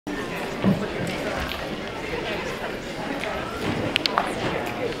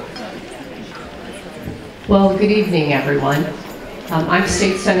Well, good evening, everyone. I'm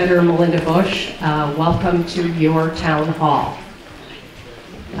State Senator Melinda Bush. Welcome to your town hall.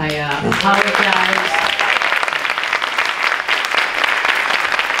 I apologize.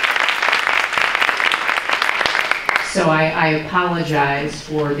 So I apologize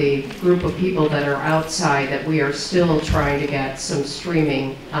for the group of people that are outside that we are still trying to get some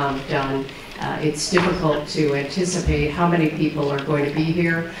streaming done. It's difficult to anticipate how many people are going to be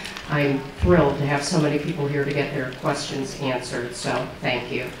here. I'm thrilled to have so many people here to get their questions answered, so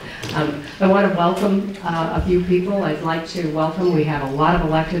thank you. I want to welcome a few people. I'd like to welcome, we have a lot of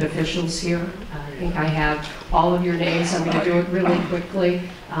elected officials here. I think I have all of your names. I'm going to do it really quickly.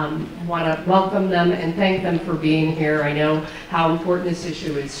 Want to welcome them and thank them for being here. I know how important this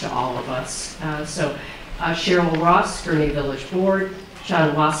issue is to all of us. Cheryl Ross, Gurney Village Board,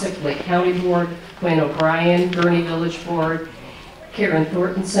 John Wasik, Lake County Board, Wayne O'Brien, Gurney Village Board, Karen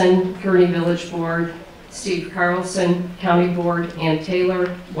Thorntonson, Gurney Village Board, Steve Carlson, County Board, Ann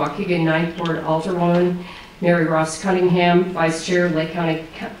Taylor, Waukegan Ninth Board Alderwoman, Mary Ross Cunningham, Vice Chair, Lake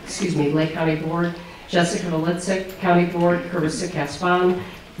County Board, Jessica Volitzik, County Board, Carissa Caspon,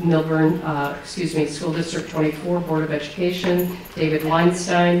 Milburn, School District 24 Board of Education, David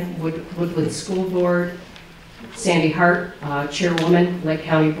Weinstein, Woodland School Board, Sandy Hart, Chairwoman, Lake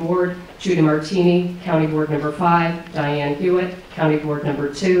County Board, Judy Martini, County Board Number 5, Diane Hewitt, County Board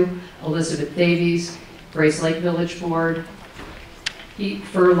Number 2, Elizabeth Davies, Grace Lake Village Board, Pete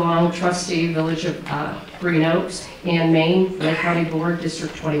Furlong, Trustee, Village of Green Oaks, Ann Main, Lake County Board,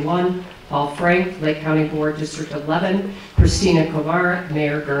 District 21, Paul Frank, Lake County Board, District 11, Christina Kovar,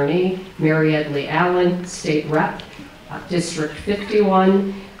 Mayor Gurney, Mary Edley Allen, State Rep, District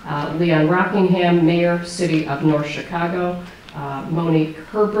 51, Leon Rockingham, Mayor, City of North Chicago, Monique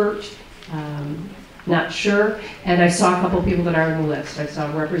Herbert, not sure, and I saw a couple of people that are on the list. I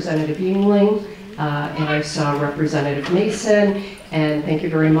saw Representative Yingling, and I saw Representative Mason, and thank you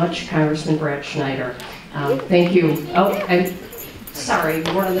very much, Congressman Brad Schneider. Thank you. Oh, and sorry,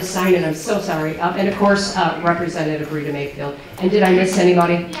 you weren't on the sign, and I'm so sorry. And of course, Representative Rita Mayfield. And did I miss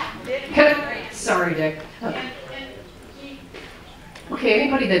anybody? Yeah. Sorry, Dick. Okay,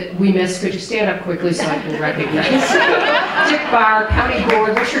 anybody that we missed, could you stand up quickly so I can recognize? Dick Barr, County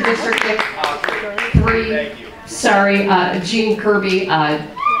Board, what's your district, Dick? 3. Sorry, Jean Kirby,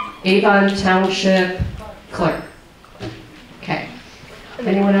 Avon Township Clerk. Okay.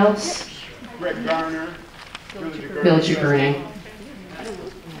 Anyone else? Greg Garner, Village of Gurney.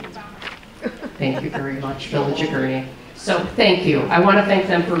 Thank you very much, Village of Gurney. So thank you. I want to thank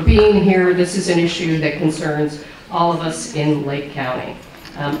them for being here. This is an issue that concerns all of us in Lake County.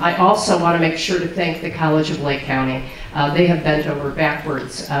 I also want to make sure to thank the College of Lake County. They have bent over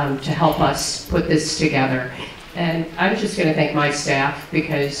backwards to help us put this together. And I'm just going to thank my staff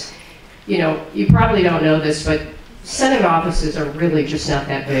because, you know, you probably don't know this, but Senate offices are really just not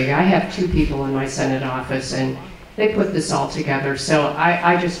that big. I have 2 people in my Senate office, and they put this all together. So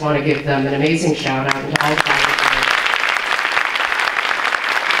I just want to give them an amazing shout out and all 5 of them.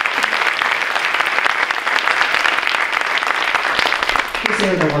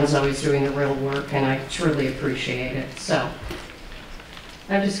 They're the ones always doing the real work, and I truly appreciate it. So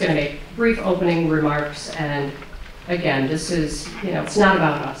I'm just going to make brief opening remarks, and again, this is, you know, it's not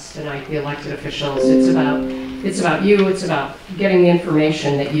about us tonight, the elected officials. It's about you. It's about getting the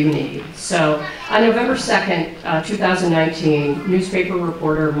information that you need. So on November 2nd, 2019, newspaper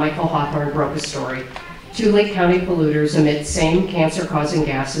reporter Michael Hawthorne broke a story. 2 Lake County polluters emit same cancer-causing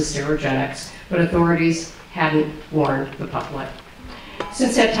gas as Sterigenics, but authorities hadn't warned the public.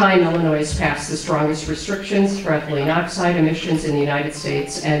 Since that time, Illinois has passed the strongest restrictions for ethylene oxide emissions in the United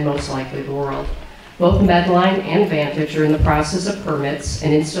States and most likely the world. Both Medline and Vantage are in the process of permits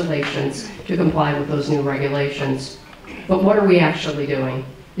and installations to comply with those new regulations. But what are we actually doing?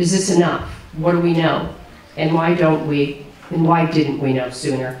 Is this enough? What do we know? And why didn't we know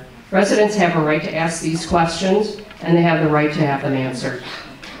sooner? Residents have a right to ask these questions, and they have the right to have them answered.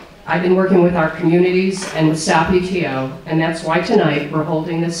 I've been working with our communities and with Stop ETO, and that's why tonight we're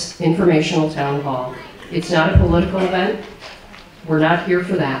holding this informational town hall. It's not a political event. We're not here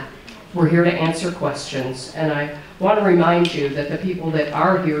for that. We're here to answer questions, and I want to remind you that the people that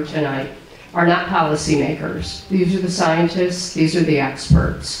are here tonight are not policymakers. These are the scientists, these are the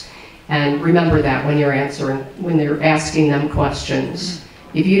experts. And remember that when you're asking them questions.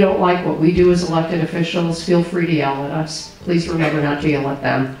 If you don't like what we do as elected officials, feel free to yell at us. Please remember not to yell at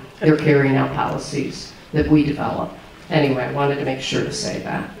them. They're carrying out policies that we develop. Anyway, I wanted to make sure to say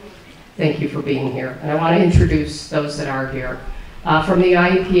that. Thank you for being here. And I want to introduce those that are here. From the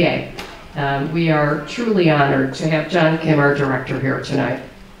IEPA, We are truly honored to have John Kim, our director, here tonight.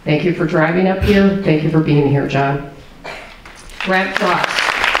 Thank you for driving up here. Thank you for being here, John. Brad Frost,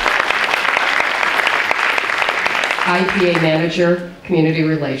 IPA Manager, Community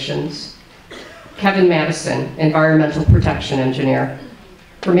Relations. Kevin Madison, Environmental Protection Engineer.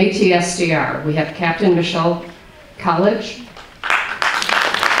 From ATSDR, we have Captain Michelle College,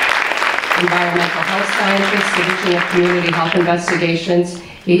 Environmental Health Scientist, Division of Community Health Investigations,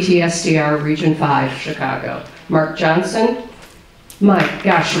 ATSDR Region 5, Chicago. Mark Johnson, my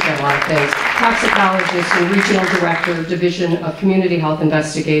gosh, you've got a lot of things. Toxicologist and Regional Director, Division of Community Health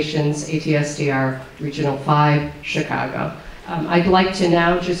Investigations, ATSDR Regional 5, Chicago. I'd like to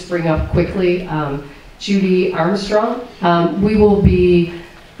now just bring up quickly Judy Armstrong.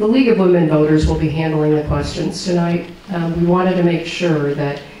 The League of Women Voters will be handling the questions tonight. We wanted to make sure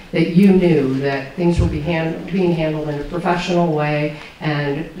that you knew that things were being handled in a professional way,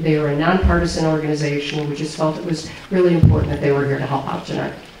 and they are a nonpartisan organization. We just felt it was really important that they were here to help out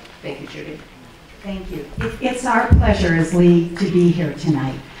tonight. Thank you, Judy. Thank you. It's our pleasure as League to be here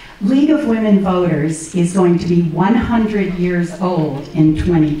tonight. League of Women Voters is going to be 100 years old in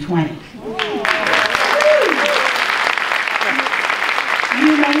 2020.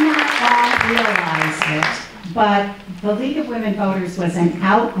 You may not all realize it, but the League of Women Voters was an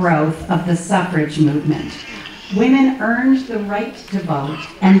outgrowth of the suffrage movement. Women earned the right to vote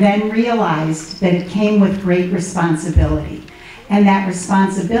and then realized that it came with great responsibility. And that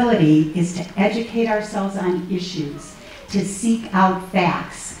responsibility is to educate ourselves on issues, to seek out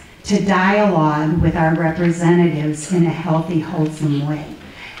facts, to dialogue with our representatives in a healthy, wholesome way.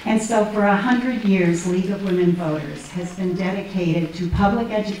 And so for 100 years, League of Women Voters has been dedicated to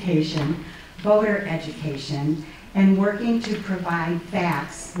public education, voter education, and working to provide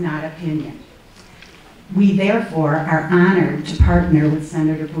facts, not opinion. We therefore are honored to partner with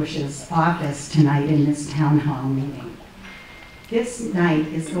Senator Bush's office tonight in this town hall meeting. This night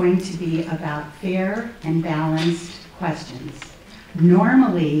is going to be about fair and balanced questions.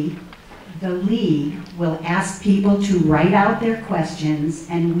 Normally, the League will ask people to write out their questions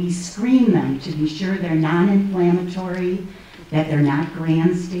and we screen them to be sure they're non-inflammatory, that they're not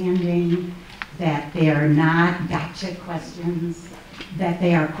grandstanding, that they are not gotcha questions, that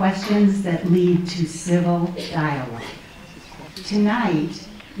they are questions that lead to civil dialogue. Tonight,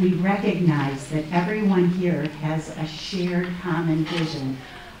 we recognize that everyone here has a shared common vision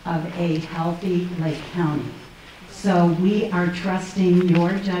of a healthy Lake County. So we are trusting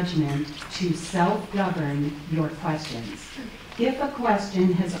your judgment to self-govern your questions. If a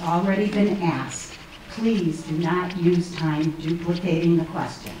question has already been asked, please do not use time duplicating the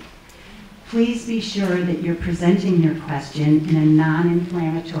question. Please be sure that you're presenting your question in a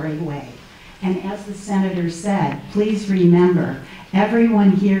non-inflammatory way. And as the Senator said, please remember,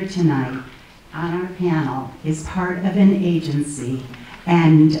 everyone here tonight on our panel is part of an agency,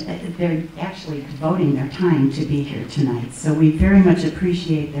 and they're actually devoting their time to be here tonight. So we very much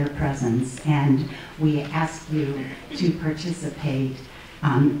appreciate their presence, and we ask you to participate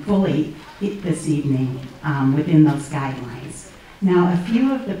fully this evening within those guidelines. Now, a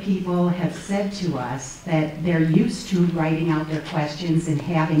few of the people have said to us that they're used to writing out their questions and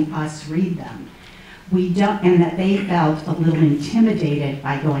having us read them. We don't, and that they felt a little intimidated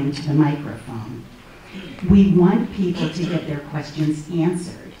by going to the microphone. We want people to get their questions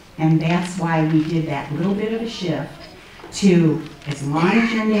answered, and that's why we did that little bit of a shift to, as long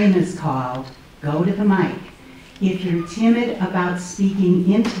as your name is called, go to the mic. If you're timid about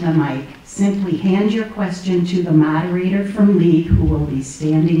speaking into the mic, simply hand your question to the moderator from League, who will be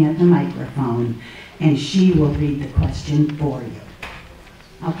standing at the microphone, and she will read the question for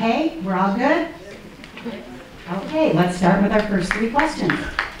you. Okay, we're all good? Okay, let's start with our first three questions.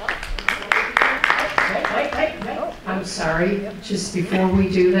 I'm sorry, just before we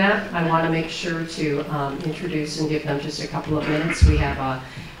do that, I want to make sure to introduce and give them just a couple of minutes. We have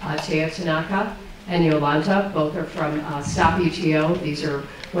Taya Tanaka and Yolanta, both are from Stop UTO. These are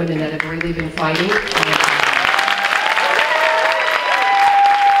women that have really been fighting.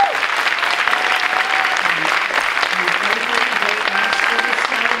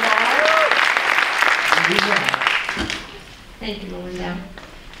 Thank you, Melinda.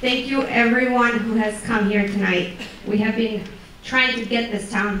 Thank you, everyone who has come here tonight. We have been trying to get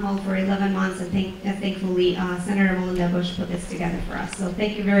this town hall for 11 months, and thankfully, Senator Melinda Bush put this together for us. So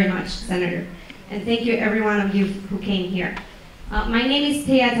thank you very much, Senator. And thank you, every one of you who came here. My name is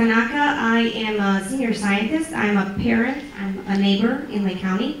Taya Tanaka. I am a senior scientist. I'm a parent. I'm a neighbor in Lake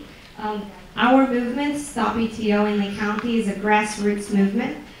County. Our movement, Stop ETO in Lake County, is a grassroots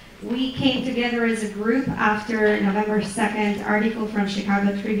movement. We came together as a group after November 2nd article from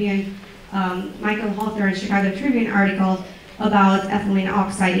Chicago Tribune Michael Hawthorne Chicago Tribune article about ethylene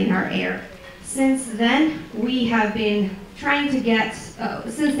oxide in our air. Since then, we have been trying to get,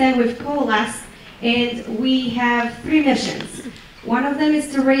 since then we've coalesced and we have 3 missions. One of them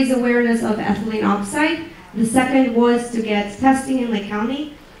is to raise awareness of ethylene oxide. The second was to get testing in Lake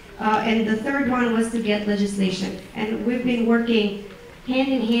County. And the third one was to get legislation. And we've been working hand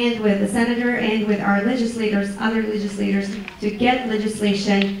in hand with the senator and with our legislators, other legislators, to get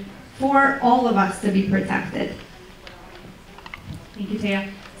legislation for all of us to be protected. Thank you, Taya.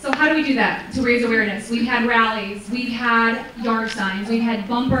 So how do we do that to raise awareness? We've had rallies, we've had yard signs, we've had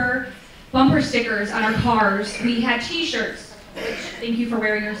bumper stickers on our cars, we had t-shirts, which thank you for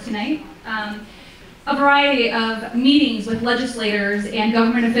wearing yours tonight. A variety of meetings with legislators and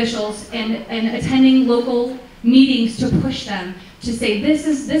government officials and attending local meetings to push them to say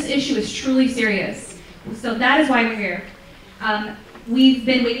this issue is truly serious. So that is why we're here. We've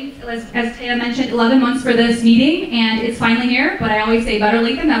been waiting, as Taya mentioned, 11 months for this meeting, and it's finally here, but I always say better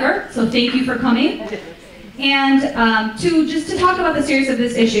late than never, so thank you for coming. And to talk about the seriousness of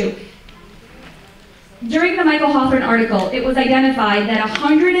this issue. During the Michael Hawthorne article, it was identified that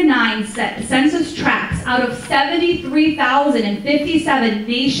 109 census tracts out of 73,057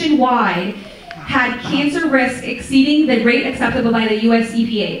 nationwide had cancer risk exceeding the rate acceptable by the US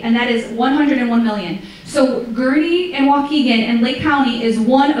EPA, and that is 101 million. So Gurnee and Waukegan and Lake County is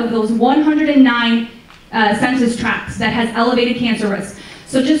one of those 109 census tracts that has elevated cancer risk.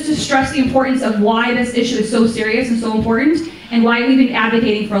 So just to stress the importance of why this issue is so serious and so important, and why we've been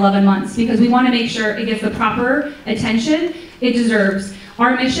advocating for 11 months, because we want to make sure it gets the proper attention it deserves.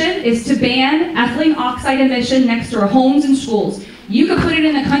 Our mission is to ban ethylene oxide emission next to our homes and schools. You could put it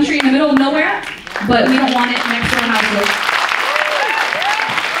in the country in the middle of nowhere, but we don't want it next to our houses.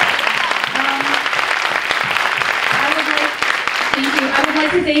 I would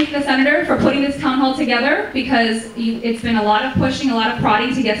like to thank the senator for putting this town hall together, because it's been a lot of pushing, a lot of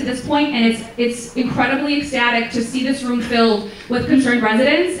prodding to get to this point, and it's incredibly ecstatic to see this room filled with concerned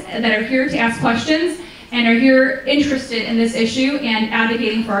residents that are here to ask questions and are here interested in this issue and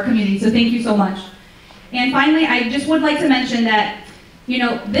advocating for our community. So thank you so much. And finally, I just would like to mention that,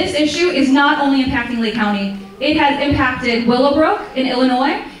 this issue is not only impacting Lake County. It has impacted Willowbrook in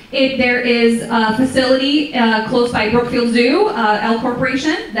Illinois. There is a facility close by Brookfield Zoo, L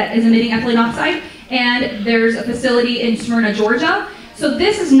Corporation, that is emitting ethylene oxide, and there's a facility in Smyrna, Georgia. So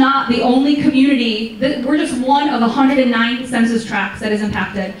this is not the only community, we're just one of 109 census tracts that is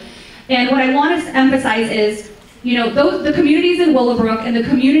impacted. And what I want to emphasize is, the communities in Willowbrook and the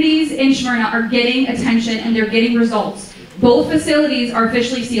communities in Smyrna are getting attention and they're getting results. Both facilities are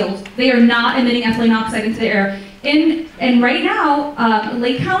officially sealed. They are not emitting ethylene oxide into the air. And right now,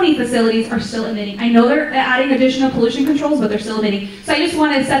 Lake County facilities are still emitting. I know they're adding additional pollution controls, but they're still emitting. So I just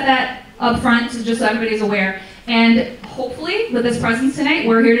want to set that up front just so everybody's aware. And hopefully, with this presence tonight,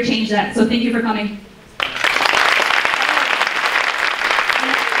 we're here to change that. So thank you for coming.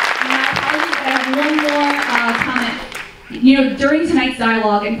 One more comment. During tonight's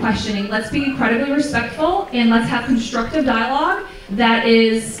dialogue and questioning, let's be incredibly respectful and let's have constructive dialogue that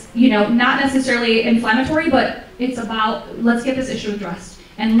is, not necessarily inflammatory, but it's about, let's get this issue addressed.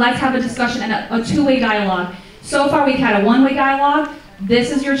 And let's have a discussion and a two-way dialogue. So far, we've had a one-way dialogue.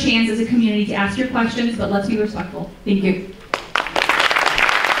 This is your chance as a community to ask your questions, but let's be respectful. Thank you.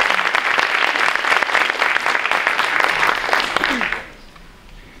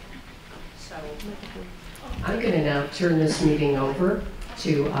 I'm going to now turn this meeting over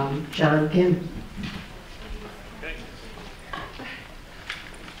to John Kim. Okay.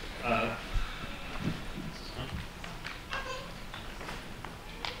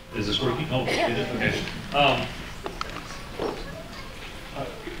 Is this working? Oh, it is? Okay.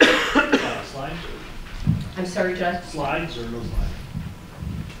 Slides? I'm sorry, Judge? Slides or no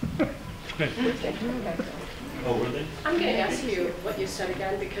slides? Okay. Oh, were they? I'm going to ask you what you said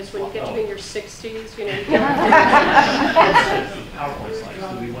again, because when you get to be in your 60s, you can't. PowerPoint slides.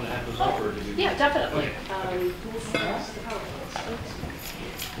 Do we want to have those up, or do we? Yeah, definitely.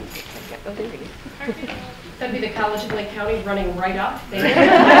 Okay. That'd be the College of Lake County running right up.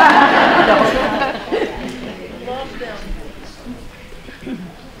 Love them.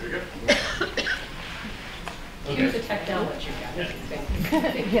 Here's the technology guy.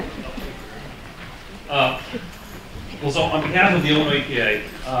 Yeah. Well, so on behalf of the Illinois EPA,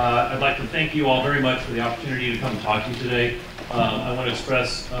 I'd like to thank you all very much for the opportunity to come and talk to you today. I want to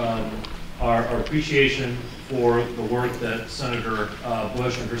express our appreciation for the work that Senator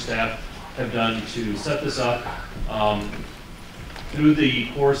Bush and her staff have done to set this up. Through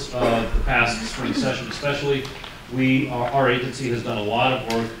the course of the past spring session especially, our agency has done a lot of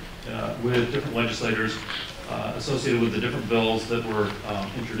work with different legislators associated with the different bills that were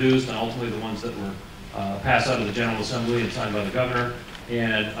introduced and ultimately the ones that were passed out of the General Assembly and signed by the governor.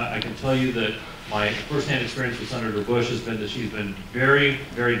 And I can tell you that my firsthand experience with Senator Bush has been that she's been very,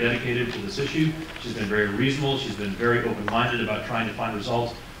 very dedicated to this issue. She's been very reasonable. She's been very open-minded about trying to find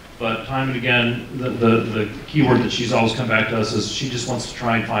results. But time and again, the key word that she's always come back to us is she just wants to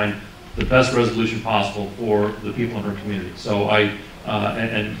try and find the best resolution possible for the people in her community. So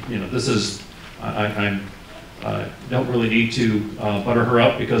this is, I don't really need to butter her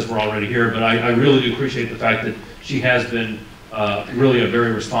up because we're already here, but I really do appreciate the fact that she has been really a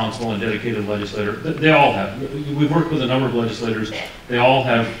very responsible and dedicated legislator. They all have. We've worked with a number of legislators. They all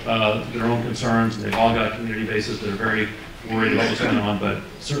have their own concerns, and they've all got community bases that are very worried about what's going on, but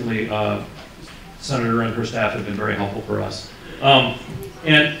certainly Senator and her staff have been very helpful for us.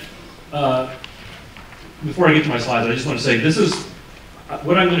 Before I get to my slides, I just want to say this is,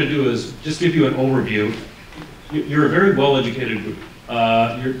 what I'm going to do is just give you an overview. You're a very well-educated group.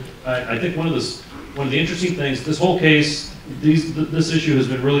 I think one of the interesting things, this whole case, this issue has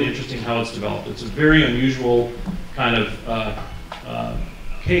been really interesting how it's developed. It's a very unusual kind of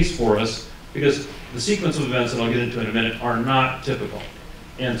case for us because the sequence of events that I'll get into in a minute are not typical.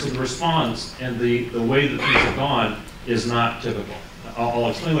 And so the response and the way that things have gone is not typical. I'll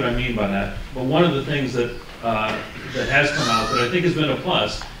explain what I mean by that. But one of the things that has come out that I think has been a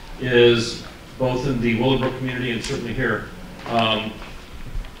plus is both in the Willowbrook community and certainly here,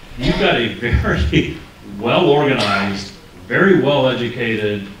 you've got a very well-organized, very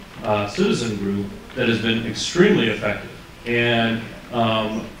well-educated citizen group that has been extremely effective. And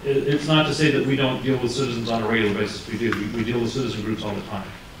it's not to say that we don't deal with citizens on a regular basis. We do. We deal with citizen groups all the time.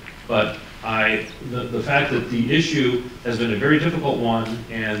 But the fact that the issue has been a very difficult one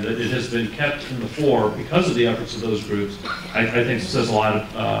and that it has been kept in the fore because of the efforts of those groups, I think says a lot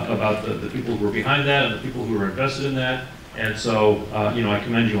about the people who are behind that and the people who are invested in that. And so, I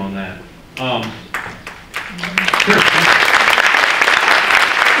commend you on that. Sure.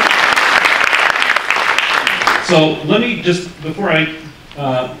 So let me just, before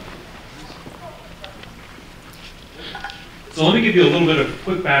so let me give you a little bit of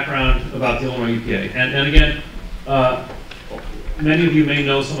quick background about the Illinois EPA. And again, many of you may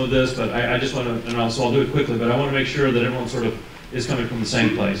know some of this, but I just want to, so I'll do it quickly, but I want to make sure that everyone sort of is coming from the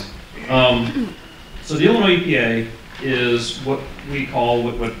same place. So the Illinois EPA is what we call,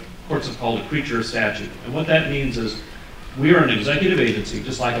 what courts have called a creature statute. And what that means is we are an executive agency,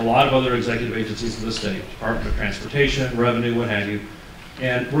 just like a lot of other executive agencies in the state, Department of Transportation, Revenue, what have you,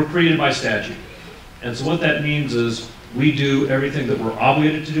 and we're created by statute. And so what that means is we do everything that we're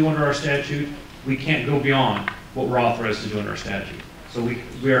obligated to do under our statute. We can't go beyond what we're authorized to do under our statute. So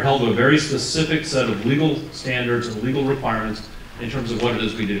we are held to a very specific set of legal standards and legal requirements in terms of what it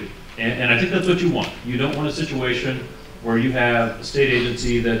is we do. And I think that's what you want. You don't want a situation where you have a state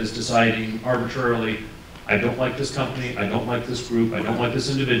agency that is deciding arbitrarily, I don't like this company, I don't like this group, I don't like this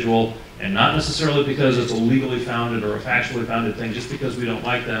individual, and not necessarily because it's a legally founded or a factually founded thing, just because we don't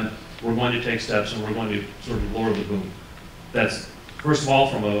like them, we're going to take steps and we're going to sort of lower the boom. That's, first of all,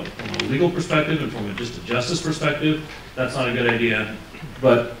 from a legal perspective and from just a justice perspective, that's not a good idea.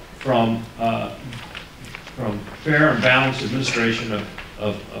 But from fair and balanced administration of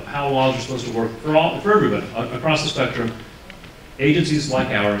how laws are supposed to work for everybody across the spectrum, agencies like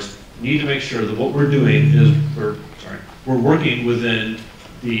ours need to make sure that what we're doing is we're working within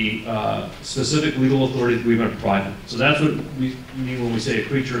the specific legal authority that we've been provided. So that's what we mean when we say a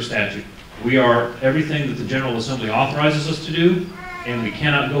creature or statute. We are everything that the General Assembly authorizes us to do, and we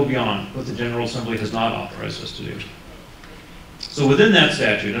cannot go beyond what the General Assembly has not authorized us to do. So within that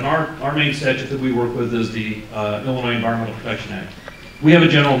statute, and our main statute that we work with is the Illinois Environmental Protection Act. We have a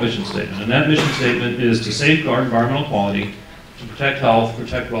general mission statement, and that mission statement is to safeguard environmental quality, to protect health,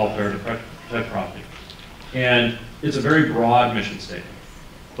 protect welfare, to protect property. And it's a very broad mission statement.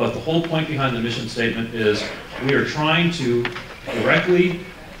 But the whole point behind the mission statement is we are trying to directly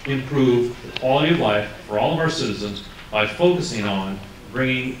improve the quality of life for all of our citizens by focusing on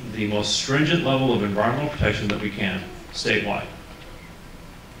bringing the most stringent level of environmental protection that we can statewide.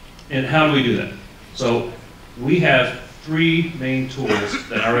 And how do we do that? So we have three main tools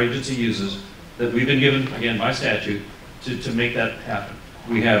that our agency uses that we've been given, again, by statute, to make that happen.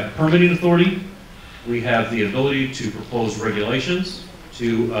 We have permitting authority, we have the ability to propose regulations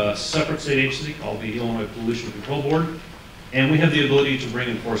to a separate state agency called the Illinois Pollution Control Board, and we have the ability to bring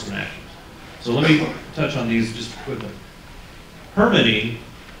enforcement actions. So let me touch on these just quickly. Permitting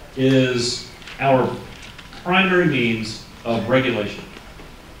is our primary means of regulation.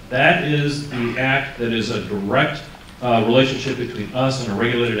 That is the act that is a direct relationship between us and a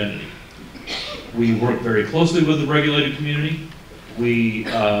regulated entity. We work very closely with the regulated community.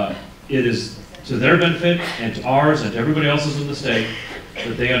 It is to their benefit and to ours and to everybody else's in the state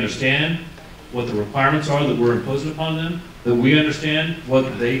that they understand what the requirements are that we're imposing upon them, that we understand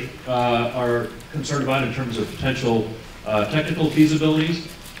what they are concerned about in terms of potential technical feasibilities,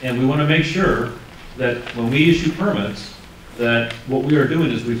 and we want to make sure that when we issue permits, that what we are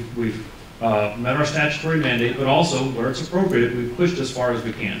doing is we've met our statutory mandate, but also, where it's appropriate, we've pushed as far as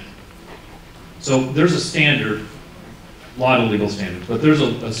we can. So there's a standard, a lot of legal standards, but there's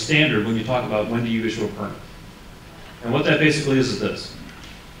a standard when you talk about when do you issue a permit. And what that basically is this.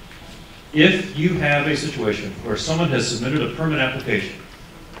 If you have a situation where someone has submitted a permit application,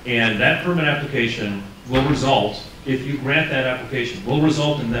 and that permit application will result, if you grant that application, will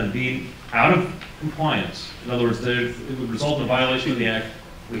result in them being out of compliance. In other words, it would result in a violation of the Act,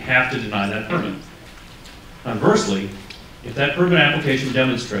 we have to deny that permit. Conversely, if that permit application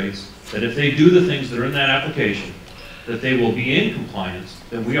demonstrates that if they do the things that are in that application, that they will be in compliance,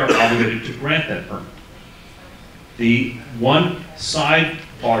 then we are obligated to grant that permit. The one side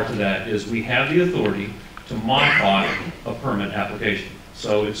part to that is we have the authority to modify a permit application.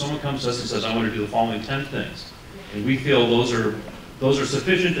 So if someone comes to us and says, I want to do the following 10 things, and we feel those are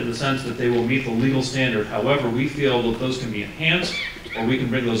sufficient in the sense that they will meet the legal standard. However, we feel that those can be enhanced, or we can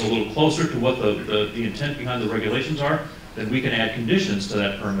bring those a little closer to what the intent behind the regulations are, then we can add conditions to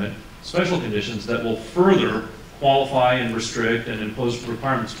that permit, special conditions that will further qualify and restrict and impose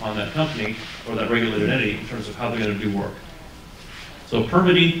requirements upon that company or that regulated entity in terms of how they're going to do work. So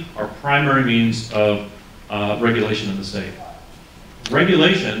permitting are primary means of regulation in the state.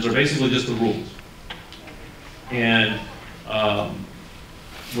 Regulations are basically just the rules. And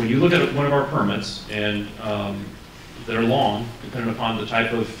when you look at one of our permits, and they're long, depending upon the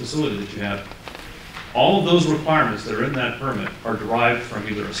type of facility that you have, all of those requirements that are in that permit are derived from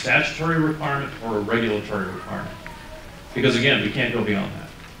either a statutory requirement or a regulatory requirement. Because again, we can't go beyond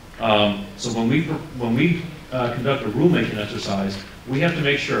that. So when we conduct a rulemaking exercise, we have to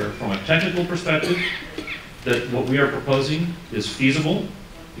make sure from a technical perspective that what we are proposing is feasible,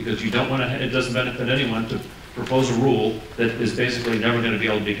 because you don't want to, it doesn't benefit anyone to propose a rule that is basically never going to be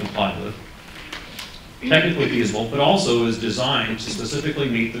able to be complied with. Technically feasible, but also is designed to specifically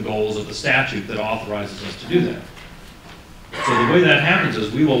meet the goals of the statute that authorizes us to do that. So the way that happens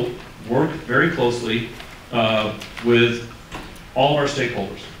is we will work very closely with all of our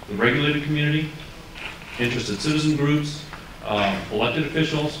stakeholders, the regulated community, interested citizen groups, elected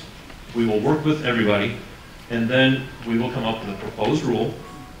officials. We will work with everybody, and then we will come up with a proposed rule.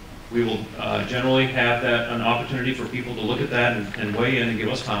 We will generally have an opportunity for people to look at that and weigh in and give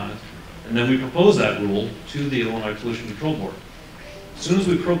us comments. And then we propose that rule to the Illinois Pollution Control Board. As soon as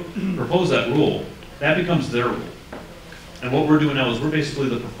we propose that rule, that becomes their rule. And what we're doing now is we're basically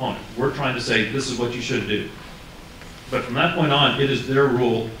the proponent. We're trying to say, this is what you should do. But from that point on, it is their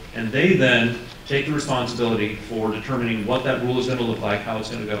rule, and they then take the responsibility for determining what that rule is going to look like, how it's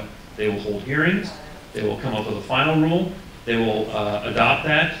going to go. They will hold hearings. They will come up with a final rule. They will adopt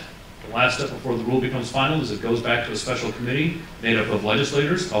that. The last step before the rule becomes final is it goes back to a special committee made up of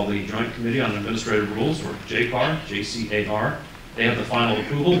legislators called the Joint Committee on Administrative Rules, or JCAR, JCAR. They have the final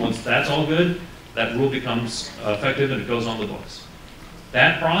approval. Once that's all good, that rule becomes effective and it goes on the books.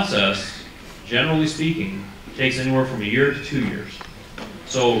 That process, generally speaking, takes anywhere from a year to 2 years.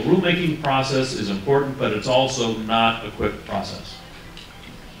 So a rulemaking process is important, but it's also not a quick process.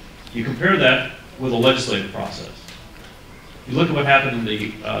 You compare that with a legislative process. You look at what happened in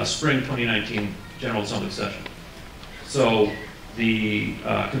the spring 2019 General Assembly session. So the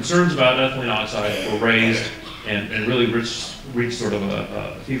concerns about ethylene oxide were raised and really reached sort of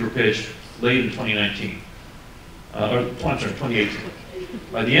a fever pitch late in 2019, I'm sorry, 2018.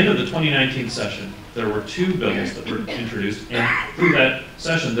 By the end of the 2019 session, there were 2 bills that were introduced, and through that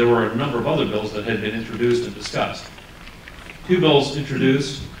session, there were a number of other bills that had been introduced and discussed. 2 bills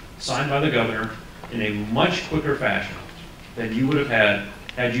introduced, signed by the governor, in a much quicker fashion than you would have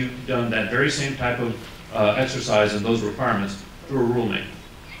had you done that very same type of exercise and those requirements through a rulemaking.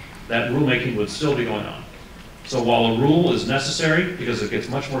 That rulemaking would still be going on. So while a rule is necessary because it gets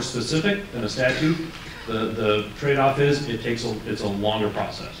much more specific than a statute, the trade-off is it's a longer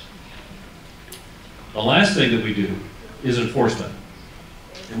process. The last thing that we do is enforcement.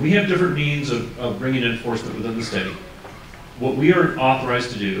 And we have different means of bringing enforcement within the state. What we are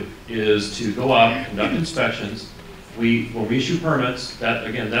authorized to do is to go out, conduct inspections. When we issue permits,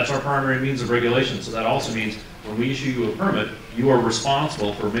 that's our primary means of regulation. So that also means when we issue you a permit, you are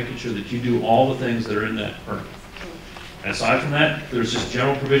responsible for making sure that you do all the things that are in that permit. And aside from that, there's just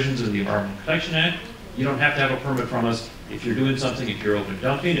general provisions in the Environmental Protection Act You don't have to have a permit from us if you're doing something, if you're open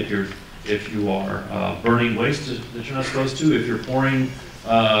dumping, if you are burning waste that you're not supposed to, if you're pouring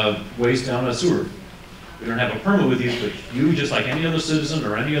waste down a sewer. We don't have a permit with you, but you, just like any other citizen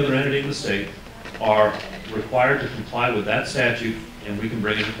or any other entity in the state, are required to comply with that statute, and we can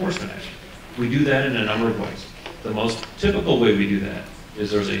bring an enforcement action. We do that in a number of ways. The most typical way we do that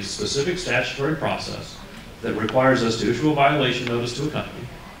is there's a specific statutory process that requires us to issue a violation notice to a company.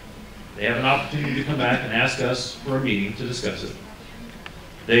 They have an opportunity to come back and ask us for a meeting to discuss it.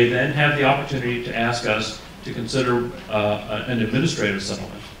 They then have the opportunity to ask us to consider an administrative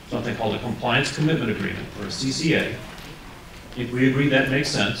settlement, something called a compliance commitment agreement, or a CCA. If we agree that makes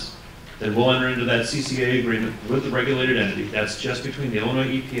sense, then we'll enter into that CCA agreement with the regulated entity. That's just between the Illinois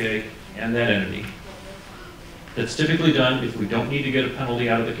EPA and that entity. That's typically done if we don't need to get a penalty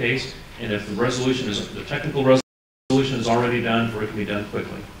out of the case, and if the technical resolution is already done, or it can be done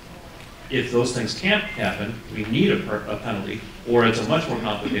quickly. If those things can't happen, we need a penalty, or it's a much more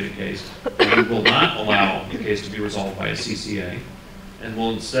complicated case, we will not allow the case to be resolved by a CCA, and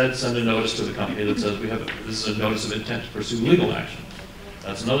we'll instead send a notice to the company that says this is a notice of intent to pursue legal action.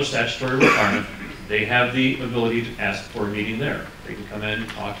 That's another statutory requirement. They have the ability to ask for a meeting there. They can come in,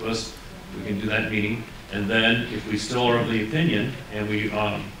 talk to us, we can do that meeting, and then if we still are of the opinion, and we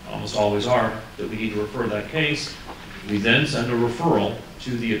almost always are, that we need to refer that case, we then send a referral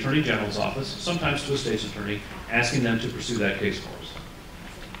to the Attorney General's office, sometimes to a state's attorney, asking them to pursue that case for us.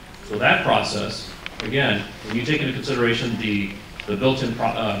 So that process, again, when you take into consideration the built-in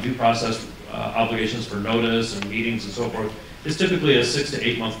due process obligations for notice and meetings and so forth, it's typically a 6 to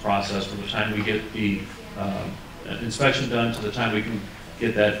 8 month process from the time we get the inspection done to the time we can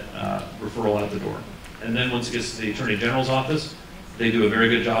get that referral out the door. And then once it gets to the Attorney General's office, they do a very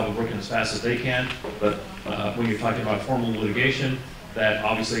good job of working as fast as they can, but when you're talking about formal litigation, that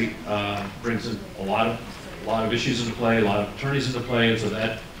obviously brings in a lot of issues into play, a lot of attorneys into play, and so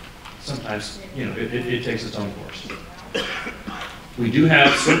that sometimes, it takes its own course. We do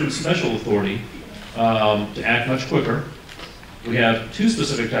have certain special authority to act much quicker. We have two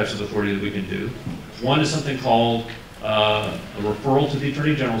specific types of authority that we can do. One is something called a referral to the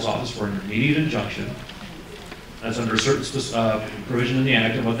Attorney General's office for an immediate injunction. That's under a certain provision in the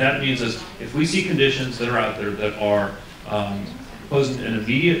Act, and what that means is if we see conditions that are out there that are posing an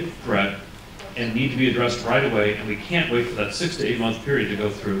immediate threat and need to be addressed right away, and we can't wait for that 6 to 8 month period to go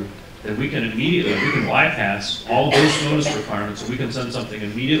through, then we can bypass all of those notice requirements, and we can send something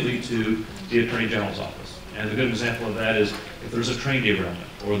immediately to the Attorney General's office. And a good example of that is if there's a train derailment,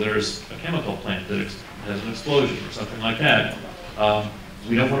 or there's a chemical plant that has an explosion, or something like that.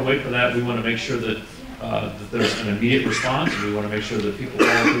 We don't want to wait for that. We want to make sure that there's an immediate response, and we want to make sure that people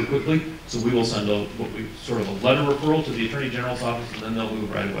follow through quickly. So we will send a letter referral to the Attorney General's office, and then they'll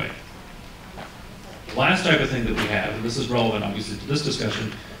move right away. The last type of thing that we have, and this is relevant obviously to this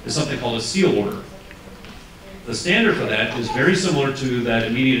discussion, is something called a seal order. The standard for that is very similar to that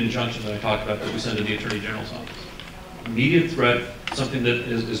immediate injunction that I talked about that we send to the Attorney General's office. Immediate threat, something that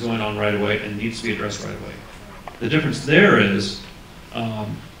is going on right away and needs to be addressed right away. The difference there is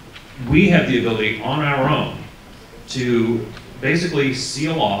we have the ability on our own to basically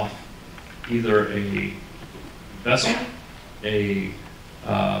seal off either a vessel, a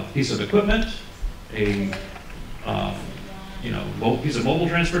piece of equipment, a piece of mobile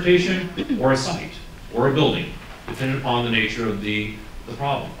transportation, or a site, or a building, depending upon the nature of the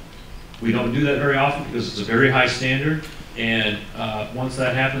problem. We don't do that very often because it's a very high standard, and once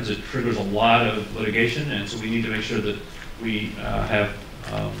that happens, it triggers a lot of litigation, and so we need to make sure that we have,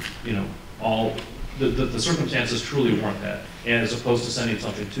 all the circumstances truly warrant that, as opposed to sending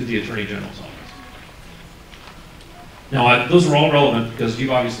something to the Attorney General's office. Now, those are all relevant because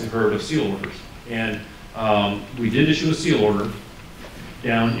you've obviously heard of seal orders, and we did issue a seal order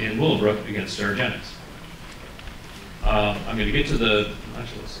down in Willowbrook against Sterigenics. I'm going to get to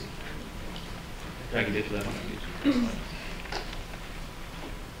actually, let's see. I can get to that one.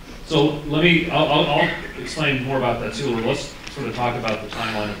 So I'll explain more about that seal order. Let's sort of talk about the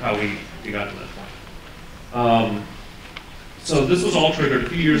timeline of how we got to that point. So this was all triggered a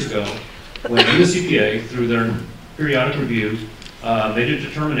few years ago when US EPA, through their periodic review, made a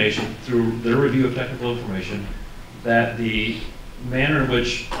determination through their review of technical information that the manner in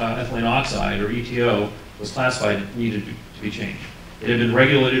which ethylene oxide, or ETO, was classified needed to be changed. It had been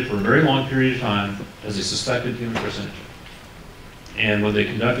regulated for a very long period of time as a suspected human carcinogen. And when they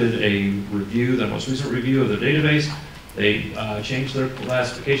conducted a review, the most recent review of the database, they changed their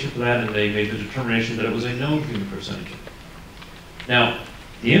classification for that, and they made the determination that it was a known human carcinogen. Now,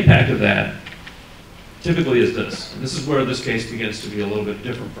 the impact of that typically is this. And this is where this case begins to be a little bit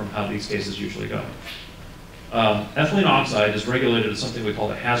different from how these cases usually go. Ethylene oxide is regulated as something we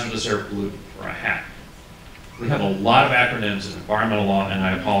call a hazardous air pollutant, or a HAP. We have a lot of acronyms in environmental law, and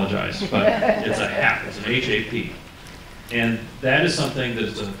I apologize, but it's a HAP, it's an HAP. And that is something that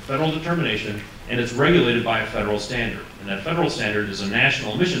is a federal determination, and it's regulated by a federal standard. And that federal standard is a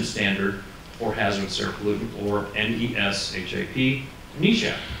national emission standard for hazardous air pollutant, or NESHAP,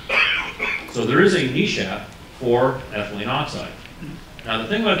 NESHAP. So there is a NESHAP for ethylene oxide. Now the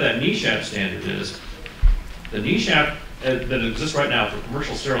thing about that NESHAP standard is, the NESHAP that exists right now for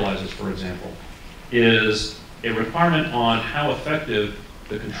commercial sterilizers, for example, is a requirement on how effective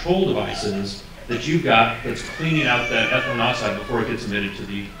the control device is that you've got that's cleaning out that ethylene oxide before it gets emitted to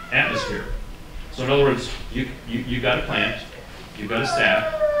the atmosphere. So in other words, you've got a plant, you've got a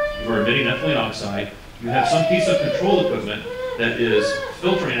staff, you are emitting ethylene oxide, you have some piece of control equipment that is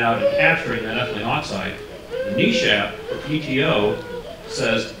filtering out and capturing that ethylene oxide. The NESHAP, or PTO,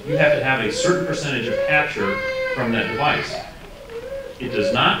 says you have to have a certain percentage of capture from that device. It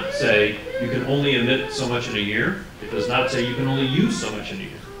does not say you can only emit so much in a year. It does not say you can only use so much in a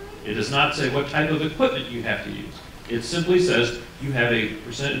year. It does not say what type of equipment you have to use. It simply says you have a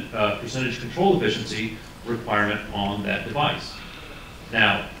percentage control efficiency requirement on that device.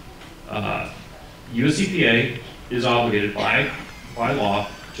 Now, US EPA is obligated by law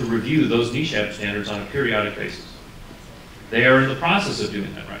to review those NESHAP standards on a periodic basis. They are in the process of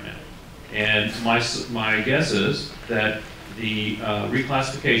doing that right now. And my guess is that the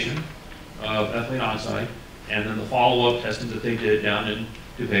reclassification of ethylene oxide and then the follow-up testing that they did down in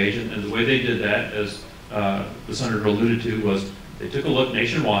DuPage, and the way they did that, as the senator alluded to, was they took a look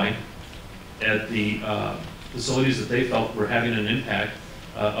nationwide at the facilities that they felt were having an impact,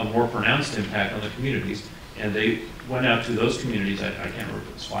 a more pronounced impact on the communities, and they went out to those communities, I can't remember if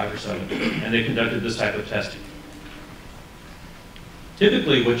it was 5 or 7, and they conducted this type of testing.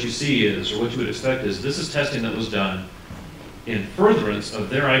 Typically what you see is, or what you would expect is, this is testing that was done in furtherance of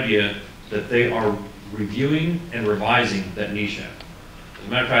their idea that they are reviewing and revising that NESHAP. As a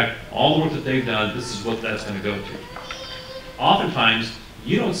matter of fact, all the work that they've done, this is what that's going to go to. Oftentimes,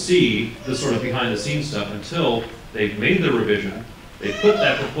 you don't see this sort of behind the scenes stuff until they've made the revision, they put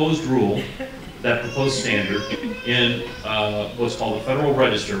that proposed rule, that proposed standard in what's called the Federal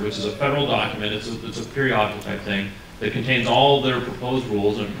Register, which is a federal document, it's a periodical type thing, that contains all their proposed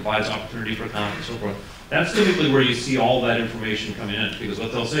rules and provides opportunity for comment and so forth. That's typically where you see all that information coming in, because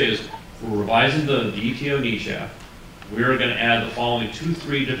what they'll say is, we're revising the ETO NESHAP, we're going to add the following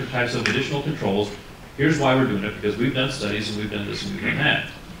 2-3 different types of additional controls. Here's why we're doing it, because we've done studies and we've done this and we've done that.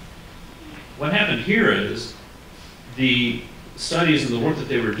 What happened here is, the studies and the work that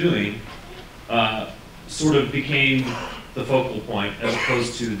they were doing sort of became the focal point as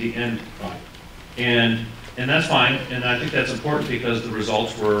opposed to the end point. And that's fine, and I think that's important because the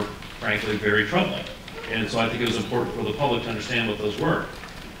results were, frankly, very troubling. And so I think it was important for the public to understand what those were.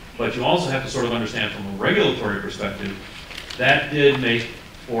 But you also have to sort of understand from a regulatory perspective, that did make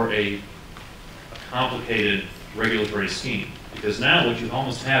for a complicated regulatory scheme. Because now what you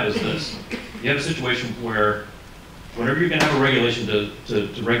almost have is this. You have a situation where whenever you're going to have a regulation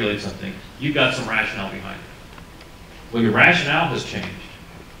to regulate something, you've got some rationale behind it. Well, your rationale has changed,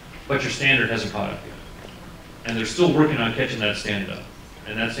 but your standard hasn't caught up yet. And they're still working on catching that standard up.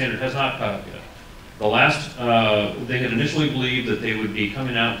 And that standard has not caught up yet. The last, they had initially believed that they would be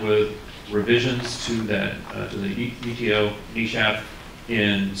coming out with revisions to that, to the ETO NESHAP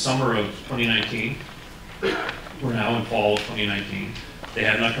in summer of 2019. We're now in fall of 2019. They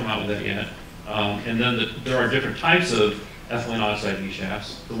have not come out with that yet. And then there are different types of ethylene oxide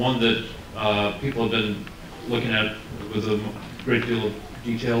NESHAPs. The one that people have been looking at with a great deal of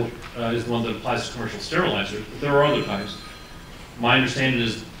detail is the one that applies to commercial sterilizers, but there are other types. My understanding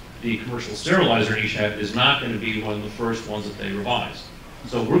is the commercial sterilizer NESHAP is not going to be one of the first ones that they revise.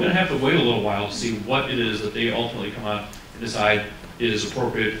 So we're going to have to wait a little while to see what it is that they ultimately come out and decide is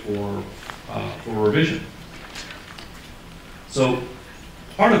appropriate for revision. So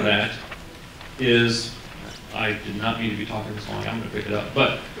part of that is, I did not mean to be talking this long, I'm going to pick it up,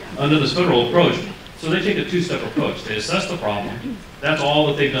 but under this federal approach, so they take a two-step approach. They assess the problem. That's all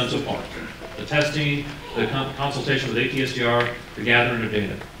that they've done so far. The testing, the consultation with ATSDR, the gathering of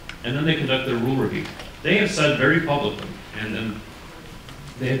data. And then they conduct their rule review. They have said very publicly, and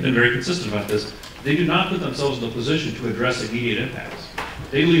they have been very consistent about this, they do not put themselves in the position to address immediate impacts.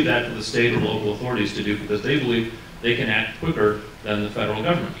 They leave that to the state or local authorities to do because they believe they can act quicker than the federal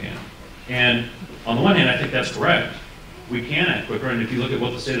government can. And on the one hand, I think that's correct. We can act quicker, and if you look at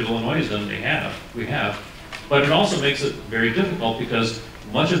what the state of Illinois has done, we have. But it also makes it very difficult because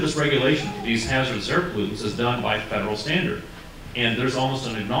much of this regulation for these hazardous air pollutants is done by federal standard. And there's almost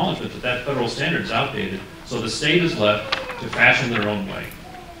an acknowledgement that that federal standard is outdated, so the state is left to fashion their own way.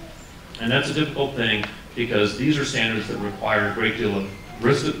 And that's a difficult thing because these are standards that require a great deal of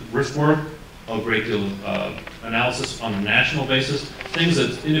risk work, a great deal of analysis on a national basis, things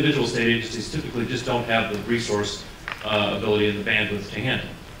that individual state agencies typically just don't have the resource ability and the bandwidth to handle.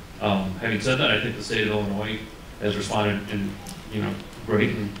 Having said that, I think the state of Illinois has responded in,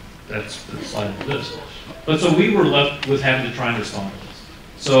 great, and that's the slide for this. But so we were left with having to try and respond to this.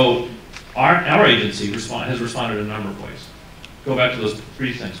 So our agency has responded in a number of ways. Go back to those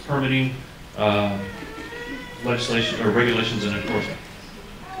three things: permitting, legislation or regulations, and enforcement.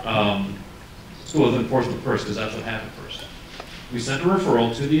 Let's go with enforcement first, because that's what happened first. We sent a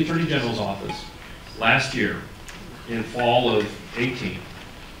referral to the Attorney General's office last year in fall of 18,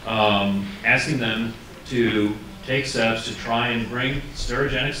 asking them to take steps to try and bring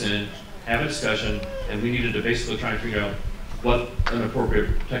sterogenics in, have a discussion, and we needed to basically try and figure out what an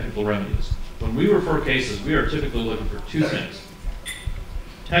appropriate technical remedy is. When we refer cases, we are typically looking for two things.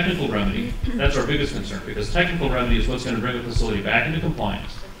 Technical remedy, that's our biggest concern, because technical remedy is what's going to bring a facility back into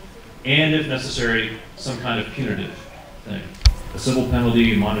compliance, and if necessary, some kind of punitive thing. A civil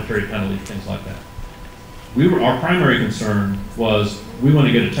penalty, monetary penalty, things like that. Our primary concern was we want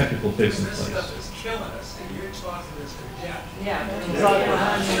to get a technical fix in place.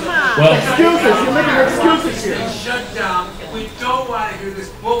 Well, excuses, you're making excuses here. Shut down. We don't want to hear this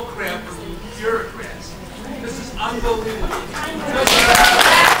bull crap from you bureaucrats. This is unbelievable.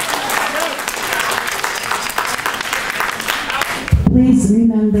 Please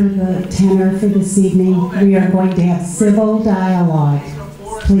remember the tenor for this evening. We are going to have civil dialogue.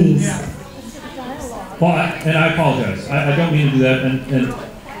 Please. Well, and I apologize. I don't mean to do that.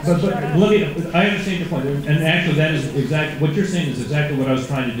 But let me, I understand your point. And actually, that is exactly, what you're saying is exactly what I was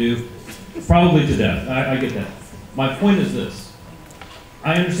trying to do, probably to death. I get that. My point is this.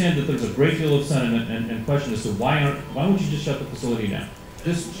 I understand that there's a great deal of sentiment and question as to why won't you just shut the facility down?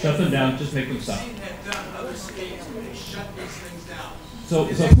 Just shut them down, just make them stop. So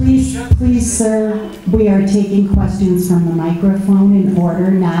please, sir, we are taking questions from the microphone in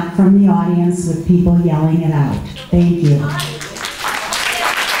order, not from the audience with people yelling it out. Thank you.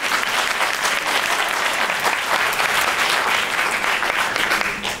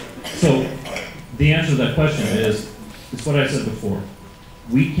 So the answer to that question is, it's what I said before.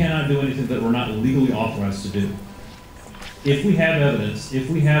 We cannot do anything that we're not legally authorized to do. If we have evidence, if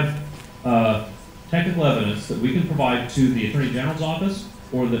we have technical evidence that we can provide to the Attorney General's office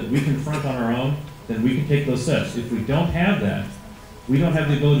or that we confront on our own, then we can take those steps. If we don't have that, we don't have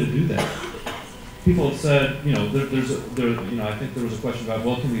the ability to do that. People have said, I think there was a question about,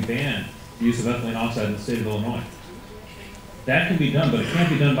 well, can we ban the use of ethylene oxide in the state of Illinois? That can be done, but it can't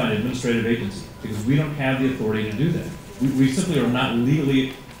be done by an administrative agency because we don't have the authority to do that. We simply are not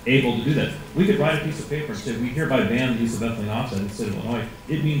legally able to do that. We could write a piece of paper and say, we hereby ban the use of ethylene oxide in the state of Illinois.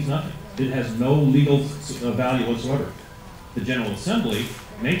 It means nothing. It has no legal value whatsoever. The General Assembly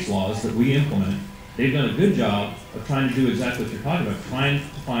makes laws that we implement. They've done a good job of trying to do exactly what you're talking about, trying to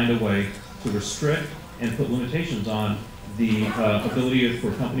find a way to restrict and put limitations on the ability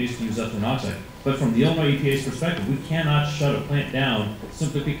for companies to use ethylene oxide. But from the Illinois EPA's perspective, we cannot shut a plant down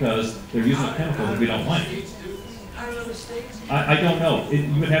simply because they're using a chemical that we don't like. I don't know.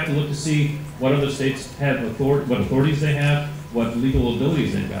 You would have to look to see what other states have, what authorities they have, what legal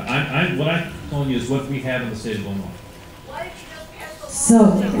abilities they've got. What I'm telling you is what we have in the state of Illinois.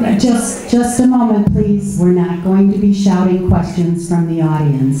 So, just a moment, please. We're not going to be shouting questions from the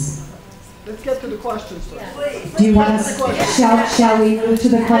audience. Let's get to the questions first. Do you want us, shall we move to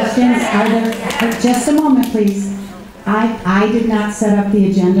the questions? Just a moment, please. I did not set up the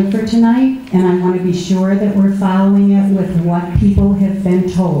agenda for tonight, and I want to be sure that we're following it with what people have been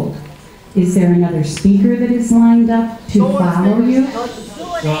told. Is there another speaker that is lined up to follow you?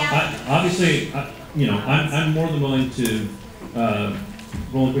 Well, obviously, I'm more than willing to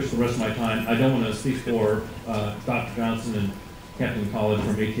relinquish the rest of my time. I don't want to speak for Dr. Johnson and Captain College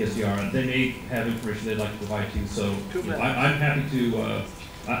from ATSCR. They may have information they'd like to provide to you, so I'm happy to,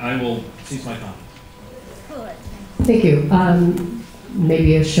 I will cease my comments. Thank you.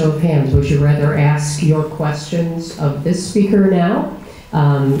 Maybe a show of hands. Would you rather ask your questions of this speaker now?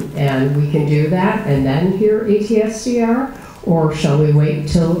 And we can do that and then hear ATSCR? Or shall we wait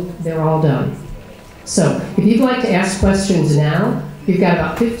until they're all done? So if you'd like to ask questions now, you've got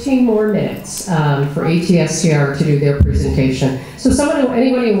about 15 more minutes for ATSCR to do their presentation. So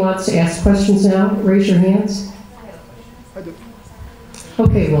anybody who wants to ask questions now, raise your hands. I do.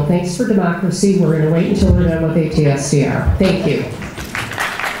 Okay, well, thanks for democracy. We're going to wait until we're done with ATSDR. Thank you.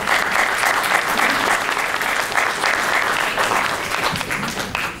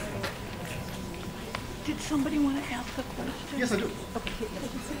 Did somebody want to ask a question? Yes, I do.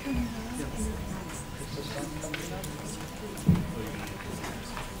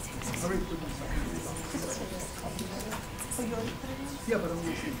 Yeah, but I'm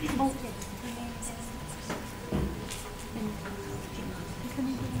listening. Okay.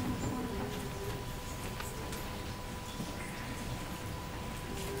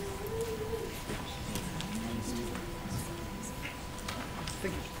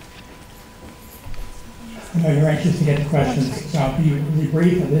 I know you're anxious to get to questions, so I'll be really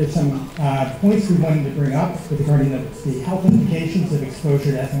brief. There's some points we wanted to bring up regarding the health implications of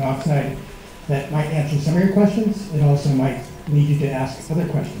exposure to ethylene oxide that might answer some of your questions. It also might lead you to ask other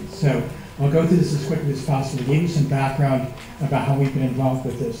questions. So I'll go through this as quickly as possible to give you some background about how we've been involved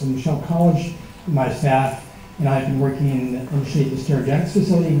with this. In Michelle College, my staff and I have been working initially at the Sterigenics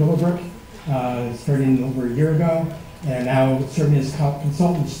facility in Willowbrook, starting over a year ago, and now serving as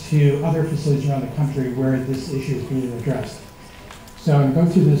consultants to other facilities around the country where this issue is being addressed. So I'm going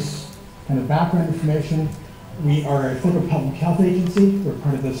to go through this kind of background information. We are a federal public health agency. We're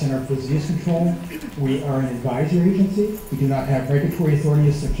part of the Center for Disease Control. We are an advisory agency. We do not have regulatory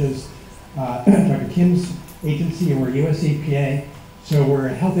authorities such as Dr. Kim's agency or US EPA. So we're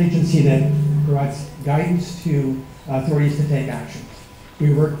a health agency that provides guidance to authorities to take action.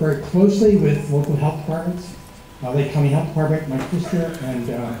 We work very closely with local health departments. Lake County Health Department, Mike Krister and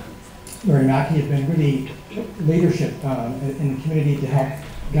Lori Mackey have been really leadership in the community to help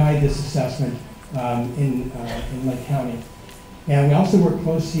guide this assessment in Lake County. And we also work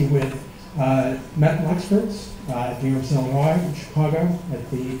closely with medical experts at the University of Illinois in Chicago,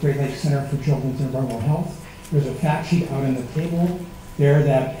 at the Great Lakes Center for Children's and Environmental Health. There's a fact sheet out on the table there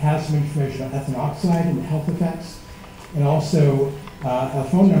that has some information on ethylene oxide and the health effects, and also a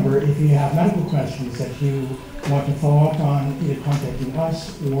phone number if you have medical questions that you want to follow up on, either contacting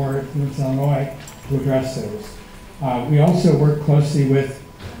us or the University of Illinois to address those. We also work closely with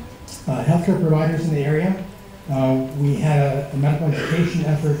healthcare providers in the area. We had a medical education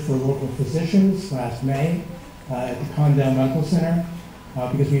effort for local physicians last May at the Condell Medical Center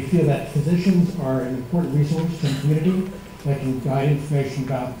because we feel that physicians are an important resource to the community that can guide information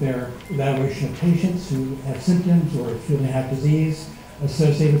about their evaluation of patients who have symptoms or feel they have disease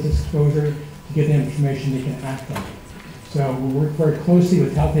associated with this exposure to give them information they can act on. So we work very closely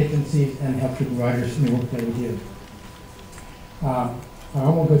with health agencies and healthcare providers in the work that we do. I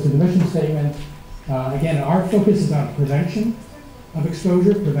won't go through the mission statement. Again, our focus is on prevention of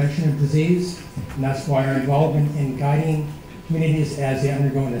exposure, prevention of disease, and that's why our involvement in guiding communities as they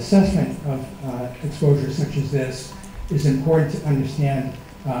undergo an assessment of exposure such as this is important to understand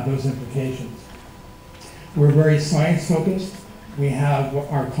those implications. We're very science-focused. We have what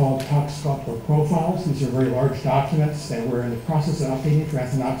are called toxicological profiles. These are very large documents that we're in the process of updating for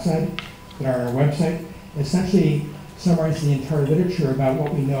ethylene oxide that are on our website. Essentially summarize the entire literature about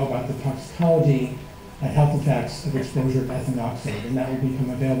what we know about the toxicology and health effects of exposure to ethylene oxide, and that will become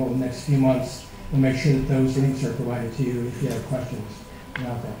available in the next few months. We'll make sure that those links are provided to you if you have questions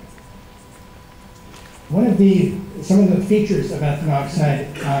about that. Some of the features of ethylene oxide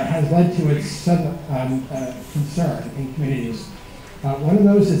has led to its sudden concern in communities. One of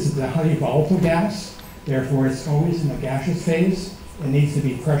those is it's a highly volatile gas, therefore it's always in the gaseous phase. It needs to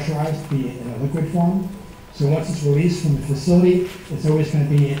be pressurized to be in a liquid form. So once it's released from the facility, it's always going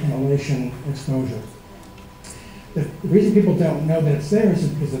to be an inhalation exposure. The reason people don't know that it's there is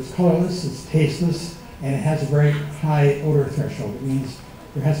because it's colorless, it's tasteless, and it has a very high odor threshold. It means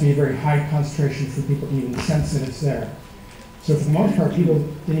there has to be a very high concentration for people to even sense that it's there. So for the most part, people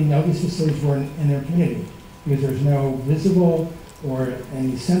didn't know these facilities were in their community because there's no visible or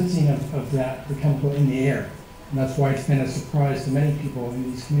any sensing of that, the chemical in the air. And that's why it's been a surprise to many people in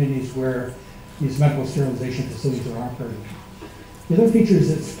these communities where these medical sterilization facilities are operating. The other feature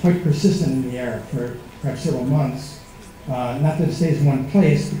is it's quite persistent in the air for perhaps several months. Not that it stays in one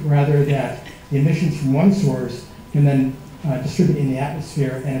place, but rather that the emissions from one source can then distribute in the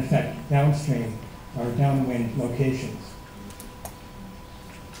atmosphere and affect downstream or downwind locations.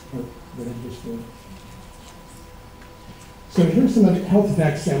 So here's some of the health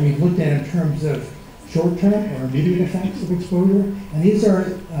effects that we've looked at in terms of short-term or immediate effects of exposure. And these are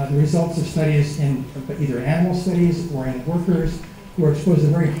the results of studies in either animal studies or in workers who are exposed to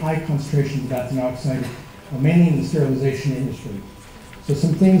very high concentrations of ethylene oxide, mainly in the sterilization industry. So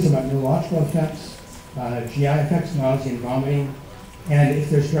some things about neurological effects, GI effects, nausea and vomiting, And if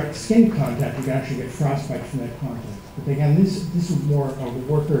there's direct skin contact, you can actually get frostbite from that contact. But again, this is more of a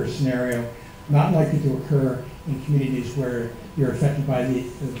worker scenario, not likely to occur in communities where you're affected by the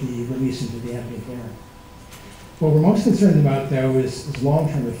release into the ambient air. What we're most concerned about, though, is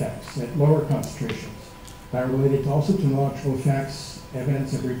long-term effects at lower concentrations that are related also to neurological effects,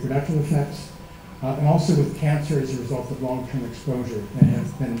 evidence of reproductive effects, and also with cancer as a result of long-term exposure that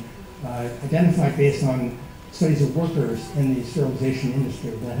have been identified based on studies of workers in the sterilization industry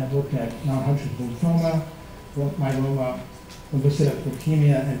that have looked at non-Hodgkin's lymphoma, myeloma, lymphocytic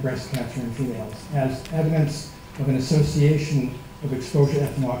leukemia, and breast cancer in females as evidence of an association of exposure to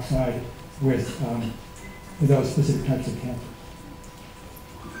ethylene oxide with those specific types of cancer.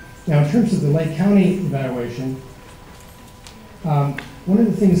 Now, in terms of the Lake County evaluation, one of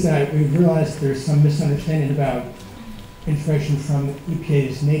the things that we've realized there's some misunderstanding about information from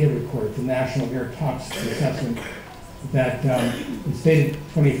EPA's NATA report, the National Air Toxic Assessment, that it's dated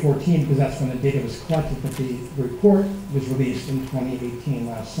 2014 because that's when the data was collected, but the report was released in 2018,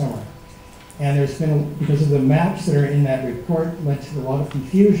 last summer. And there's been, because of the maps that are in that report, led to a lot of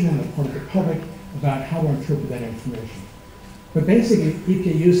confusion on the part of the public about how to interpret that information. But basically,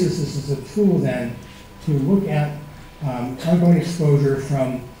 EPA uses this as a tool then to look at ongoing exposure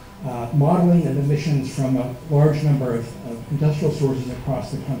from modeling of emissions from a large number of industrial sources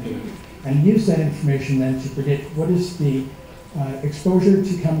across the country, and use that information then to predict what is the exposure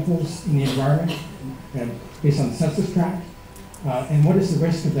to chemicals in the environment based on the census tract, and what is the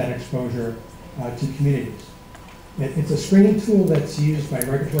risk of that exposure to communities. It's a screening tool that's used by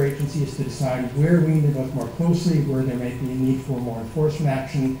regulatory agencies to decide where we need to look more closely, where there may be a need for more enforcement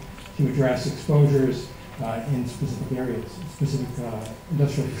action to address exposures in specific areas, specific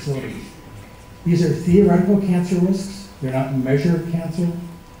industrial facilities. These are theoretical cancer risks. They're not measured cancer.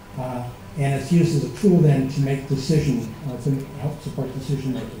 And it's used as a tool then to make decisions, to help support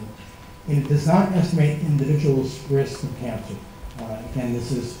decision making. And it does not estimate individuals' risk of cancer. Again,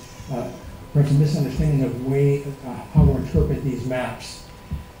 this is perhaps a misunderstanding of how to interpret these maps.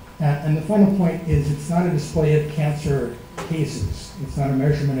 And the final point is it's not a display of cancer cases. It's not a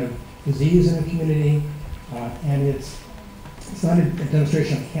measurement of disease in a community. And it's not a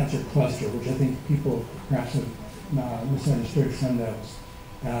demonstration of cancer cluster, which I think people perhaps have misunderstood from those.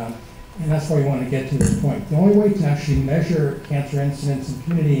 And that's why we want to get to this point. The only way to actually measure cancer incidence in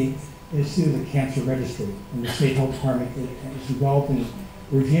community is through the cancer registry. And the State Health Department is involved in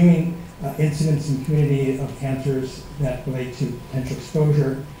reviewing incidents in community of cancers that relate to potential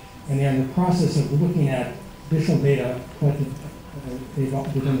exposure. And they're in the process of looking at additional data collected. They've done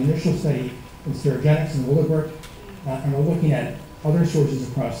an initial study in Sterigenics and Willowbrook, and we're looking at other sources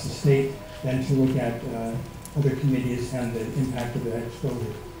across the state, then to look at other communities and the impact of that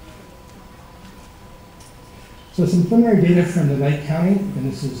exposure. So some preliminary data from the Lake County,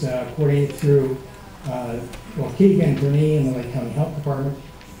 and this is coordinated through Keegan, Bernie, and the Lake County Health Department.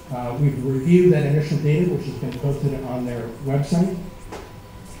 We've reviewed that initial data, which has been posted on their website,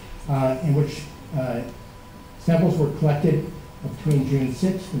 in which samples were collected between June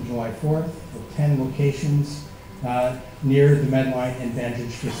 6th and July 4th at 10 locations near the Medline and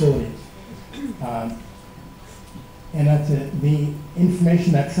Vantage facilities. And the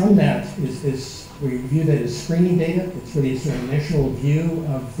information that from that is we view that as screening data. It's really sort of initial view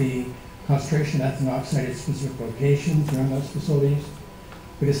of the concentration of ethylene oxide at specific locations around those facilities.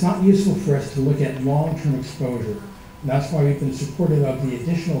 But it's not useful for us to look at long-term exposure. And that's why we've been supportive of the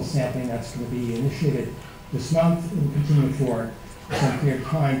additional sampling that's going to be initiated this month and continue for some period of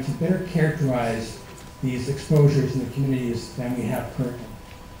time to better characterize these exposures in the communities than we have currently.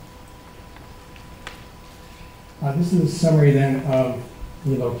 This is a summary then of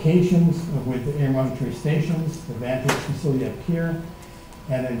the locations with the air monitoring stations, the Vantage facility up here,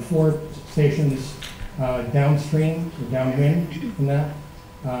 and then 4 stations downstream or downwind from that,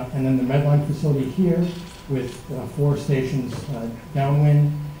 and then the Medline facility here with 4 stations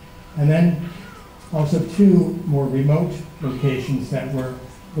downwind, and then also 2 more remote locations that we're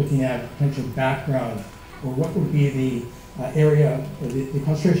looking at potential background, or what would be the area, the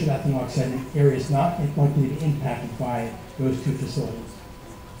concentration of ethylene oxide in areas not likely to be impacted by those 2 facilities.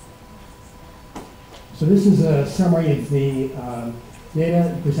 So this is a summary of the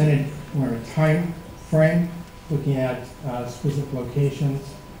data presented in a time frame, looking at specific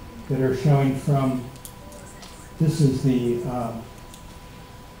locations that are showing from, this is the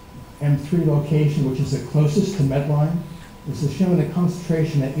M3 location, which is the closest to Medline. This is showing the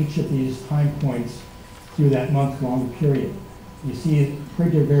concentration at each of these time points through that month-long period. You see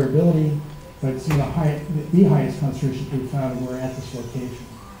greater variability, but it's in the highest concentrations we found were at this location.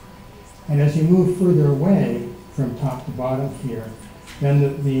 And as you move further away from top to bottom here,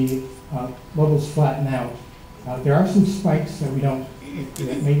 then the levels flatten out. There are some spikes that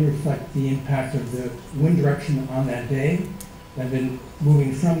that may reflect the impact of the wind direction on that day that have been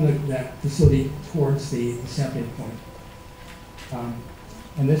moving from that facility towards the sampling point.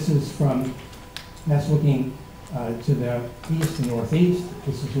 And this is that's looking to the east and northeast.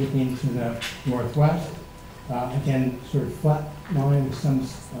 This is looking to the northwest. Again, sort of flat line with some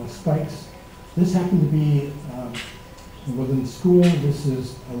spikes. This happened to be within school. This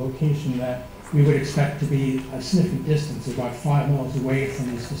is a location that we would expect to be a significant distance, about 5 miles away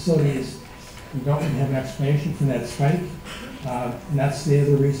from these facilities. We don't really have an explanation for that spike. And that's the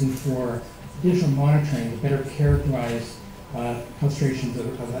other reason for additional monitoring to better characterize concentrations of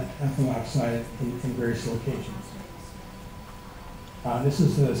ethylene oxide in various locations. This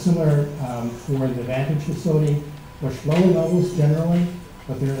is similar for the Vantage facility, much lower levels generally,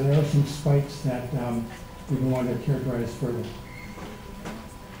 but there are some spikes that we want to characterize further.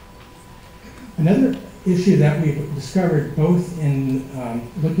 Another issue that we've discovered both in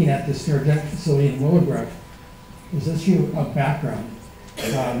looking at the stereogenic facility in Willowbrook is this issue of background.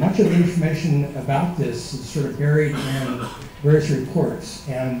 Much of the information about this is sort of buried in various reports,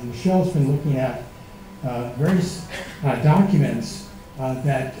 and Michelle's been looking at various documents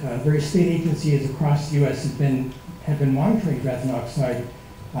that various state agencies across the U.S. have been monitoring ethylene oxide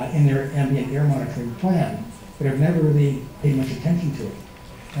in their ambient air monitoring plan, but have never really paid much attention to it.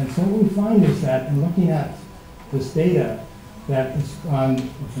 And so what we find is that in looking at this data that is from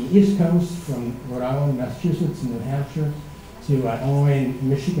the East Coast, from Rhode Island, Massachusetts, and New Hampshire, to Illinois, and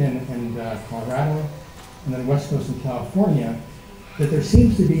Michigan, and Colorado, and then West Coast and California, that there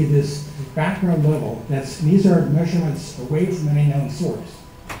seems to be this background level these are measurements away from any known source.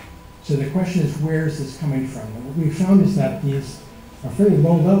 So the question is, where is this coming from? And what we found is that these are fairly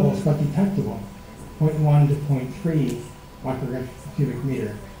low levels, but detectable, 0.1 to 0.3 micrograms per cubic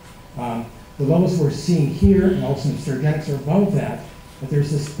meter. The levels we're seeing here, and also in stereogenics, are above that, but there's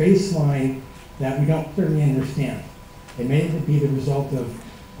this baseline that we don't clearly understand. It may be the result of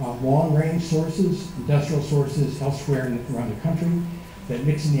long-range sources, industrial sources elsewhere around the country that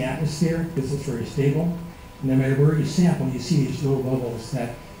mix in the atmosphere because it's very stable. And no matter where you sample, you see these low levels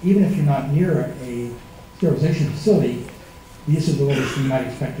that even if you're not near a sterilization facility, these are the levels you might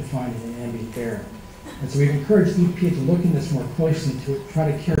expect to find in the ambient air. And so we've encouraged EPA to look in this more closely to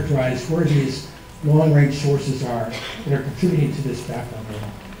try to characterize where these long-range sources are that are contributing to this background level.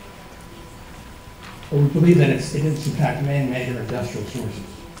 But we believe that it is in fact man-made or industrial sources.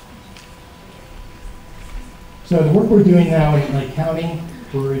 So the work we're doing now in Lake County,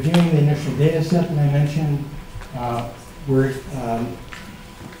 we're reviewing the initial data set that I mentioned. We're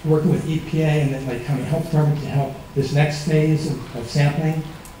working with EPA and the Lake County Health Department to help this next phase of sampling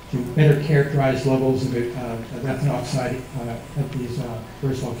to better characterize levels of ethylene oxide at these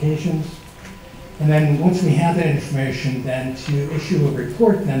various locations. And then once we have that information, then to issue a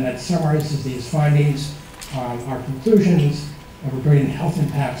report then that summarizes these findings, our conclusions, and regarding the health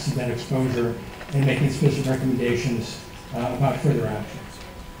impacts of that exposure, and making specific recommendations about further actions.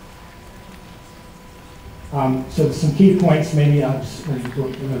 So some key points, maybe I'll just go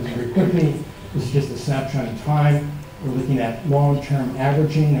those very quickly. This is just a snapshot in time. We're looking at long-term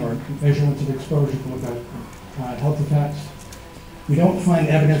averaging or measurements of exposure to look at health effects. We don't find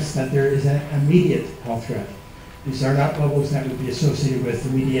evidence that there is an immediate health threat. These are not levels that would be associated with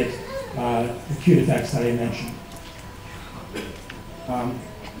immediate acute effects that I mentioned.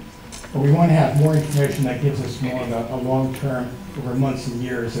 But we want to have more information that gives us more of a long-term, over months and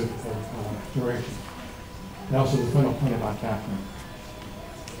years of duration. And also the final point about background.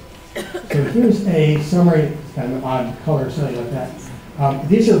 So here's a summary, kind of an odd color, something like that.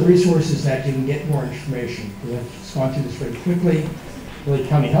 These are resources that you can get more information. I've just gone through this very quickly. The Lake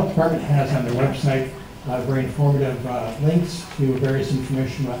County Health Department has on their website very informative links to various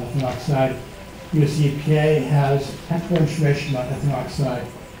information about ethylene oxide. US EPA has technical information about ethylene oxide,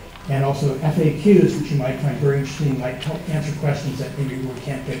 and also FAQs, which you might find very interesting, might help answer questions that maybe we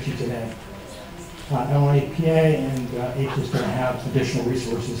can't get to today. Illinois EPA and HIS is going to have additional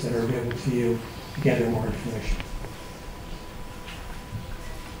resources that are available to you to gather more information.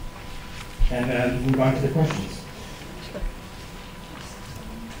 And then move on to the questions.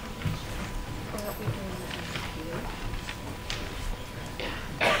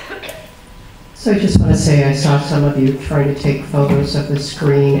 So I just want to say I saw some of you trying to take photos of the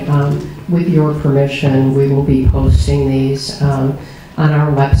screen. With your permission, we will be posting these on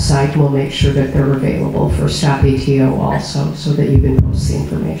our website. We'll make sure that they're available for Stop ATO also, so that you can post the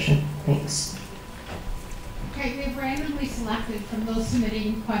information. Thanks. Okay, we've randomly selected from those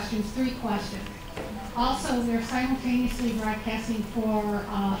submitting questions 3 questions. Also, we're simultaneously broadcasting for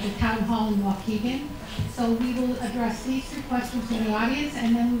the town hall in Waukegan. So we will address these 3 questions in the audience,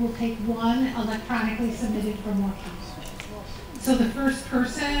 and then we will take one electronically submitted from Waukegan. So the first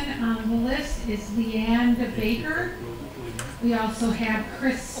person on the list is Leanne Baker. We also have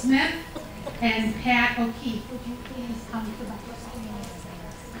Chris Smith and Pat O'Keefe. Would you please come to the podium?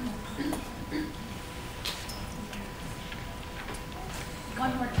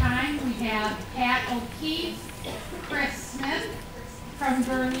 One more time, we have Pat O'Keefe, Chris Smith from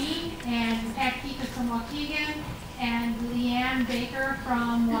Vermillion, and Pat Keefe is from Waukegan, and Leanne Baker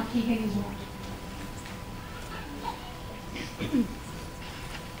from Waukegan as well.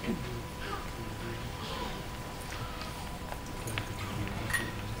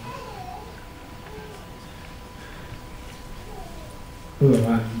 Hello,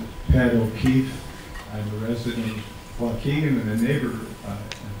 I'm Pat O'Keefe. I'm a resident of Waukegan and a neighbor, I'm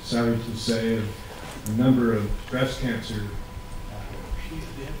sorry to say, of a number of breast cancer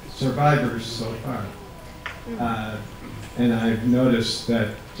survivors so far. And I've noticed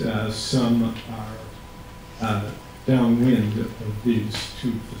that some are downwind of these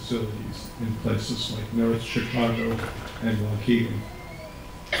 2 facilities in places like North Chicago and Waukegan.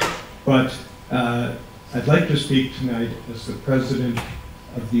 But I'd like to speak tonight as the president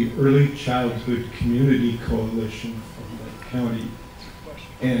of the Early Childhood Community Coalition of Lake County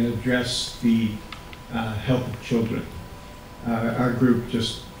and address the health of children. Our group,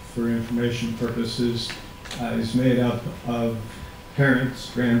 just for information purposes, is made up of parents,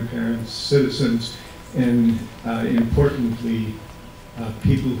 grandparents, citizens, and importantly,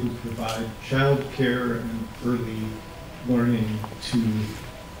 people who provide child care and early learning to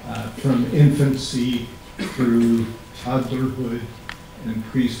from infancy through toddlerhood and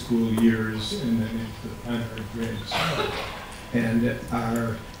preschool years and then into the primary grades. And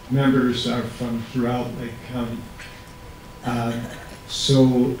our members are from throughout Lake County.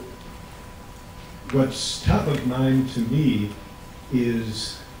 So what's top of mind to me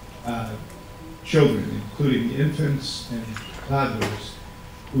is children, including infants and toddlers,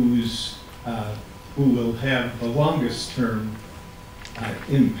 who will have the longest term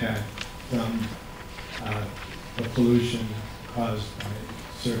impact from the pollution caused by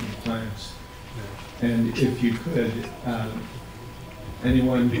certain plants. And if you could,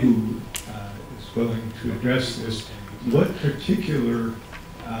 anyone who is willing to address this, what particular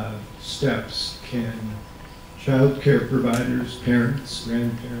steps can child care providers, parents,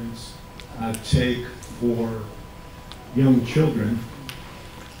 grandparents take for young children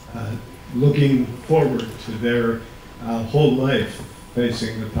looking forward to their whole life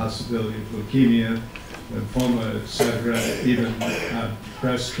facing the possibility of leukemia, lymphoma, etc., even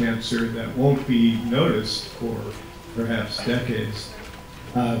breast cancer that won't be noticed for perhaps decades.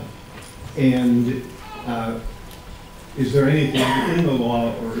 Is there anything in the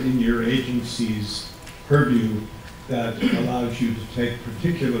law or in your agency's purview that allows you to take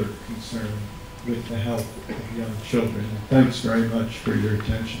particular concern with the health of young children? And thanks very much for your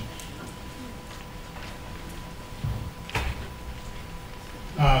attention.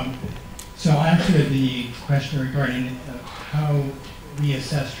 So I'll answer the question regarding how we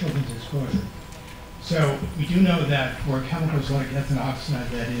assess children's exposure. So we do know that for chemicals like ethylene oxide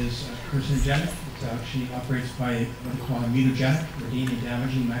that is carcinogenic, it actually operates by what we call a mutagenic or DNA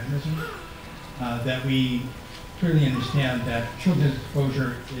damaging mechanism, that we clearly understand that children's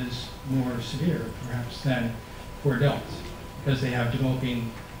exposure is more severe perhaps than for adults because they have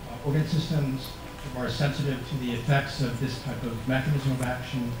developing organ systems, are more sensitive to the effects of this type of mechanism of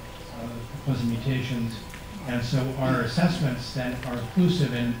action, causing mutations. And so our assessments then are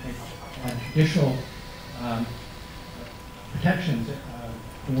inclusive in additional protections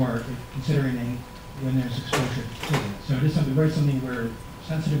for considering when there's exposure to children. So it is something we're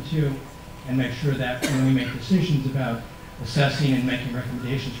sensitive to and make sure that when we make decisions about assessing and making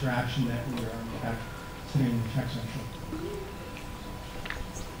recommendations for action that we are in fact considering the effects on children.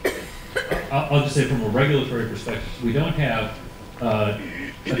 I'll just say from a regulatory perspective, we don't have a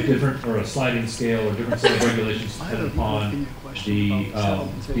different or a sliding scale or different set of regulations depending upon the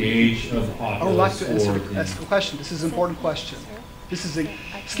age of the populace. I would like to ask a question. This is an important question. This is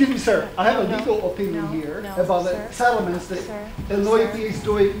excuse me, sir. I have a legal opinion here about the settlements that Illinois EPA is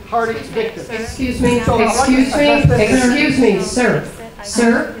doing harming victims. Excuse me, sir.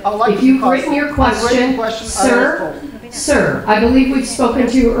 Sir, if you've written your question, sir, I believe we've spoken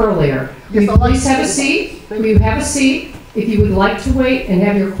to you earlier. Will you please have a seat? Will you have a seat? If you would like to wait and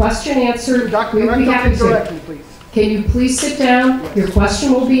have your question answered, we would be happy to. Can you please sit down? Your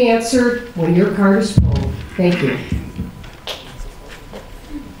question will be answered when your card is pulled. Thank you.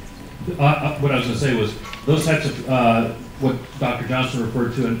 what I was going to say was, those types of, what Dr. Johnson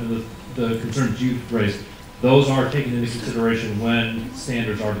referred to and the concerns you've raised, those are taken into consideration when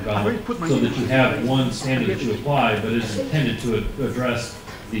standards are developed, so that you have one standard that you apply, but it's intended to address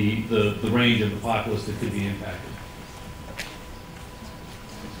the range of the populace that could be impacted.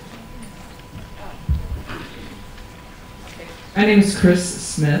 My name is Chris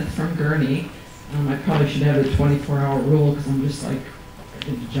Smith from Gurney. I probably should have a 24-hour rule because I'm just like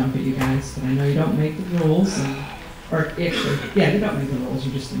ready to jump at you guys, but I know you don't make the rules. Or actually, yeah, you don't make the rules,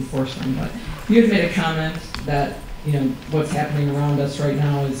 you just enforce them. But you had made a comment that, you know, what's happening around us right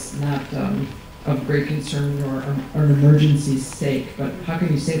now is not of great concern or an emergency's sake. But how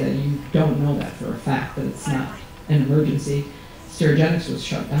can you say that? You don't know that for a fact, that it's not an emergency. Sterigenics was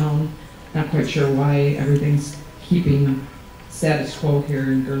shut down. Not quite sure why everything's keeping status quo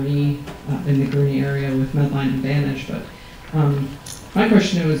here in Gurney, in the Gurney area with Medline and Vantage. But my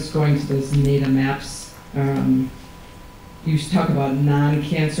question was going to those NADA maps. You talk about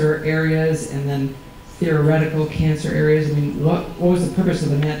non-cancer areas and then theoretical cancer areas. I mean, what was the purpose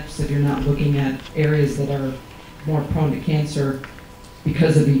of the maps if you're not looking at areas that are more prone to cancer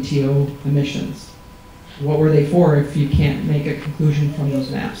because of ETO emissions? What were they for if you can't make a conclusion from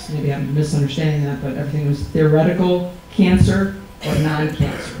those maps? Maybe I'm misunderstanding that, but everything was theoretical cancer or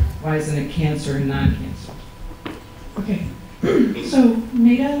non-cancer. Why isn't it cancer and non-cancer? Okay, so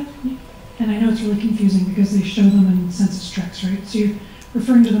NADA, and I know it's really confusing because they show them in census tracts, right? So you're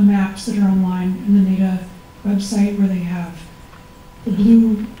referring to the maps that are online in the NADA website where they have the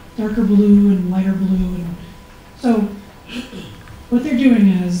blue, darker blue and lighter blue. And so what they're doing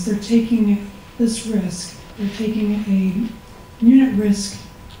is they're taking this risk, they're taking a unit risk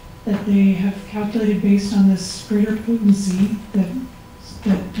that they have calculated based on this greater potency that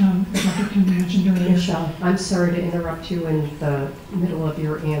Dr. Kim mentioned earlier. Michelle, I'm sorry to interrupt you in the middle of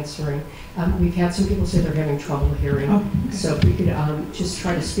your answering. We've had some people say they're having trouble hearing. Oh, okay. So if we could just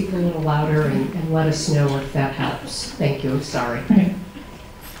try to speak a little louder and let us know if that helps. Thank you, sorry. Okay,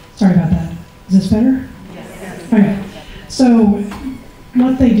 sorry about that. Is this better? Yes. Okay, so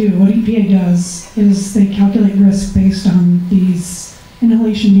what they do, what EPA does, is they calculate risk based on these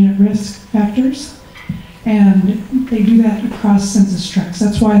inhalation unit risk factors, and they do that across census tracts.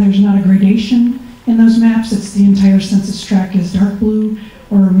 That's why there's not a gradation in those maps. It's the entire census tract is dark blue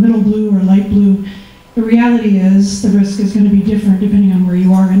or middle blue or light blue. The reality is the risk is going to be different depending on where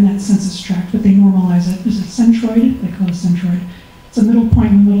you are in that census tract, but they normalize it. There's a centroid, they call it a centroid. It's a middle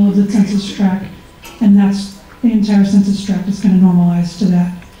point in the middle of the census tract, and that's the entire census tract is going to normalize to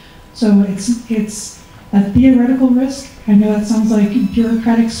that. So it's a theoretical risk. I know that sounds like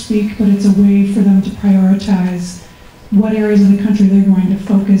bureaucratic speak, but it's a way for them to prioritize what areas of the country they're going to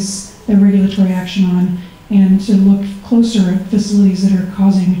focus their regulatory action on and to look closer at facilities that are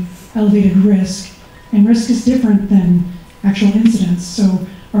causing elevated risk. And risk is different than actual incidence. So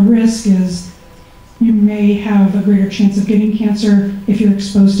a risk is you may have a greater chance of getting cancer if you're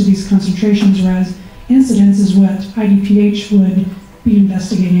exposed to these concentrations, whereas incidence is what IDPH would be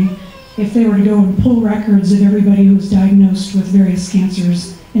investigating. If they were to go and pull records of everybody who was diagnosed with various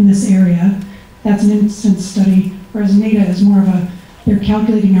cancers in this area, that's an incidence study, whereas NADA is more of they're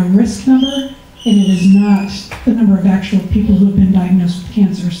calculating a risk number, and it is not the number of actual people who have been diagnosed with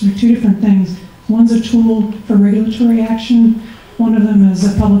cancer. So they're two different things. One's a tool for regulatory action. One of them is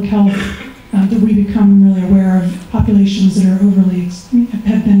a public health that we become really aware of populations that are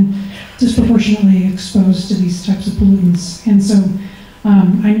have been disproportionately exposed to these types of pollutants. And so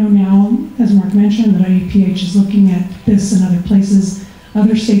I know now, as Mark mentioned, that IDPH is looking at this in other places.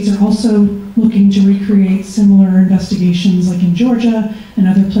 Other states are also looking to recreate similar investigations, like in Georgia and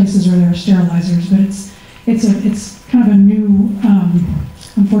other places where there are sterilizers. But it's kind of a new.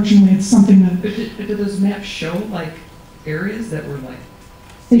 Unfortunately, it's something that. But do those maps show like areas that were like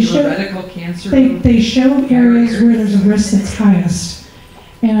theoretical cancer? They show areas where there's a risk that's highest,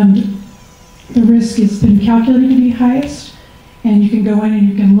 and the risk has been calculated to be highest. And you can go in and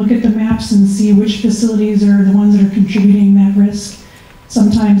you can look at the maps and see which facilities are the ones that are contributing that risk.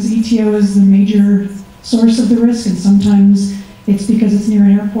 Sometimes ETO is the major source of the risk, and sometimes it's because it's near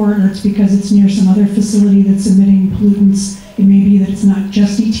an airport or it's because it's near some other facility that's emitting pollutants. It may be that it's not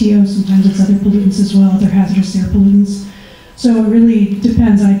just ETO, sometimes it's other pollutants as well, other hazardous air pollutants. So it really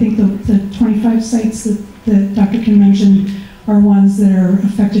depends. I think the 25 sites that Dr. Kim mentioned are ones that are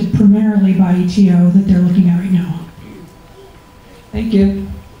affected primarily by ETO that they're looking at right now. Thank you.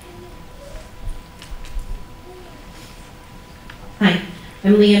 Hi,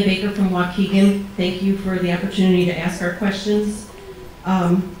 I'm Leanne Baker from Waukegan. Thank you for the opportunity to ask our questions.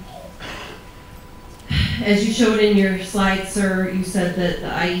 as you showed in your slide, sir, you said that the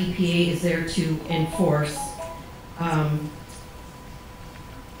IEPA is there to enforce.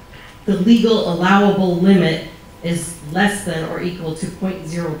 The legal allowable limit is less than or equal to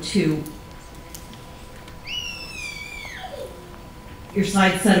 0.02. Your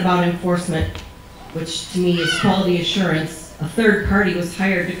slide said about enforcement, which to me is quality assurance. A third party was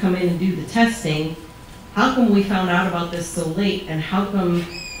hired to come in and do the testing. How come we found out about this so late, and how come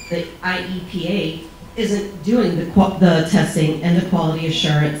the IEPA isn't doing the testing and the quality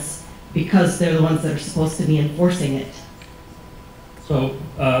assurance, because they're the ones that are supposed to be enforcing it? So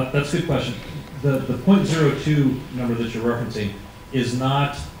that's a good question. The 0.02 number that you're referencing is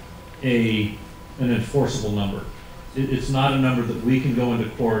not an enforceable number. It's not a number that we can go into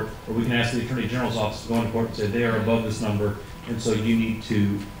court, or we can ask the Attorney General's office to go into court and say they are above this number, and so you need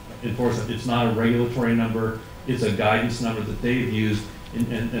to enforce it. It's not a regulatory number. It's a guidance number that they've used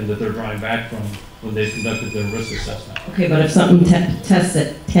and that they're drawing back from when they conducted their risk assessment. Okay, but if something tests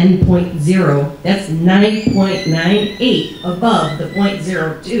at 10.0, that's 9.98 above the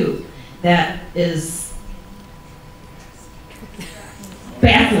 0.02. That is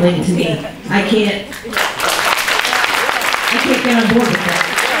baffling to me. I can't get on board with that.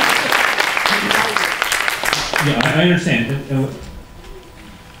 Yeah, I understand.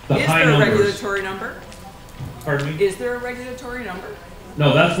 The Is high there a numbers. regulatory number? Pardon me? Is there a regulatory number?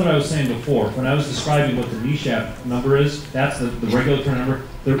 No, that's what I was saying before. When I was describing what the NESHAP number is, that's the regulatory number.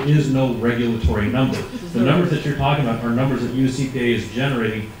 There is no regulatory number. The numbers that you're talking about are numbers that USEPA is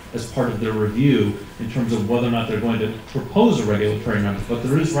generating as part of their review in terms of whether or not they're going to propose a regulatory number. But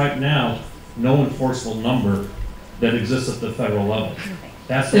there is right now no enforceable number that exists at the federal level.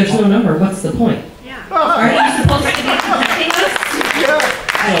 There's no number. What's the point? Yeah. Are you supposed to be protecting us?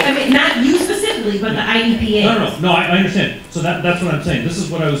 I mean, not you specifically, but the IEPA. No, I understand. So that's what I'm saying. This is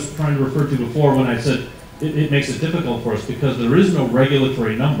what I was trying to refer to before when I said it makes it difficult for us because there is no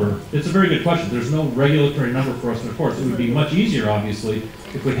regulatory number. It's a very good question. There's no regulatory number for us to enforce. It would be much easier, obviously,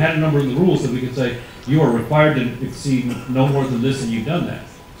 if we had a number in the rules that we could say, you are required to exceed no more than this and you've done that.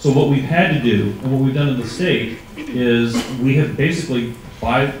 So what we've had to do, and what we've done in the state, is we have basically,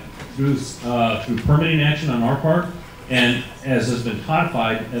 through permitting action on our part, and as has been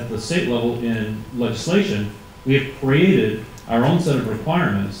codified at the state level in legislation, we have created our own set of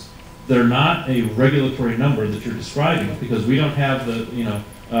requirements. They're not a regulatory number that you're describing because we don't have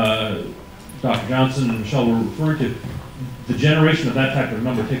Dr. Johnson and Michelle were referring to. The generation of that type of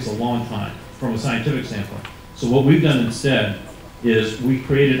number takes a long time from a scientific standpoint. So what we've done instead is we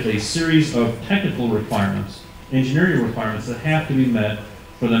created a series of technical requirements, engineering requirements that have to be met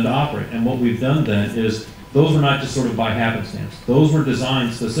for them to operate. And what we've done then is those were not just sort of by happenstance. Those were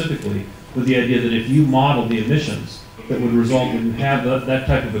designed specifically with the idea that if you model the emissions that would result when you have that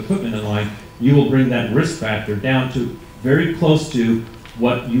type of equipment in line, you will bring that risk factor down to very close to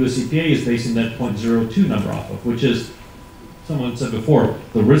what US EPA is basing that 0.02 number off of, which is, someone said before,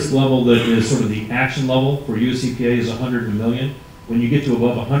 the risk level that is sort of the action level for US EPA is 100 in a million. When you get to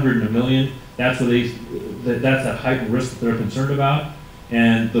above 100 in a million, that's that's that heightened risk that they're concerned about.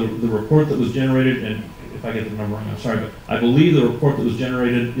 And the report that was generated, and if I get the number wrong, I'm sorry, but I believe the report that was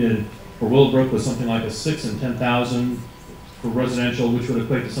generated for Willowbrook was something like a 6 in 10,000 for residential, which would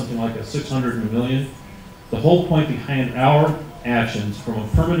equate to something like a 600 in a million. The whole point behind our actions from a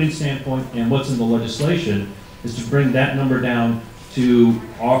permitting standpoint and what's in the legislation is to bring that number down to,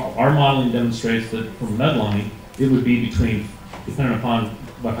 our modeling demonstrates that from Medline, it would be between, depending upon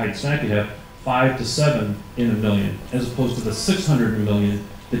what height stack you have, 5 to 7 in a million, as opposed to the 600 in a million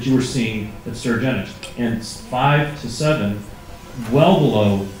that you were seeing at Sterigenics. And 5 to 7, well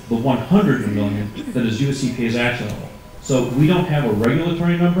below the 100 in a million that is US EPA's action level. So we don't have a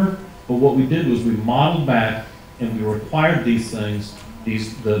regulatory number, but what we did was we modeled back and we required these things,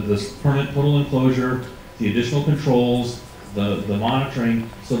 this permanent total enclosure, the additional controls, the monitoring,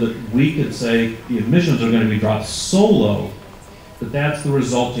 so that we could say the emissions are going to be dropped so low that that's the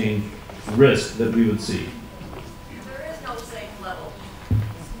resulting risk that we would see. There is no safe level.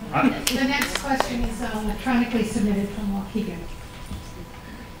 The next question is electronically submitted from Waukegan.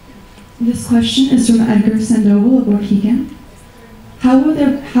 This question is from Edgar Sandoval of Waukegan. How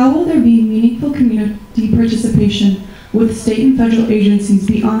will there be meaningful community participation with state and federal agencies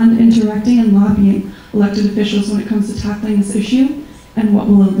beyond interacting and lobbying elected officials when it comes to tackling this issue, and what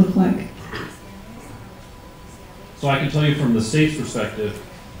will it look like? So I can tell you from the state's perspective,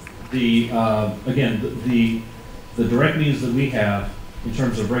 the direct means that we have in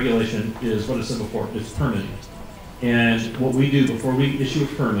terms of regulation is what I said before, it's permitting. And what we do before we issue a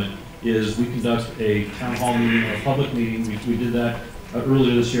permit is we conduct a town hall meeting or a public meeting. We did that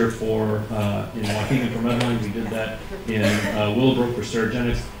earlier this year for in Waukegan for Medline. We did that in Willowbrook for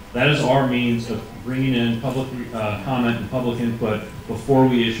Sterigenics. That is our means of bringing in public comment and public input before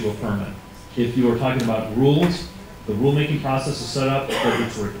we issue a permit. If you are talking about rules, the rulemaking process is set up that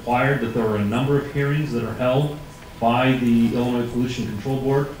it's required that there are a number of hearings that are held by the Illinois Pollution Control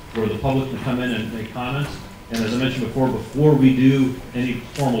Board where the public can come in and make comments. And as I mentioned before we do any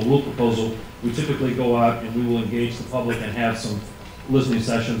formal rule proposal, we typically go out and we will engage the public and have some listening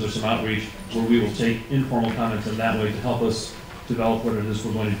sessions or some outreach where we will take informal comments in that way to help us develop what it is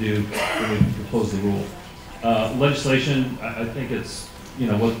we're going to do when we propose the rule. Legislation, I think it's, you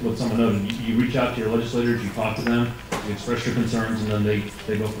know, what someone noted. You reach out to your legislators, you talk to them, you express your concerns, and then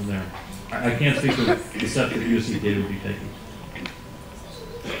they go from there. I can't speak to the steps that USEPA would be taking.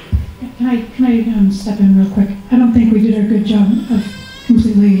 Can I step in real quick? I don't think we did a good job of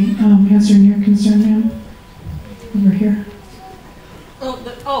completely answering your concern, ma'am. Over here.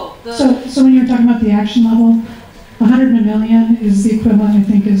 So when you're talking about the action level, 100 million is the equivalent, I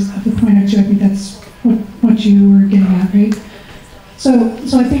think, is of the point I think that's what you were getting at, right?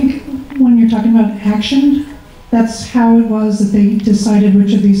 So I think when you're talking about action, that's how it was that they decided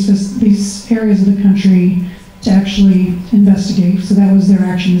which of these areas of the country to actually investigate. So that was their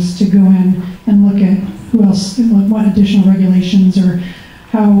action, is to go in and look at who else, what additional regulations or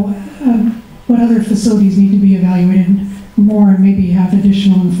how, what other facilities need to be evaluated more and maybe have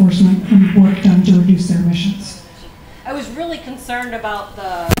additional enforcement and work done to reduce their emissions. I was really concerned about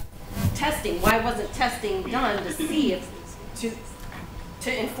the testing. Why wasn't testing done to see if,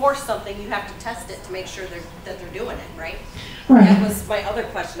 to enforce something, you have to test it to make sure that they're doing it, right? Right. That was my other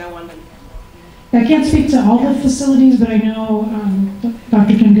question I wanted to... I can't speak to all the facilities, but I know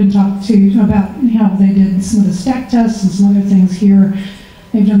Dr. Kim can talk to about how they did some of the stack tests and some other things here.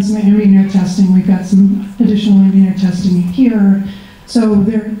 They've done some ambient air testing. We've got some additional ambient air testing here. So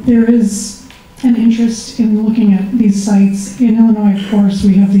there is an interest in looking at these sites. In Illinois, of course,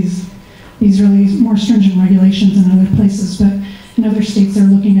 we have these really more stringent regulations than other places, but in other states they're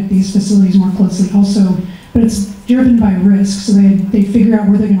looking at these facilities more closely also. But it's driven by risk, so they figure out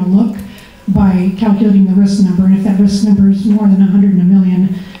where they're going to look by calculating the risk number, and if that risk number is more than 100 in a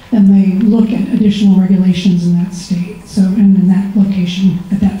million, then they look at additional regulations in that state, so and in that location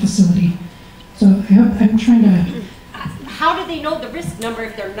at that facility. So I hope I'm trying to. How do they know the risk number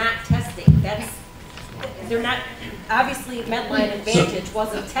if they're not testing? They're not, obviously Medline Advantage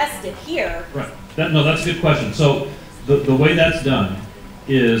wasn't tested here. Right. That's a good question. So the way that's done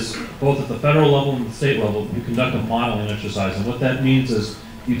is both at the federal level and the state level, you conduct a modeling exercise, and what that means is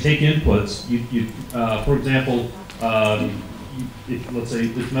you take inputs. For example, let's say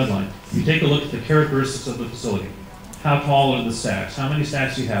it's Medline. You take a look at the characteristics of the facility. How tall are the stacks? How many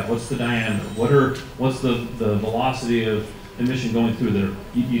stacks do you have? What's the diameter? What's the velocity of emission going through there?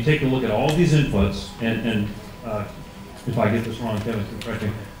 You take a look at all these inputs, and if I get this wrong, Kevin can correct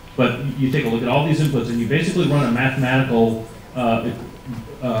me. But you take a look at all these inputs, and you basically run a mathematical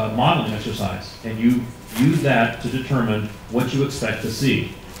modeling exercise, and you use that to determine what you expect to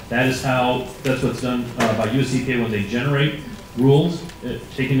see. That's what's done by USEPA when they generate rules,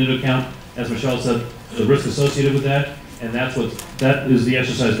 taking into account, as Michelle said, the risk associated with that, and that is the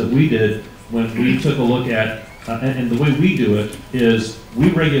exercise that we did when we took a look at, and the way we do it is we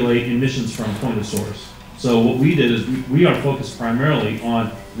regulate emissions from point of source. So what we did is we are focused primarily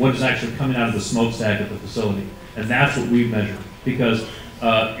on what is actually coming out of the smokestack at the facility, and that's what we measure, because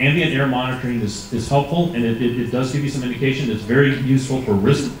ambient air monitoring is helpful, and it does give you some indication. It's very useful for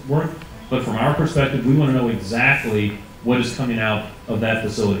risk work, but from our perspective, we want to know exactly what is coming out of that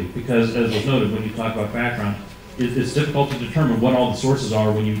facility, because as was noted when you talk about background, it's difficult to determine what all the sources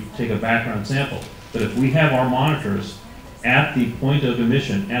are when you take a background sample. But if we have our monitors at the point of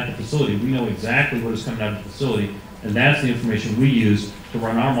emission at the facility, we know exactly what is coming out of the facility, and that's the information we use to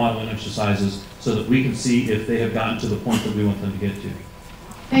run our modeling exercises so that we can see if they have gotten to the point that we want them to get to.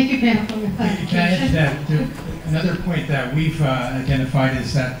 Thank you, panel, for your clarification. Can I add to that? Another point that we've identified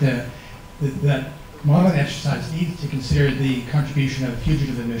is that that modeling exercise needs to consider the contribution of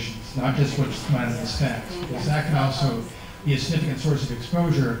fugitive emissions, not just what's come out of the stacks, because that can also be a significant source of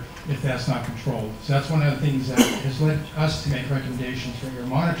exposure if that's not controlled. So that's one of the things that has led us to make recommendations for air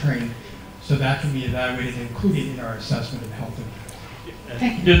monitoring, so that can be evaluated and included in our assessment of health impact.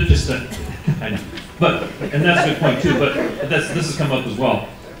 And that's a good point too, but this has come up as well.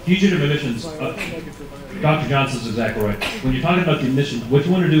 Fugitive emissions, Dr. Johnson's exactly right. When you're talking about the emissions, what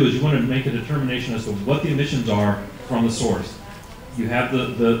you want to do is you want to make a determination as to what the emissions are from the source. You have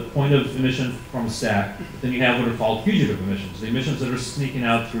the point of emission from a stack, then you have what are called fugitive emissions, the emissions that are sneaking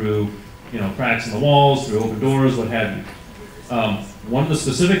out through cracks in the walls, through open doors, what have you. One of the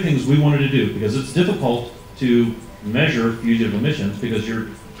specific things we wanted to do, because it's difficult to measure fugitive emissions because you're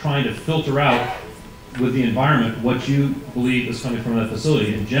trying to filter out with the environment what you believe is coming from that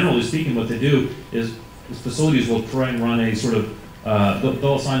facility. And generally speaking, what they do is facilities will try and run a sort of,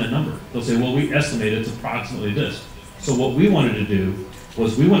 they'll assign a number. They'll say, well, we estimate it's approximately this. So what we wanted to do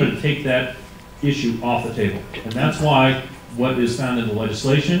was we wanted to take that issue off the table. And that's why what is found in the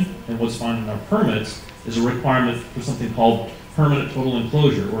legislation and what's found in our permits is a requirement for something called permanent total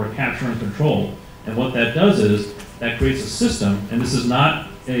enclosure or a capture and control. And what that does is that creates a system, and this is not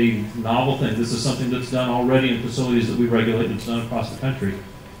a novel thing. This is something that's done already in facilities that we regulate, that's done across the country.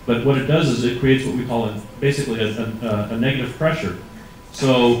 But what it does is it creates what we call basically a negative pressure.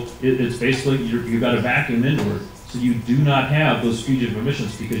 So it's basically, you've got a vacuum inward. So you do not have those fugitive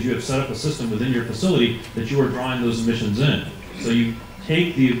emissions because you have set up a system within your facility that you are drawing those emissions in. So you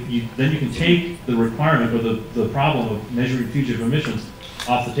take then you can take the requirement or the problem of measuring fugitive emissions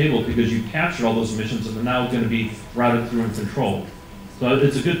off the table because you captured all those emissions and they're now going to be routed through and controlled. So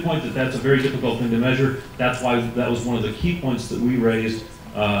it's a good point that that's a very difficult thing to measure. That's why that was one of the key points that we raised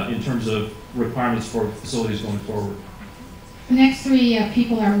in terms of requirements for facilities going forward. The next three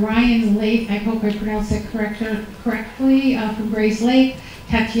people are Ryan Lake, I hope I pronounced it correctly, from Grays Lake,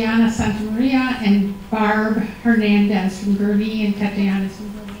 Tatiana Santamaria, and Barb Hernandez from Gurnee, and Tatiana's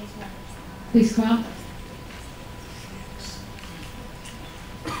from Gurnee as well. Please come up.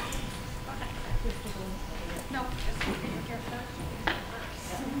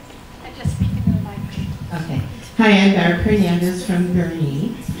 Okay. Hi, I'm Barb Hernandez from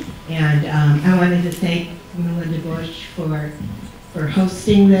Gurnee, and I wanted to thank Melinda Bush for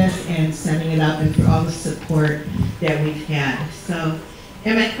hosting this and setting it up and for all the support that we've had. So,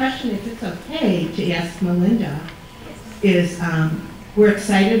 and my question, if it's okay to ask Melinda, is we're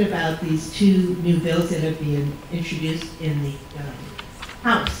excited about these two new bills that are being introduced in the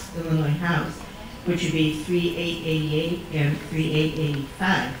House, Illinois House, which would be 3888 and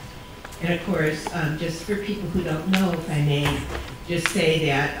 3885. And of course, just for people who don't know, if I may just say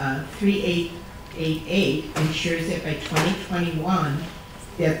that 3888 ensures that by 2021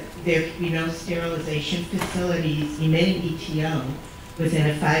 that there could be no sterilization facilities emitting ETO within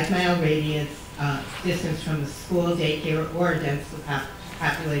a 5-mile radius distance from a school, daycare, or a densely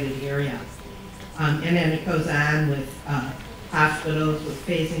populated area. And then it goes on with hospitals with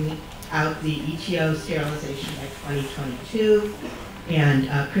phasing out the ETO sterilization by 2022, and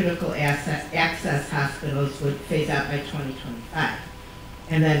critical access hospitals would phase out by 2025.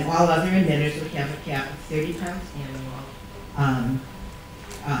 And then all other emitters would have a cap of 30 pounds annual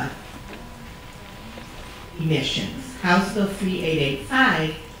emissions. House Bill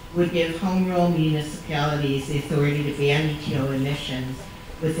 3885 would give home rule municipalities the authority to ban ETO emissions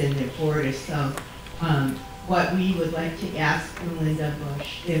within their borders. So what we would like to ask Melinda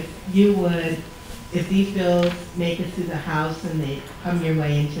Bush, if these bills make it through the House and they come your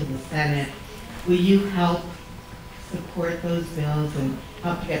way into the Senate, will you help support those bills and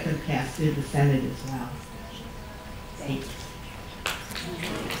help get them passed through the Senate as well? Thank you.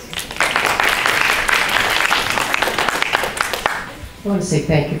 I want to say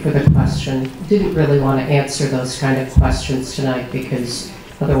thank you for the question. Didn't really want to answer those kind of questions tonight because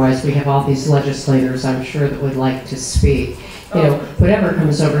otherwise we have all these legislators, I'm sure, that would like to speak. You know, whatever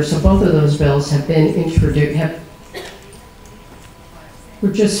comes over. So both of those bills have been introduced,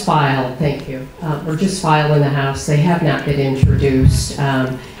 were just filed, thank you. Were just filed in the House. They have not been introduced.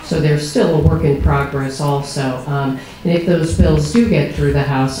 So they're still a work in progress also. And if those bills do get through the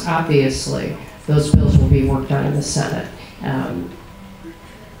House, obviously, those bills will be worked on in the Senate.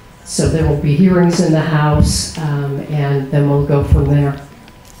 So there will be hearings in the House, and then we'll go from there.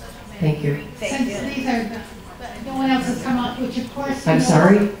 Thank you. Since these are, no one else has come up, which of course. I'm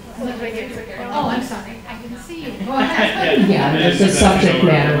sorry? Oh, I'm sorry. I didn't see you. Go ahead. Yeah, it's a subject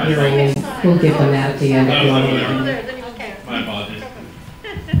matter hearing, and we'll give them that at the end if you want to. My apologies.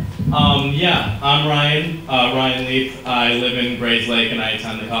 Yeah, I'm Ryan, Ryan Leith. I live in Grays Lake and I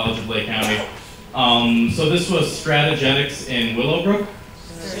attend the College of Lake County. So this was Stratagenics in Willowbrook?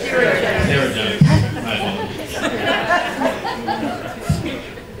 Sterogenics. My apologies.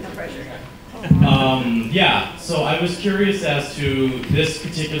 Yeah, so I was curious as to this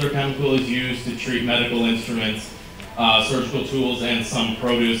particular chemical is used to treat medical instruments, surgical tools, and some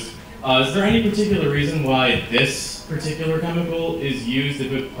produce. Is there any particular reason why this particular chemical is used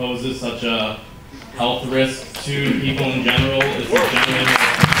if it poses such a health risk to people in general? Is it generally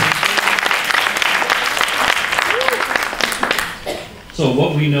So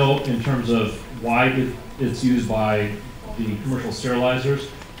what we know in terms of why it's used by the commercial sterilizers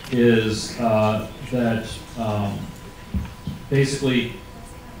is that basically,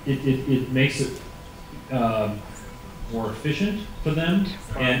 it makes it more efficient for them,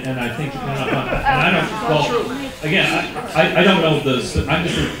 and I think, and I don't, well, again, I don't know I'm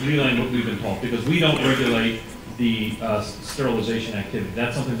just relaying what we've been told, because we don't regulate the sterilization activity.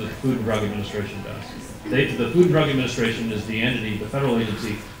 That's something that the Food and Drug Administration does. The Food and Drug Administration is the entity, the federal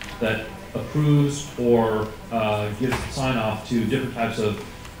agency, that approves or gives sign-off to different types of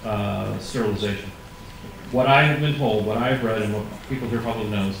sterilization. What I have been told, what I have read, and what people here probably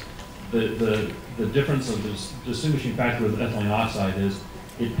knows, the difference of this distinguishing factor with ethylene oxide is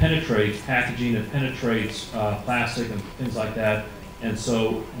it penetrates packaging, it penetrates plastic and things like that, and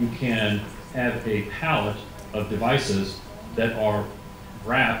so you can have a palette of devices that are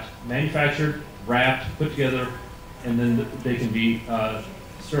wrapped, manufactured, wrapped, put together, and then they can be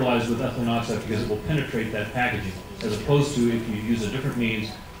sterilized with ethylene oxide because it will penetrate that packaging, as opposed to if you use a different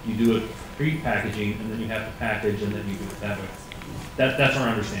means, you do it pre-packaging, and then you have to package, and then you do it that way. That's our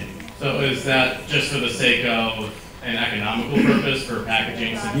understanding. So is that just for the sake of an economical purpose for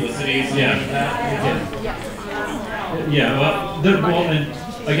packaging simplicity? Yeah. Like that? Yeah. Well, and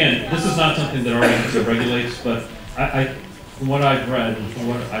again, this is not something that our agency regulates, but from what I've read and from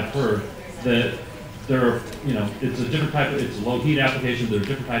what I've heard, that there are, it's a different type of, it's a low heat application. There are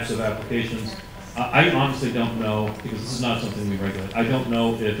different types of applications. I honestly don't know, because this is not something we regulate. I don't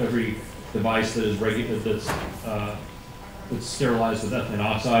know if every device that is that's sterilized with ethylene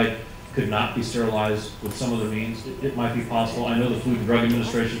oxide could not be sterilized with some other means. It might be possible. I know the Food and Drug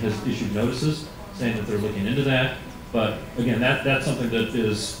Administration has issued notices saying that they're looking into that. But again, that's something that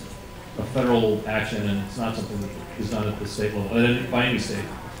is a federal action, and it's not something that is done at the state level, by any state.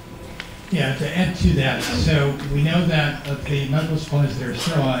 Yeah, to add to that, so we know that of the medical supplies that are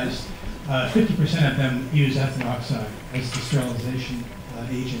sterilized, 50% of them use ethylene oxide as the sterilization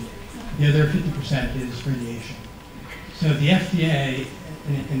agent. The other 50% is radiation. So the FDA,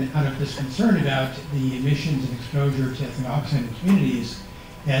 and out of this concern about the emissions and exposure to ethylene oxide in communities,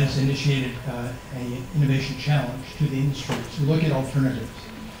 has initiated an innovation challenge to the industry to look at alternatives,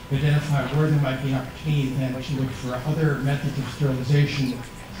 to identify where there might be an opportunity then to look for other methods of sterilization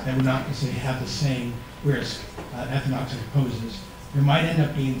that would not necessarily have the same risk ethylene oxide poses. There might end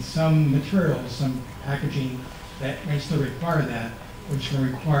up being some materials, some packaging that may still require that, which will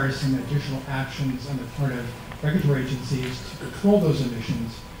require some additional actions on the part of regulatory agencies to control those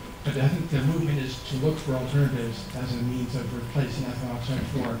emissions. But I think the movement is to look for alternatives as a means of replacing ethylene oxide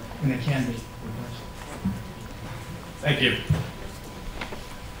for when it can be replaced. Thank you.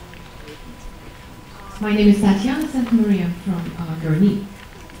 My name is Tatiana Santamaria from Gurney.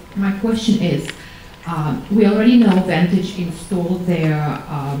 My question is, we already know Vantage installed their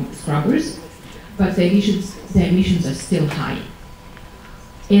scrubbers, but the emissions are still high.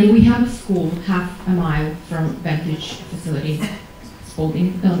 And we have a school half a mile from Vantage facility,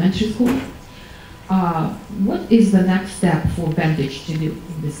 Spalding Elementary School. What is the next step for Vantage to do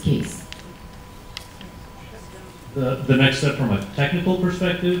in this case? The next step from a technical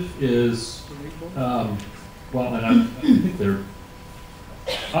perspective is, well, and I think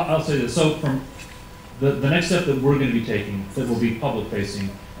I'll say this. So from the next step that we're going to be taking, that will be public facing,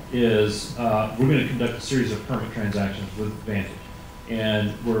 is we're going to conduct a series of permit transactions with Vantage.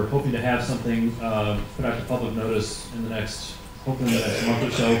 And we're hoping to have something put out to public notice in the next, hopefully in the next month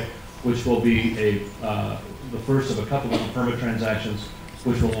or so, which will be the first of a couple of permit transactions,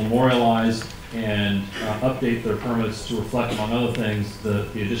 which will memorialize and update their permits to reflect, among other things, the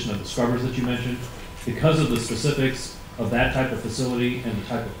addition of the scrubbers that you mentioned. Because of the specifics of that type of facility and the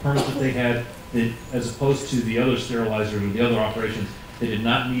type of permit that they had, as opposed to the other sterilizers or the other operations, they did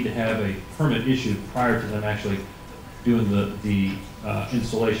not need to have a permit issued prior to them actually doing the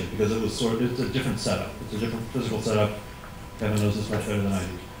installation, because it was it's a different setup. It's a different physical setup. Kevin knows this much better than I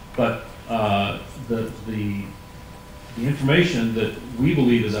do. But the information that we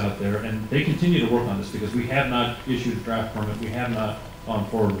believe is out there, and they continue to work on this because we have not issued a draft permit. We have not gone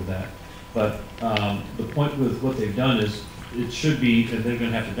forward with that. But the point with what they've done is it should be, and they're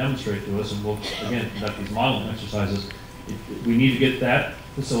going to have to demonstrate to us, and we'll, again, conduct these modeling exercises. We need to get that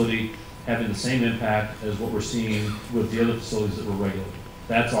facility having the same impact as what we're seeing with the other facilities that we're regulating.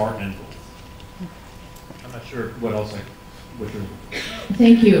 That's our end goal. I'm not sure what else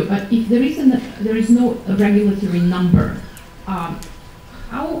Thank you. But if there is no regulatory number,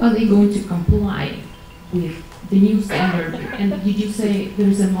 how are they going to comply with the new standard? And did you say there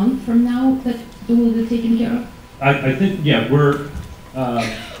is a month from now that they will be taken care of? I think, yeah,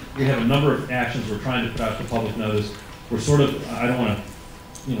 we have a number of actions we're trying to put out to public notice. We're sort of, I don't want to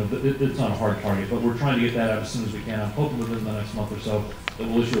you know, it's not a hard target, but we're trying to get that out as soon as we can. I'm hoping within the next month or so that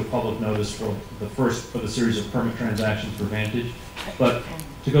we'll issue a public notice for the first of a series of permit transactions for Vantage. But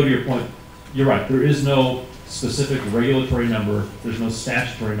to go to your point, you're right, there is no specific regulatory number, there's no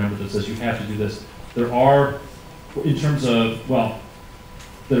statutory number that says you have to do this. There are, in terms of, well,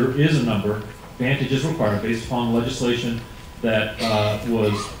 there is a number. Vantage is required based upon legislation that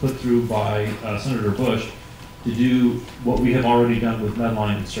was put through by Senator Bush to do what we have already done with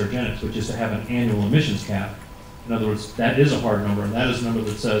Medline and Sterigenics, which is to have an annual emissions cap. In other words, that is a hard number, and that is a number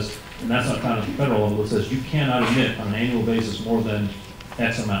that says, and that's not found at the federal level, that says you cannot emit on an annual basis more than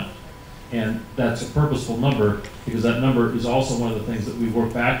X amount. And that's a purposeful number because that number is also one of the things that we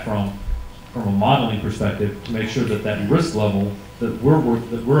work back from a modeling perspective to make sure that that risk level that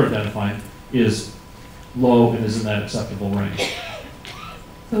we're identifying is low and is in that acceptable range.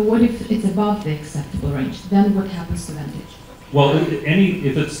 So what if it's above the acceptable range? Then what happens to Vantage? Well,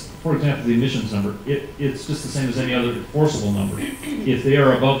 if it's, for example, the emissions number, it's just the same as any other enforceable number. If they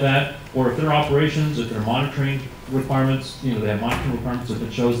are above that, or if their operations, if their monitoring requirements, you know, they have monitoring requirements, if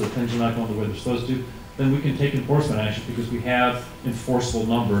it shows that things are not going the way they're supposed to, then we can take enforcement action because we have enforceable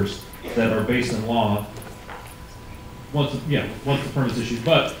numbers that are based in law once the permit's issued.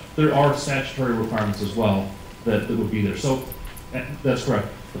 But there are statutory requirements as well that would be there. So that's correct.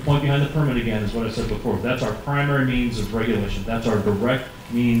 The point behind the permit, again, is what I said before. That's our primary means of regulation. That's our direct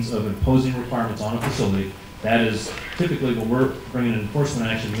means of imposing requirements on a facility. That is typically when we're bringing an enforcement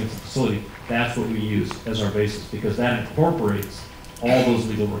action against the facility, that's what we use as our basis because that incorporates all those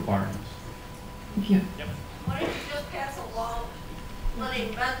legal requirements. Thank you. Yep. Why don't you just pass a law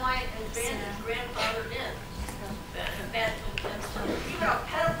letting Medline and Vantage grandfathered in? Even a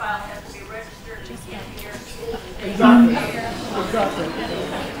pedophile has to be registered and he can't be near school.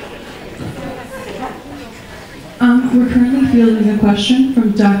 We're currently fielding a question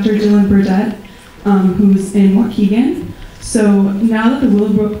from Dr. Dylan Burdett, who's in Waukegan. So now that the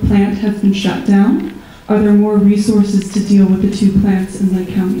Willowbrook plant has been shut down, are there more resources to deal with the two plants in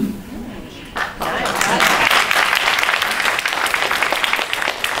Lake County?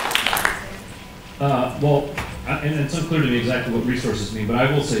 And it's unclear to me exactly what resources mean, but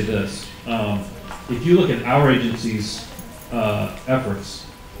I will say this. If you look at our agency's efforts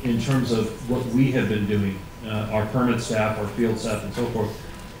in terms of what we have been doing, our permit staff, our field staff, and so forth,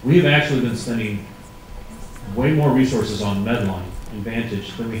 we have actually been spending way more resources on Medline and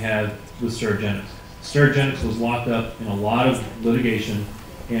Vantage than we have with Sterigenics. Sterigenics was locked up in a lot of litigation,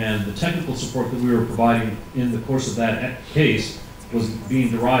 and the technical support that we were providing in the course of that case was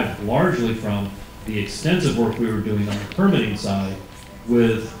being derived largely from the extensive work we were doing on the permitting side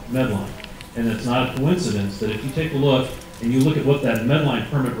with Medline. And it's not a coincidence that if you take a look and you look at what that Medline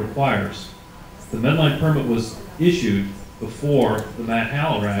permit requires, the Medline permit was issued before the Matt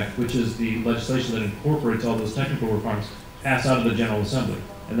Haller Act, which is the legislation that incorporates all those technical requirements, passed out of the General Assembly.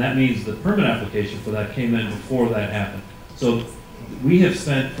 And that means the permit application for that came in before that happened. So we have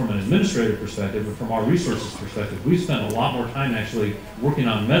spent, from an administrative perspective, or from our resources perspective, we've spent a lot more time actually working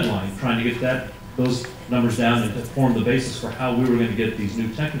on Medline, trying to get those numbers down and to form the basis for how we were going to get these new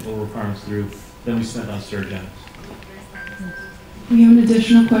technical requirements through than we spent on Sterigenics. We have an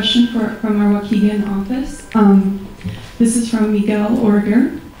additional question from our Waukegan office. This is from Miguel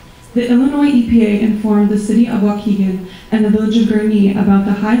Orger. The Illinois EPA informed the city of Waukegan and the village of Gurnee about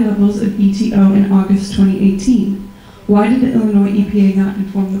the high levels of ETO in August 2018. Why did the Illinois EPA not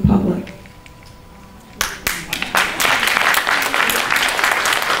inform the public?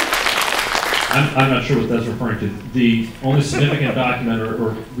 I'm not sure what that's referring to. The only significant document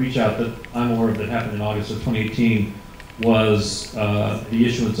or reach out that I'm aware of that happened in August of 2018 was the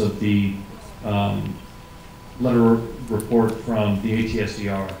issuance of the letter report from the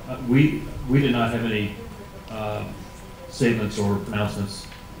ATSDR. We did not have any statements or pronouncements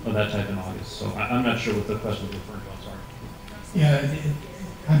of that type in August, so I'm not sure what the question was referring to. I'm sorry. Yeah,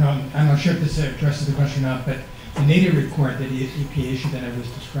 I'm not sure if this addresses the question or not, but the native report that the EPA issued that I was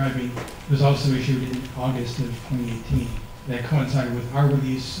describing was also issued in August of 2018. That coincided with our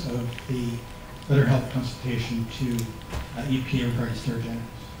release of the letter health consultation to EPA regarding Sterigenics.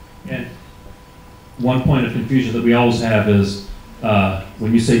 And one point of confusion that we always have is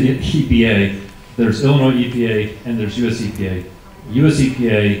when you say EPA, there's Illinois EPA and there's US EPA. US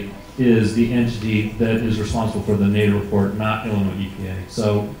EPA is the entity that is responsible for the NADA report, not Illinois EPA.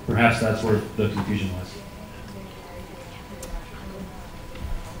 So perhaps that's where the confusion was.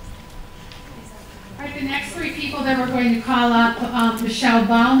 All right, the next three people that we're going to call up, Michelle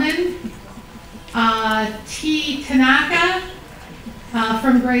Bauman, T. Tanaka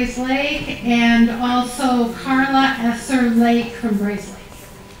from Grace Lake, and also Carla Esser Lake from Grace Lake.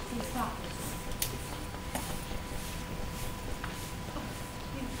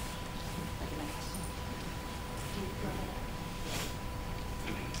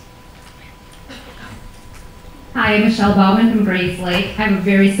 Hi, I'm Michelle Bowman from Grace Lake. I have a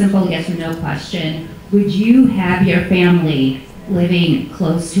very simple yes or no question. Would you have your family living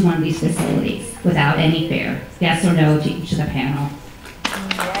close to one of these facilities without any fear? Yes or no to each of the panel.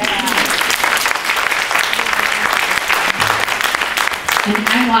 And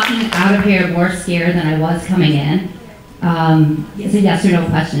I'm walking out of here more scared than I was coming in. It's a yes or no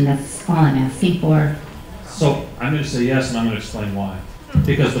question. That's all I'm asking for. So I'm going to say yes, and I'm going to explain why.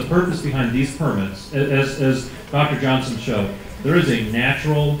 Because the purpose behind these permits, as Dr. Johnson showed, there is a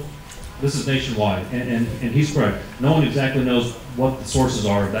natural, this is nationwide, and he's correct. No one exactly knows what the sources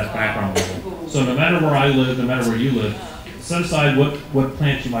are of that background level. So no matter where I live, no matter where you live, set aside what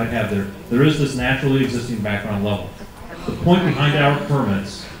plants you might have there. There is this naturally existing background level. The point behind our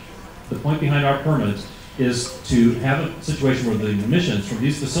permits, is to have a situation where the emissions from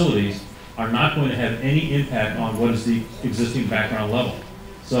these facilities are not going to have any impact on what is the existing background level.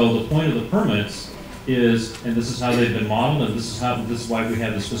 So the point of the permits is, and this is how they've been modeled, and this is why we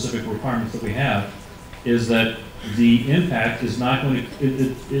have the specific requirements that we have, is that the impact is not going to,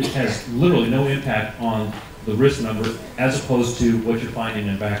 it has literally no impact on the risk number as opposed to what you're finding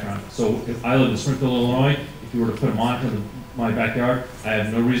in background. So if I live in Springfield, Illinois, if you were to put a monitor in my backyard, I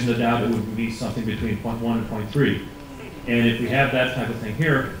have no reason to doubt it would be something between 0.1 and 0.3. And if we have that type of thing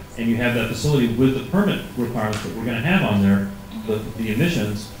here, and you have that facility with the permit requirements that we're going to have on there, the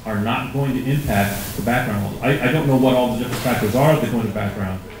emissions are not going to impact the background level. I don't know what all the different factors are that go into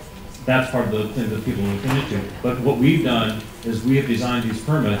background. That's part of the thing that people are looking into. But what we've done is we have designed these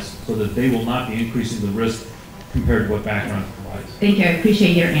permits so that they will not be increasing the risk compared to what background provides. Thank you. I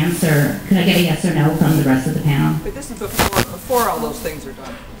appreciate your answer. Can I get a yes or no from the rest of the panel? But this is before all those things are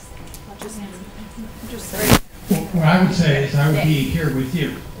done. Just saying. Well, what I would say is I would be here with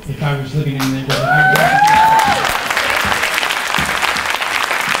you if I was living in the neighborhood.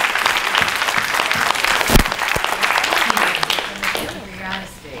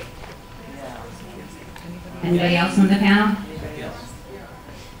 Anybody else from the panel?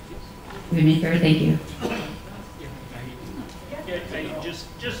 Fair, thank you.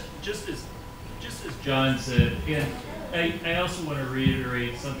 Just as John said, and I also want to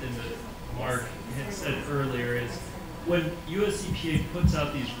reiterate something that Mark had said earlier, is when US EPA puts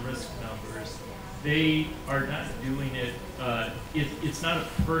out these risk numbers, they are not doing it, it's not a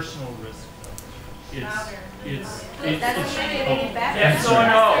personal risk number. Yes or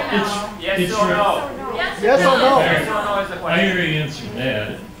no? Yes or no? Yes or no? Yes or no is the question. I already answered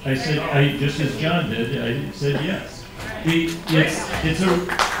that. I said, just as John did, I said yes. It's a risk, it's not a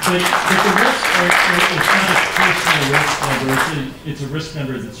personal risk number, it's a risk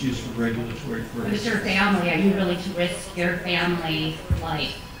number that's used for regulatory purposes. But it's your family. Are you willing to risk your family's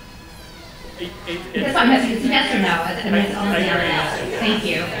life? That's what I'm asking. It's yes or no. I mean, it's only yes. Thank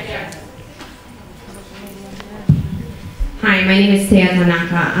you. Hi, my name is Thea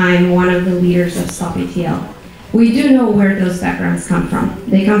Tanaka. I'm one of the leaders of Stop ATL. We do know where those backgrounds come from.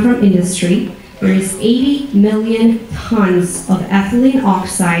 They come from industry. There is 80 million tons of ethylene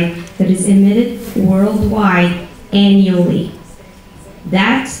oxide that is emitted worldwide annually.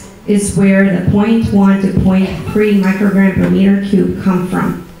 That is where the 0.1 to 0.3 microgram per meter cube come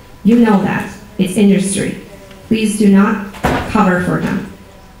from. You know that. It's industry. Please do not cover for them.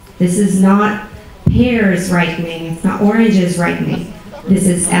 This is not pears ripening. It's not oranges ripening. This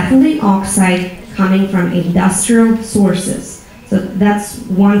is ethylene oxide coming from industrial sources. So that's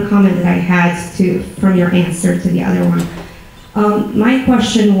one comment that I had from your answer to the other one. My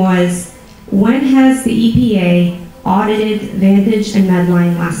question was, when has the EPA audited Vantage and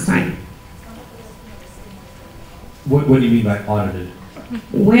Medline last time? What do you mean by audited?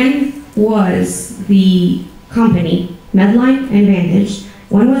 When was the company, Medline and Vantage,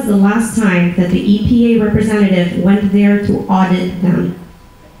 when was the last time that the EPA representative went there to audit them?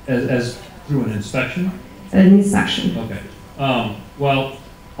 As through an inspection? An inspection. Okay. Well,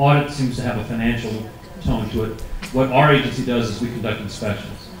 audit seems to have a financial tone to it. What our agency does is we conduct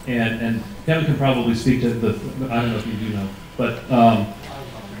inspections. And Kevin can probably speak to I don't know if you do know, but,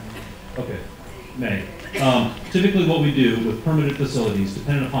 okay, May. Typically what we do with permitted facilities,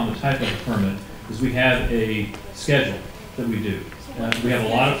 depending upon the type of the permit, is we have a schedule that we do. We have a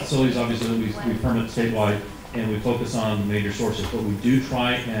lot of facilities, obviously, that we permit statewide, and we focus on the major sources, but we do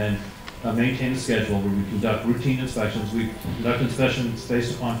try and maintain a schedule where we conduct routine inspections. We conduct inspections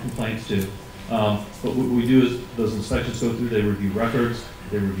based upon complaints too. But what we do is those inspections go through, they review records,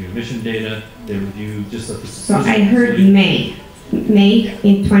 they review emission data, they review just the So I heard May. May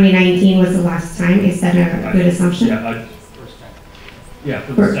in 2019 was the last time. Is that a good assumption? Yeah,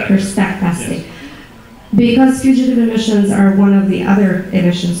 for stack testing. Yes. Because fugitive emissions are one of the other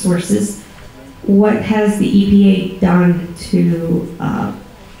emission sources, what has the EPA done to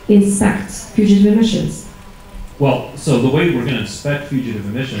inspect fugitive emissions? Well, so the way we're going to inspect fugitive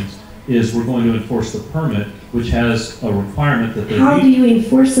emissions is we're going to enforce the permit, which has a requirement that How do you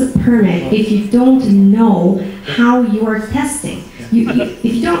enforce a permit if you don't know how you are testing? If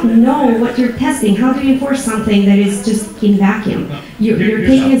you don't know what you're testing, how do you enforce something that is just in vacuum? You're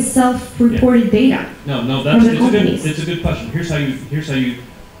taking self-reported data. No, from the companies. it's a good question. Here's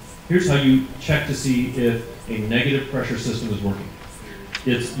how you check to see if a negative pressure system is working.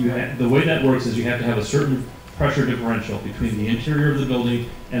 The way that works is you have to have a certain pressure differential between the interior of the building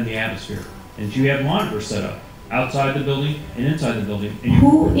and the atmosphere. And you have monitors set up outside the building and inside the building. And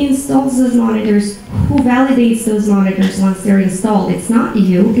Who installs those monitors? Who validates those monitors once they're installed? It's not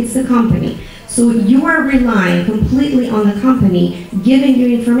you, it's the company. So you are relying completely on the company giving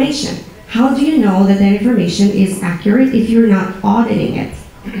you information. How do you know that that information is accurate if you're not auditing it?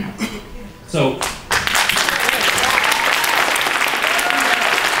 So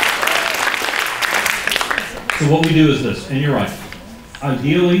what we do is this, and you're right.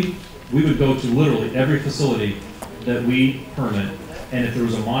 Ideally, we would go to literally every facility that we permit, and if there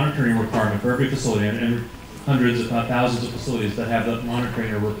was a monitoring requirement for every facility, and hundreds if not thousands of facilities that have that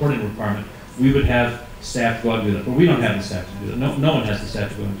monitoring or reporting requirement, we would have staff go out and do that. But we don't have the staff to do that. No one has the staff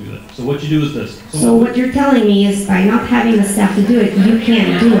to go and do that. So what you do is this. So what you're telling me is by not having the staff to do it, you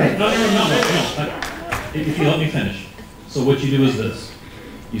can't do it. No. If you let me finish. So what you do is this.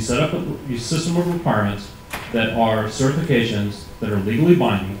 You set up a system of requirements that are certifications that are legally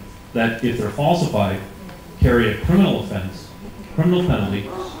binding, that if they're falsified, carry a criminal offense, criminal penalty,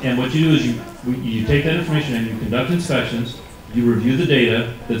 and what you do is you take that information and you conduct inspections, you review the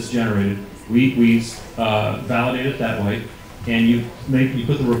data that's generated, we validate it that way, and you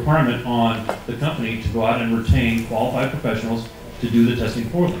put the requirement on the company to go out and retain qualified professionals to do the testing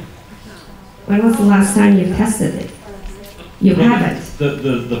for them. When was the last time you tested it? You haven't.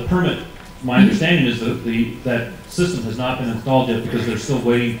 The permit, my understanding is that system has not been installed yet because they're still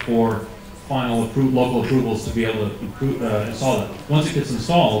waiting for final local approvals to be able to install that. Once it gets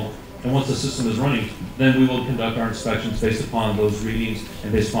installed, and once the system is running, then we will conduct our inspections based upon those readings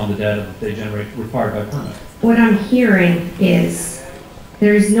and based upon the data that they generate required by permit. What I'm hearing is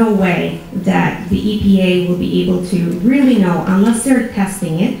there is no way that the EPA will be able to really know unless they're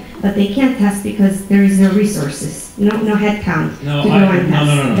testing it, but they can't test because there is no resources, no head count to go and test.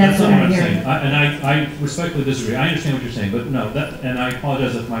 No. That's what I'm hearing. saying. I respectfully disagree. I understand what you're saying, but no, and I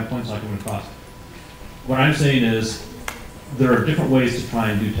apologize if my point's not coming across. What I'm saying is there are different ways to try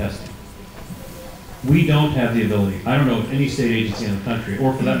and do testing. We don't have the ability, I don't know of any state agency in the country,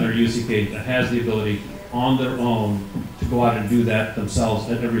 or for that matter UCK, that has the ability on their own to go out and do that themselves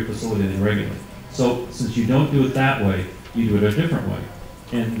at every facility they regulate. So since you don't do it that way, you do it a different way.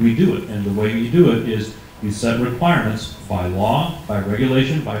 And we do it, and the way you do it is you set requirements by law, by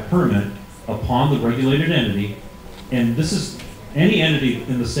regulation, by permit, upon the regulated entity, and this is, any entity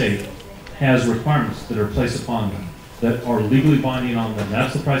in the state has requirements that are placed upon them, that are legally binding on them.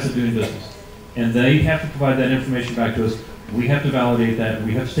 That's the price of doing business. And they have to provide that information back to us. We have to validate that.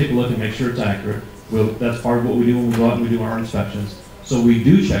 We have to take a look and make sure it's accurate. That's part of what we do when we go out and we do our inspections. So we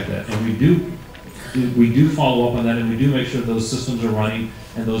do check that, and we do follow up on that, and we do make sure those systems are running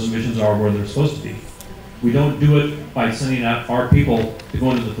and those emissions are where they're supposed to be. We don't do it by sending out our people to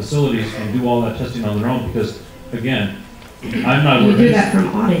go into the facilities and do all that testing on their own because, again, I'm not aware of You do that from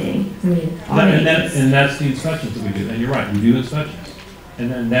auditing. I mean, auditing. And that's the inspections that we do. And you're right, we do inspections. And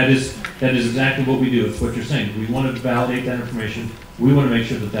then that is exactly what we do. It's what you're saying. We want to validate that information. We want to make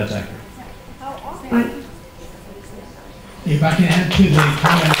sure that that's accurate. If I can add to the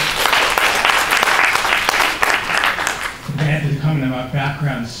comment about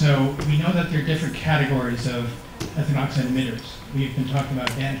background. So we know that there are different categories of ethylene oxide emitters. We've been talking about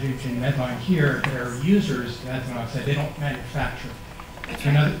Vantage and Medline here that are users of ethylene oxide. They don't manufacture. So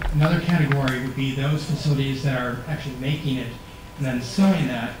another category would be those facilities that are actually making it and then selling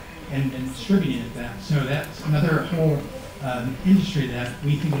that and distributing it that. So that's another whole industry that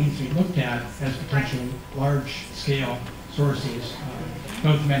we think needs to be looked at as potential large-scale sources,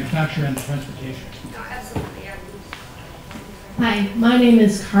 both the manufacture and the transportation. Hi, my name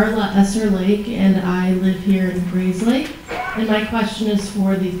is Carla Esser-Lake, and I live here in Grays Lake. And my question is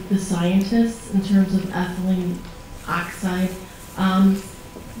for the scientists in terms of ethylene oxide.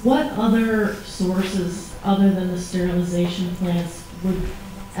 What other sources, other than the sterilization plants, would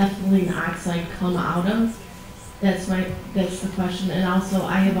ethylene oxide come out of? That's the question. And also,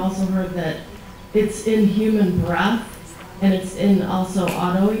 I have also heard that it's in human breath, and it's in also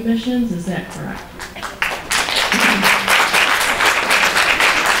auto emissions. Is that correct?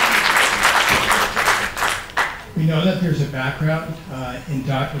 We know that there's a background in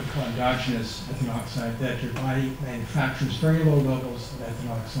what we call endogenous ethylene oxide, that your body manufactures very low levels of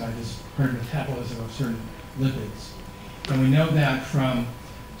ethylene oxide as part of metabolism of certain lipids. And we know that from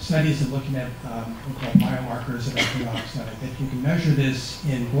studies of looking at what we call biomarkers of ethylene oxide, that you can measure this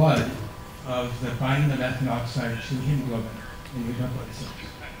in blood of the binding of ethylene oxide to hemoglobin in your blood cells.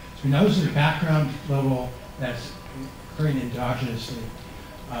 So we know there's a background level that's occurring endogenously.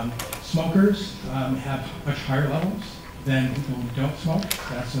 Smokers have much higher levels than people who don't smoke.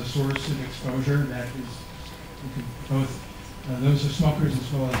 That's a source of exposure that is both those are smokers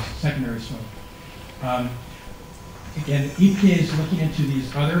as well as secondary smoke. Again, EPA is looking into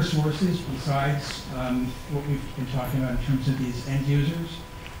these other sources besides what we've been talking about in terms of these end users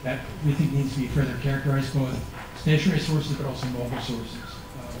that we think needs to be further characterized, both stationary sources but also mobile sources.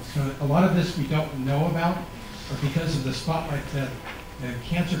 So a lot of this we don't know about, but because of the spotlight that the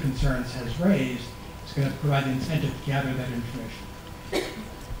cancer concerns has raised, it's going to provide the incentive to gather that information.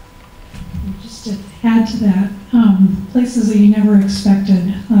 Just to add to that, places that you never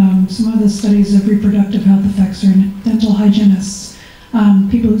expected, some of the studies of reproductive health effects are in dental hygienists,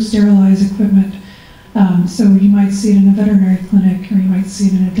 people who sterilize equipment. So you might see it in a veterinary clinic or you might see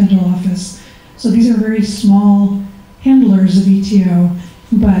it in a dental office. So these are very small handlers of ETO,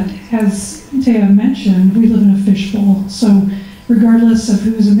 but as Taya mentioned, we live in a fishbowl. So regardless of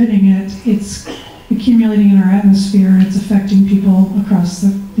who's emitting it, it's accumulating in our atmosphere and it's affecting people across the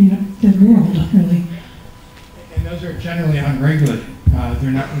world, really. And those are generally unregulated.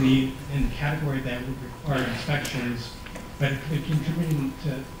 They're not really in the category that would require inspections, but they're contributing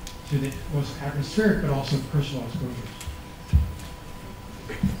to the most atmospheric, but also personal exposures.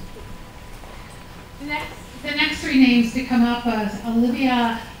 The next three names to come up is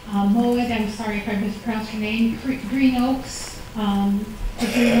Olivia Moed, I'm sorry if I mispronounced her name, Green Oaks,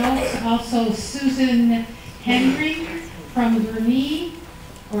 also Susan Henry from Gurnee,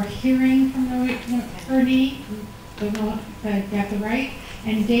 or Hearing from Gurnee, don't know if I got the right,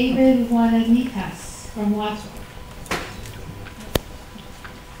 and David Wananitas from Wadsworth.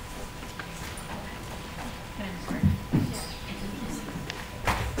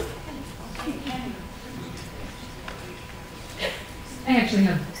 I actually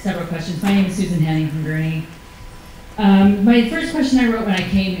have several questions. My name is Susan Henning from Gurnee. My first question I wrote when I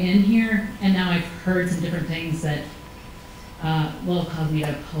came in here, and now I've heard some different things that will cause me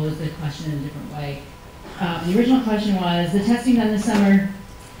to pose the question in a different way. The original question was, the testing done this summer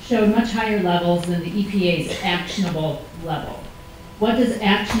showed much higher levels than the EPA's actionable level. What does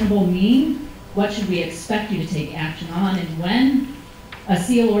actionable mean? What should we expect you to take action on? And when a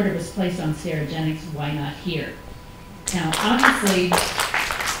seal order was placed on Sterigenics, why not here? Now, obviously,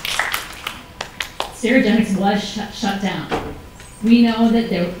 Sterigenics was shut down. We know that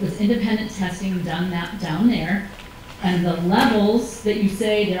there was independent testing done down there, and the levels that you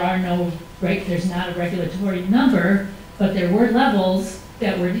say there's not a regulatory number, but there were levels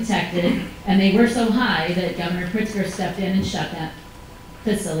that were detected, and they were so high that Governor Pritzker stepped in and shut that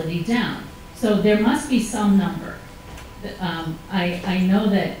facility down. So there must be some number. I know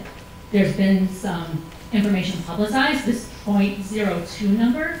that there's been some information publicized, this 0.02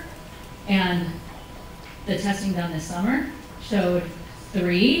 number, and the testing done this summer showed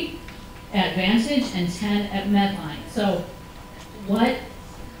 3 at Vantage and 10 at Medline. So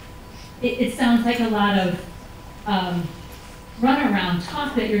it sounds like a lot of runaround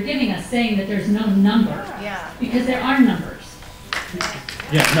talk that you're giving us, saying that there's no number. Yeah. Because there are numbers.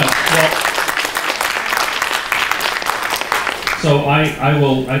 Yeah, no,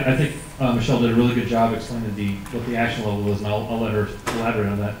 well, so I think Michelle did a really good job explaining what the action level was, and I'll let her elaborate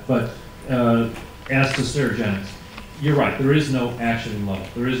on that. But as to Sterigenics, you're right, there is no action level.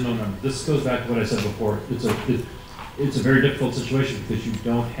 There is no number. This goes back to what I said before. It's a very difficult situation because you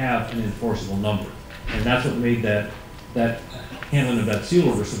don't have an enforceable number. And that's what made that handling of that seal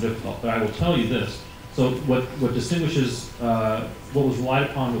order so difficult. But I will tell you this. So what distinguishes what was relied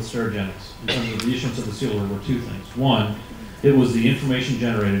upon with Sterigenics in terms of the issuance of the seal order were 2 things. One, it was the information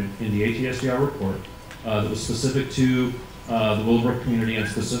generated in the ATSDR report that was specific to the Willowbrook community and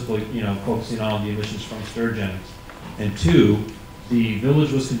specifically, focusing on the emissions from Sterigenics. And 2, the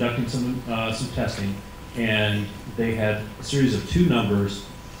village was conducting some testing, and they had a series of 2 numbers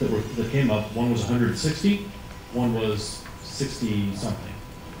that came up. One was 160, one was 60 something.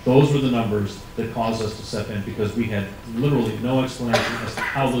 Those were the numbers that caused us to step in because we had literally no explanation as to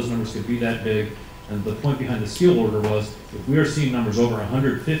how those numbers could be that big. And the point behind the seal order was, if we are seeing numbers over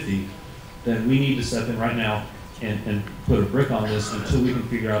 150, then we need to step in right now and put a brick on this until we can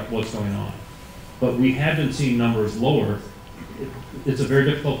figure out what's going on. But we had been seeing numbers lower. It's a very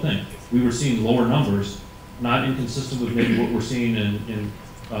difficult thing. We were seeing lower numbers not inconsistent with maybe what we're seeing in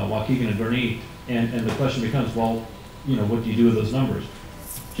Waukegan and Gurnee. And the question becomes, well, you know, what do you do with those numbers?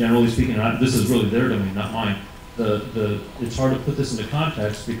 Generally speaking, this is really their domain, not mine. It's hard to put this into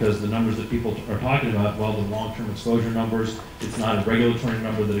context because the numbers that people are talking about, well, the long-term exposure numbers, it's not a regulatory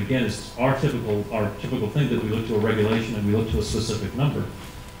number that, again, is our typical thing that we look to a regulation and we look to a specific number.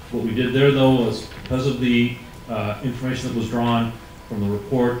 What we did there, though, was because of the information that was drawn from the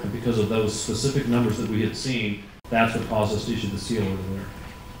report and because of those specific numbers that we had seen, that's what caused us to issue the seal order there.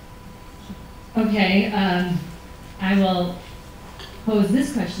 Okay, I will pose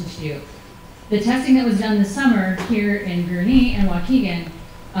this question to you. The testing that was done this summer here in Gurnee and Waukegan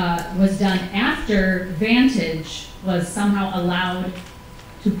was done after Vantage was somehow allowed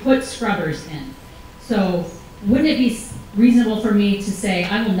to put scrubbers in. So wouldn't it be reasonable for me to say,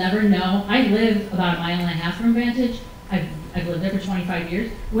 I will never know? I live about 1.5 miles from Vantage. I've lived there for 25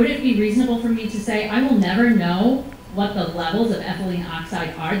 years. Would it be reasonable for me to say, I will never know what the levels of ethylene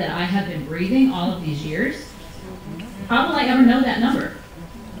oxide are that I have been breathing all of these years? How will I ever know that number?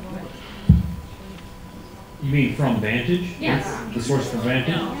 You mean from Vantage? Yes. The source from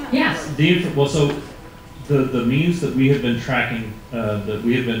Vantage? Yes. Well, so the means that we have been tracking,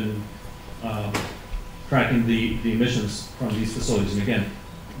 tracking the emissions from these facilities. And again,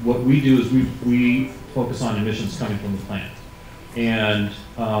 what we do is we focus on emissions coming from the plant. And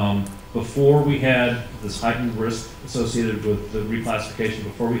before we had this heightened risk associated with the reclassification,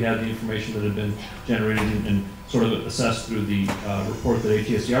 before we had the information that had been generated and sort of assessed through the report that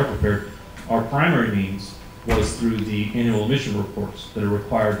ATSDR prepared, our primary means was through the annual emission reports that are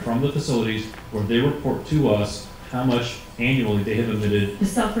required from the facilities where they report to us how much annually they have emitted. The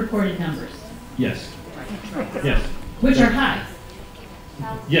self-reported numbers. Yes. Yes. Which are high.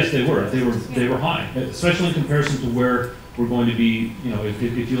 Yes, they were. They were high, especially in comparison to where we're going to be. You know, if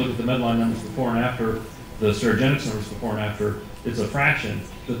you look at the Medline numbers before and after, the Sterigenics numbers before and after, it's a fraction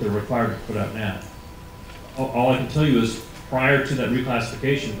that they're required to put out now. All I can tell you is prior to that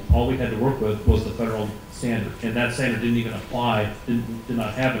reclassification, all we had to work with was the federal standard, and that standard didn't even apply, did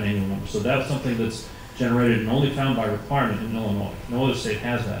not have an annual number. So that was something that's generated and only found by requirement in Illinois. No other state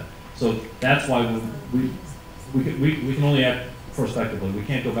has that. So that's why we can only act prospectively. We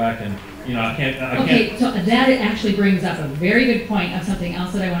can't go back and, you know, I can't. Okay, so that actually brings up a very good point of something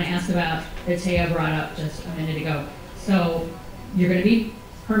else that I want to ask about that Taya brought up just a minute ago. So you're going to be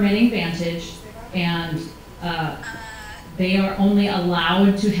permitting Vantage, and they are only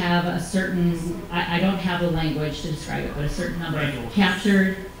allowed to have a certain, I don't have the language to describe it, but a certain number of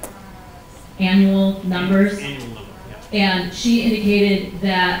captured annual numbers. Annual number, yeah. And she indicated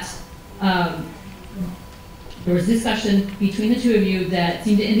that there was discussion between the two of you that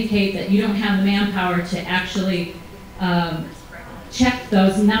seemed to indicate that you don't have the manpower to actually check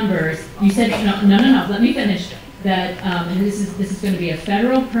those numbers. You said, no, let me finish. That, and this is going to be a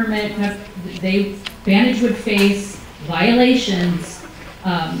federal permit. Vantage would face violations.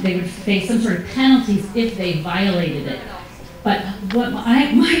 They would face some sort of penalties if they violated it. But what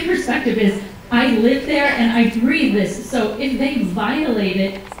my perspective is, I live there and I breathe this. So if they violate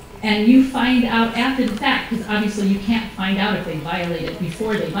it and you find out after the fact, because obviously you can't find out if they violate it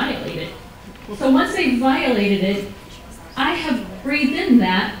before they violate it. So once they violated it, I have breathed in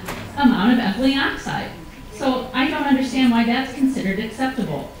that amount of ethylene oxide. So I don't understand why that's considered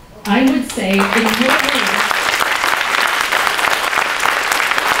acceptable. I would say,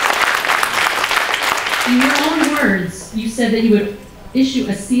 in your own words, you said that you would issue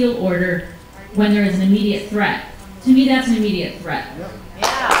a seal order when there is an immediate threat. To me, that's an immediate threat.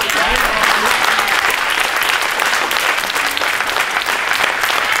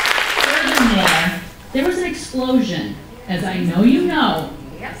 Furthermore, there was an explosion, as I know you know,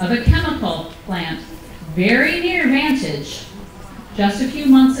 of a chemical plant very near Vantage just a few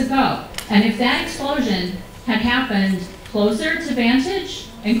months ago. And if that explosion had happened closer to Vantage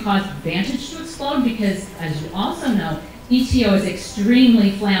and caused Vantage to explode, because as you also know, ETO is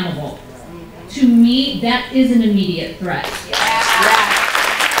extremely flammable. To me, that is an immediate threat.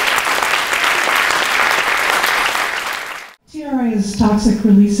 TRI is toxic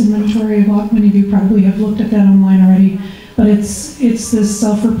release inventory. Many of you probably have looked at that online already, but it's this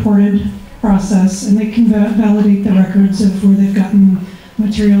self-reported process, and they can validate the records of where they've gotten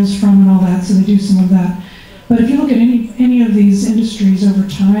materials from and all that, so they do some of that. But if you look at any of these industries over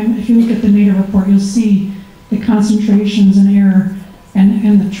time, if you look at the NADA report, you'll see the concentrations in air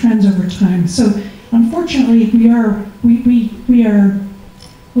and the trends over time. So unfortunately, we're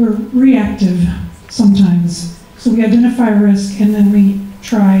reactive sometimes. So we identify a risk and then we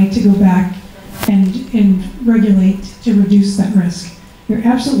try to go back and regulate to reduce that risk. You're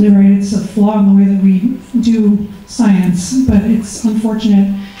absolutely right, it's a flaw in the way that we do science, but it's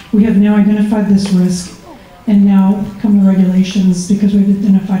unfortunate. We have now identified this risk, and now come the regulations because we've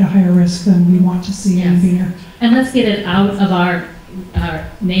identified a higher risk than we want to see in the air. And let's get it out of our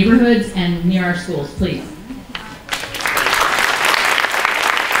neighborhoods and near our schools, please.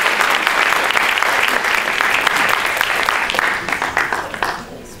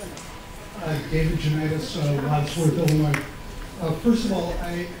 David Janitis, Wadsworth, Illinois. First of all,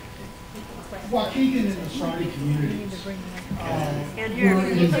 Waukegan and the surrounding communities. And here,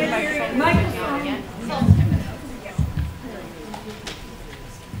 can you put your microphone again?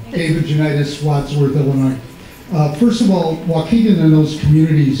 David Janitis, Wadsworth, Illinois. First of all, Waukegan and those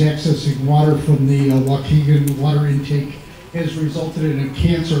communities accessing water from the Waukegan water intake has resulted in a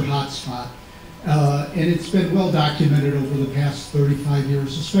cancer hotspot. And it's been well documented over the past 35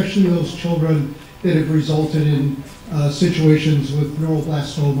 years, especially those children that have resulted in situations with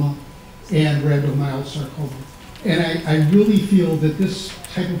neuroblastoma and rhabdomyosarcoma. And I really feel that this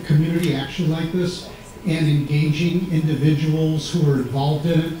type of community action like this and engaging individuals who are involved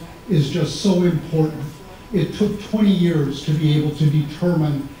in it is just so important. It took 20 years to be able to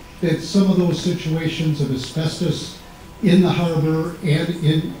determine that some of those situations of asbestos in the harbor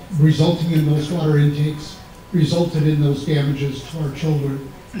and resulting in those water intakes resulted in those damages to our children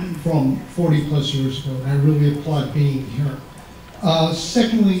from 40 plus years ago, and I really applaud being here.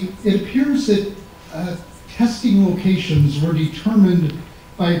 Secondly, it appears that testing locations were determined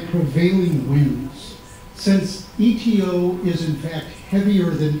by prevailing winds. Since ETO is in fact heavier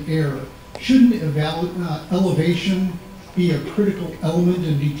than air, shouldn't elevation be a critical element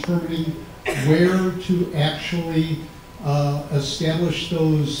in determining where to actually establish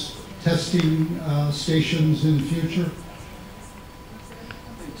those testing stations in the future?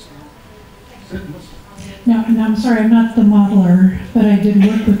 Now, and I'm sorry, I'm not the modeler, but I did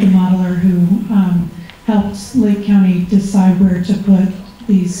work with the modeler who helped Lake County decide where to put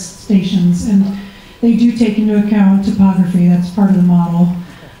these stations, and they do take into account topography. That's part of the model.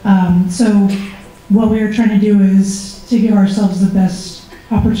 So what we are trying to do is to give ourselves the best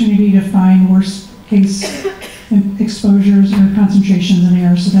opportunity to find worst case exposures or concentrations in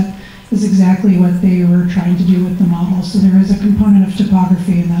air. So that is exactly what they were trying to do with the model. So there is a component of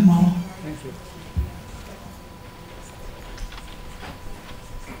topography in that model. Thank you.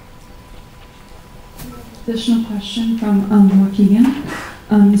 Additional question from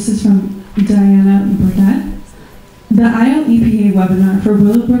Waukegan. This is from Diana Burdett. The ILEPA webinar for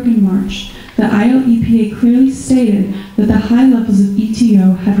Willowbrook in March, the ILEPA clearly stated that the high levels of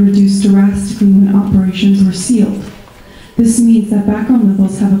ETO had reduced drastically when operations were sealed. This means that background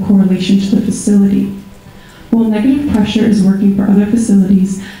levels have a correlation to the facility. While negative pressure is working for other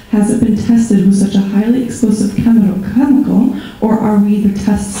facilities, has it been tested with such a highly explosive chemical, or are we the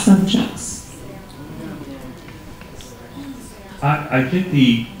test subjects? I think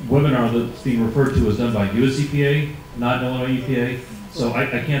the webinar that's being referred to was done by US EPA, not Illinois EPA, so I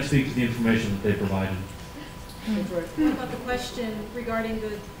can't speak to the information that they provided. What about the question regarding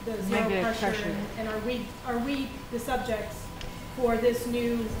the zero pressure, and are we the subjects for this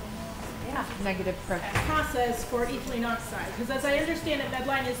new negative pressure process for ethylene oxide? Because as I understand it,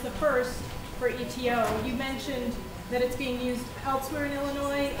 Medline is the first for ETO. You mentioned that it's being used elsewhere in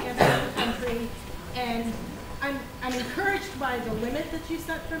Illinois and around the country, and I'm encouraged by the limit that you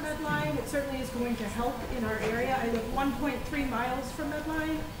set for Medline. It certainly is going to help in our area. I live 1.3 miles from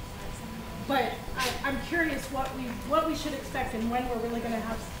Medline, but I'm curious what we should expect and when we're really going to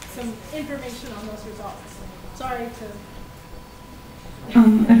have some information on those results. Sorry to.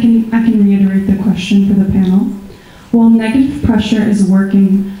 I can reiterate the question for the panel. While negative pressure is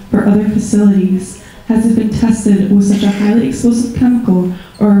working for other facilities, has it been tested with such a highly explosive chemical,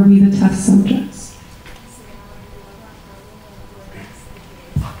 or are we the test subjects?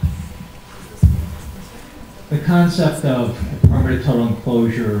 The concept of a permanent total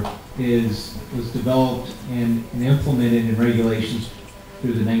enclosure was developed and implemented in regulations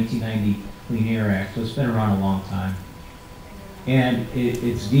through the 1990 Clean Air Act, so it's been around a long time. And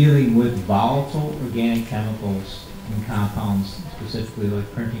it's dealing with volatile organic chemicals and compounds, specifically like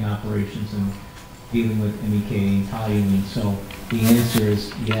printing operations and dealing with MEK and toluene. So the answer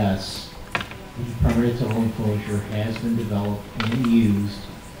is yes. The permanent total enclosure has been developed and used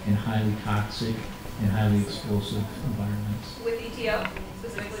in highly toxic and highly explosive environments. With ETO?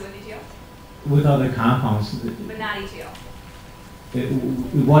 Specifically with ETO? With other compounds. But not ETO?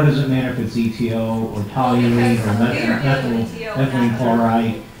 What does it matter if it's ETO or toluene or methylene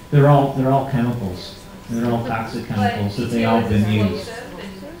chloride? They're all chemicals. They're all toxic chemicals that they all been used.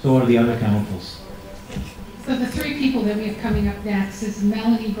 So what are the other chemicals? So the three people that we have coming up next is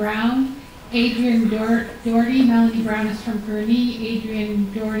Melanie Brown, Adrian Doherty. Melanie Brown is from Gurnee.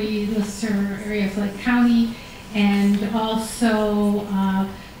 Adrian Doherty lists her area of Lake County. And also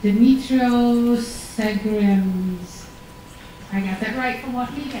Dimitro Segrims. I got that right from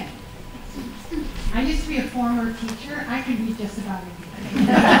Waukegan. I used to be a former teacher. I can read just about anything.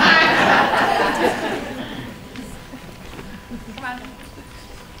 Come on.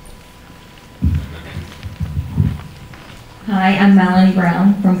 Hi, I'm Melanie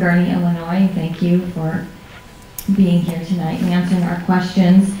Brown from Gurnee, Illinois. Thank you for being here tonight and answering our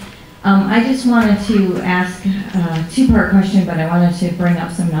questions. I just wanted to ask a two-part question, but I wanted to bring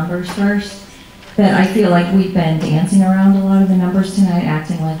up some numbers first. That I feel like we've been dancing around a lot of the numbers tonight,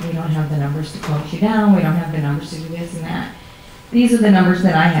 acting like we don't have the numbers to close you down, we don't have the numbers to do this and that. These are the numbers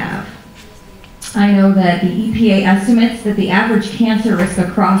that I have. I know that the EPA estimates that the average cancer risk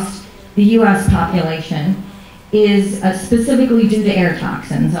across the U.S. population is specifically due to air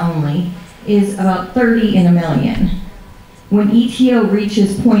toxins only, is about 30 in a million. When ETO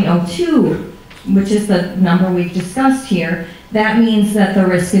reaches 0.02, which is the number we've discussed here, that means that the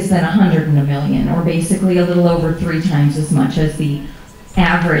risk is then 100 in a million, or basically a little over 3 times as much as the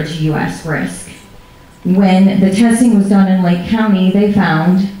average US risk. When the testing was done in Lake County, they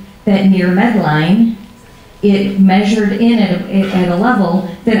found that near Medline, it measured in at a level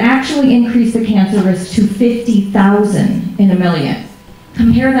that actually increased the cancer risk to 50,000 in a million.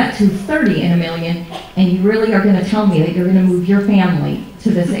 Compare that to 30 in a million, and you really are going to tell me that you're going to move your family to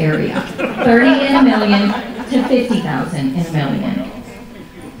this area. 30 in a million to 50,000 in a million.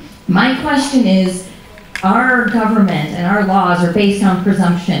 My question is, our government and our laws are based on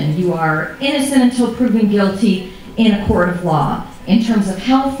presumption. You are innocent until proven guilty in a court of law. In terms of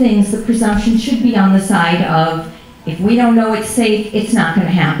health things, the presumption should be on the side of, if we don't know it's safe, it's not going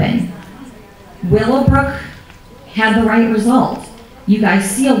to happen. Willowbrook had the right result. You guys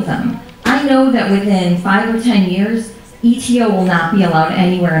sealed them. I know that within 5 or 10 years, ETO will not be allowed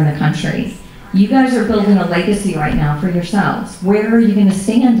anywhere in the country. You guys are building a legacy right now for yourselves. Where are you going to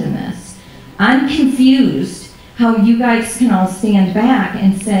stand in this? I'm confused how you guys can all stand back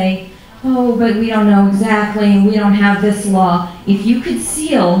and say, oh, but we don't know exactly, and we don't have this law. If you could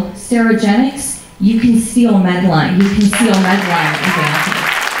seal Sterigenics, you can seal Medline. You can seal Medline advantage.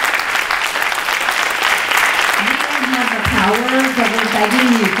 We don't have the power, but we're begging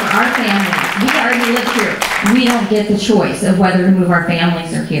you for our families. We already live here. We don't get the choice of whether to move our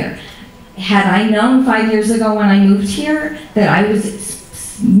families or here. Had I known 5 years ago when I moved here that I was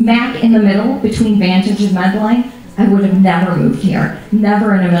smack in the middle between Vantage and Medline, I would have never moved here.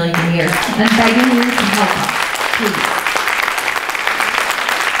 Never in a million years. I'm begging you to help us, please.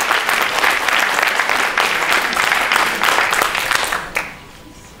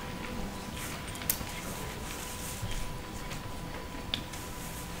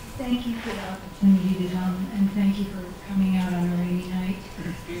 Thank you for the opportunity to come, and thank you for coming out on a rainy night.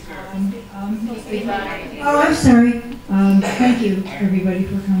 Oh, I'm sorry. Thank you, everybody,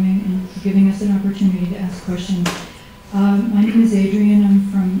 for coming and for giving us an opportunity to ask questions. My name is Adrian. I'm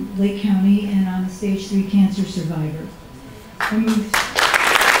from Lake County, and I'm a stage 3 cancer survivor. I moved.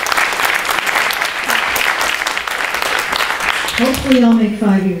 Hopefully, I'll make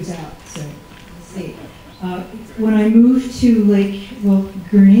 5 years out. So, let's see. When I moved to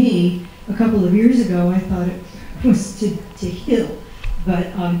Gurnee a couple of years ago, I thought it was to heal,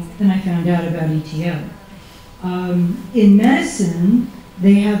 but then I found out about ETO. In medicine,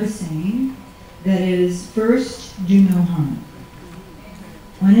 they have a saying that is, first, do no harm.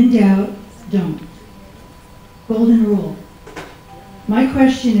 When in doubt, don't. Golden rule. My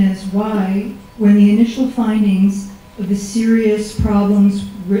question is why, when the initial findings of the serious problems,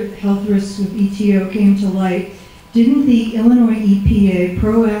 health risks with ETO came to light, didn't the Illinois EPA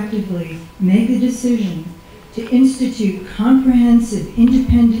proactively make the decision to institute comprehensive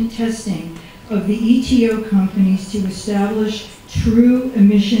independent testing of the ETO companies to establish true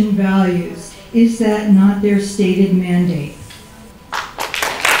emission values? Is that not their stated mandate?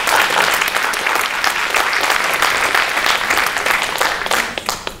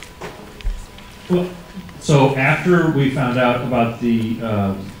 Well, so after we found out about the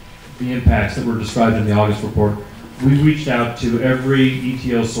impacts that were described in the August report, we reached out to every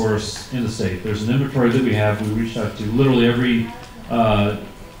ETO source in the state. There's an inventory that we have. We reached out to literally every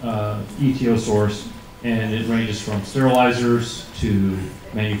ETO source, and it ranges from sterilizers to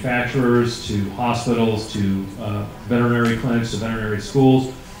manufacturers to hospitals to veterinary clinics to veterinary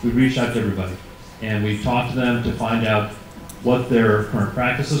schools. We reached out to everybody, and we talked to them to find out what their current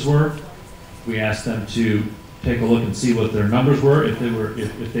practices were. We asked them to take a look and see what their numbers were, if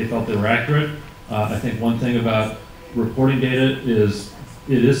they felt they were accurate. I think one thing about reporting data is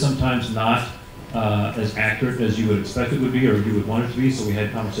it is sometimes not as accurate as you would expect it would be or you would want it to be, so we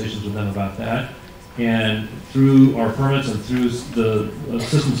had conversations with them about that. And through our permits and through the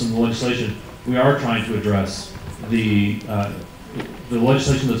assistance in the legislation, we are trying to address the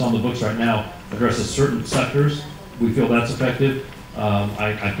legislation that's on the books right now addresses certain sectors. We feel that's effective.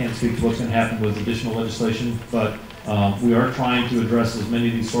 I can't speak to what's going to happen with additional legislation, but we are trying to address as many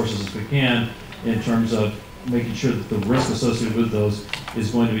of these sources as we can in terms of making sure that the risk associated with those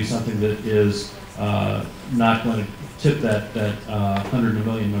is going to be something that is not going to tip that 100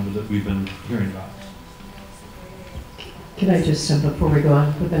 million number that we've been hearing about. Can I just, before we go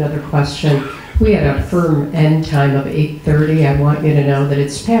on with another question, we had a firm end time of 8:30. I want you to know that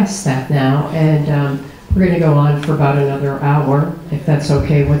it's past that now, and we're going to go on for about another hour, if that's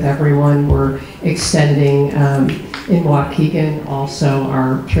okay with everyone. We're extending in Waukegan. Also,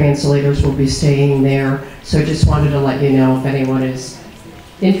 our translators will be staying there. So I just wanted to let you know if anyone is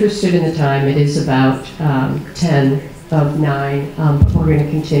interested in the time. It is about 10 of 9. But we're going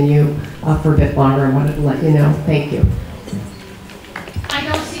to continue for a bit longer. I wanted to let you know. Thank you. I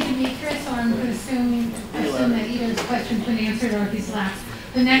don't see Demetrius, so I'm going to assume that either his question's been answered or he's last.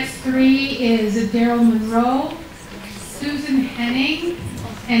 The next 3 is Daryl Monroe, Susan Henning,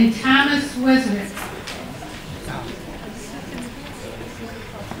 and Thomas Wizard.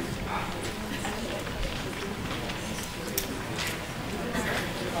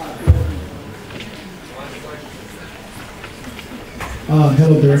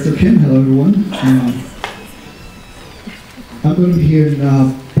 Hello, Director Kim. Hello, everyone. I'm going to be here in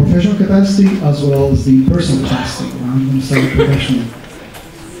professional capacity as well as the personal capacity. I'm going to start professional.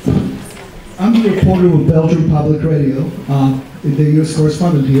 I'm the reporter with Belgium Public Radio, the U.S.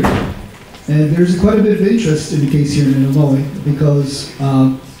 correspondent here. And there's quite a bit of interest in the case here in Illinois because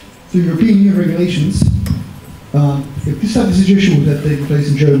through European Union regulations, if this type of situation would have taken place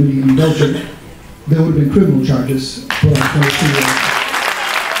in Germany and Belgium, there would have been criminal charges brought for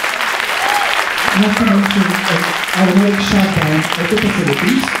not to mention automatic shutdown of the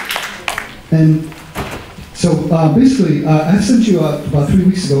facilities. And so basically, I sent you about 3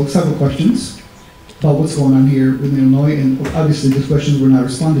 weeks ago several questions about what's going on here in Illinois, and obviously those questions were not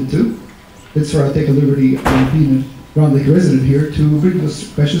responded to. That's where I take a liberty of being a Round Lake resident here to bring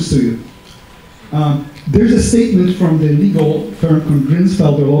those questions to you. There's a statement from the legal firm, from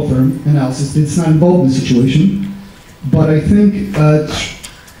Grinsfelder Law Firm Analysis, that's not involved in the situation, but I think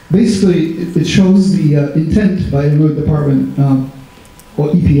basically it shows the intent by the Illinois Department or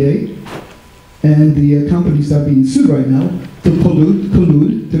EPA and the companies that are being sued right now to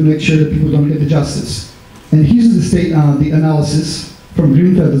collude to make sure that people don't get the justice. And here's the analysis from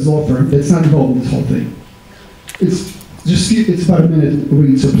Grinsfelder's law firm that's not involved in this whole thing. It's about a minute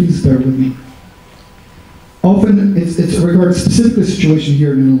read, so please bear with me. Often, it regards specifically the situation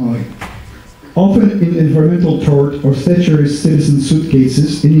here in Illinois. Often in environmental tort or statutory citizen suit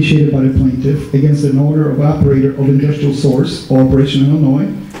cases initiated by the plaintiff against an owner or operator of industrial source or operation in Illinois,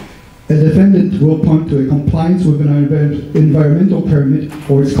 a defendant will point to a compliance with an environmental permit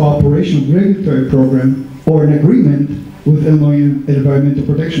or its cooperation regulatory program or an agreement with Illinois Environmental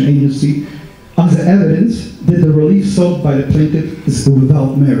Protection Agency as evidence that the relief sought by the plaintiff is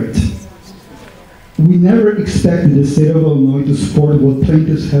without merit. We never expected the state of Illinois to support what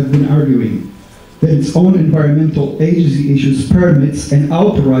plaintiffs have been arguing, that its own environmental agency issues permits and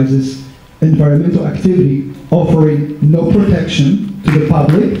authorizes environmental activity offering no protection to the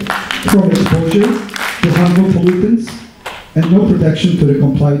public from exposure to harmful pollutants and no protection to the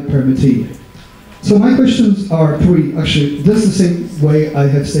compliant permittee. So my questions are 3, actually, just the same way I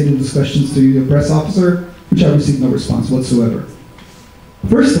have stated these questions to your press officer, which I received no response whatsoever.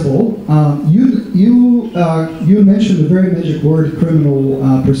 First of all, you mentioned the very magic word criminal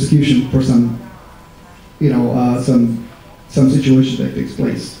persecution for some situation that takes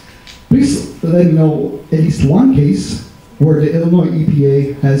place. Please let me know at least one case where the Illinois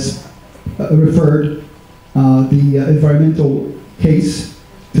EPA has referred the environmental case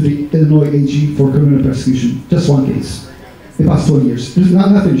to the Illinois AG for criminal persecution. Just one case. The past 20 years. It's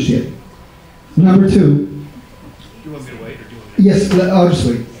not finished yet. Number 2. Do you want me to wait, or do you want me to... Yes, I'll just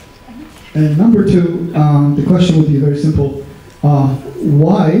wait. And number 2, the question would be very simple.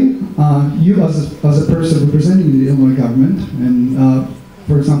 Why you as a person representing the Illinois government, and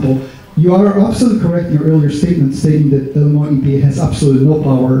for example, you are absolutely correct in your earlier statement stating that Illinois EPA has absolutely no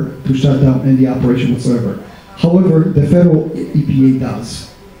power to shut down any operation whatsoever. However, the federal EPA does.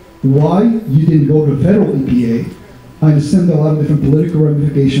 Why you didn't go to the federal EPA? I understand a lot of different political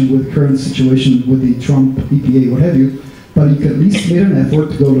ramifications with the current situation with the Trump EPA, what have you. but you can at least make an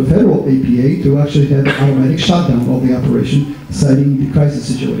effort to go to federal APA to actually have an automatic shutdown of the operation, citing the crisis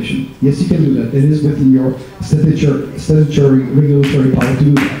situation. Yes, you can do that. It is within your statutory regulatory power to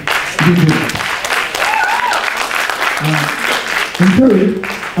do that. You can do that. And third,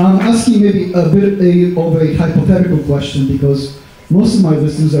 I'm asking maybe a bit of a hypothetical question, because most of my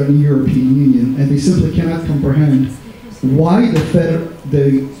listeners are in the European Union, and they simply cannot comprehend why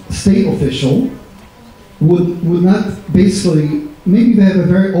the state official would not basically, maybe they have a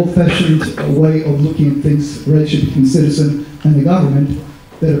very old-fashioned way of looking at things, relationship between citizen and the government,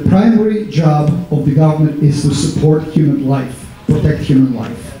 that a primary job of the government is to support human life, protect human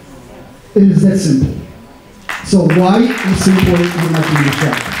life. It is that simple. So why simply you're not doing the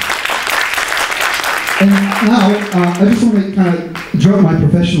job? And now, I just want to kind of drop my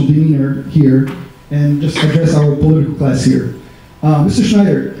professional demeanor here and just address our political class here. Mr.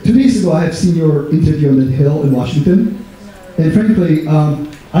 Schneider, 2 days ago I have seen your interview on the Hill in Washington, and frankly,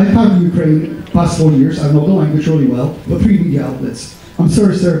 I've covered Ukraine the past 4 years. I know the language really well, but 3 media outlets. I'm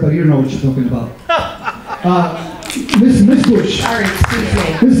sorry, sir, but you don't know what you're talking about. Miss Bush. Sorry, excuse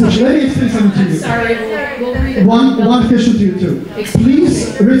me. Miss Bush, let me explain something to you. Sorry, we'll read it. One question to you too.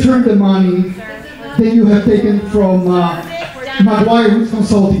 Please return the money that you have taken from McGuire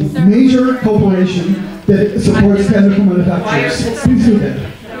Consulting, major corporation that supports chemical manufacturers. Please do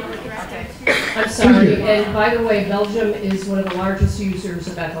that. I'm sorry, and by the way, Belgium is one of the largest users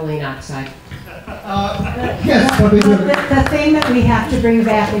of ethylene oxide. Yes, but the thing that we have to bring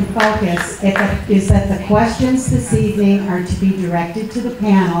back in focus is that the questions this evening are to be directed to the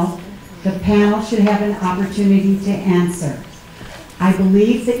panel. The panel should have an opportunity to answer. I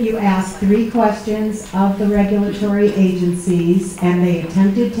believe that you asked 3 questions of the regulatory agencies, and they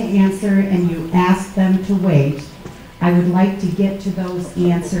attempted to answer, and you asked them to wait. I would like to get to those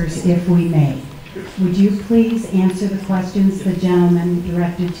answers if we may. Would you please answer the questions the gentleman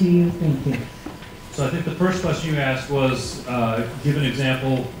directed to you? Thank you. So I think the first question you asked was, give an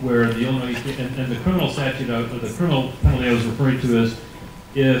example where the Illinois, and the criminal statute, or the criminal penalty I was referring to is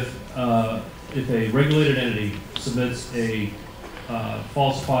if a regulated entity submits a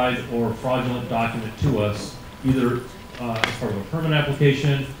falsified or fraudulent document to us, either as part of a permit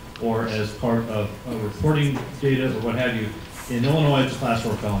application or as part of reporting data or what have you. In Illinois, it's a class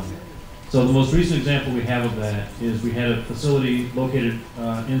 4 felony. So the most recent example we have of that is we had a facility located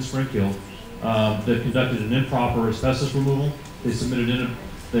in Springfield that conducted an improper asbestos removal. They submitted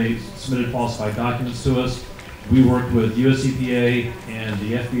falsified documents to us. We worked with US EPA and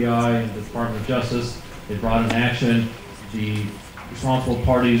the FBI and the Department of Justice. They brought an action. The responsible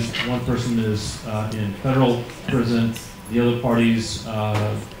parties, one person is in federal prison, the other parties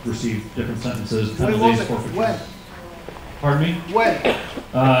received different sentences. When was it? When? Pardon me? When?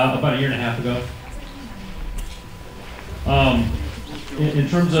 About 1.5 years ago. In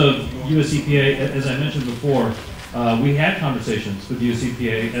terms of US EPA, as I mentioned before, we had conversations with US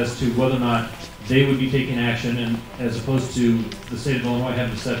EPA as to whether or not they would be taking action, and as opposed to the state of Illinois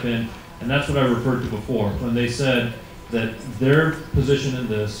having to step in. And that's what I referred to before, when they said that their position in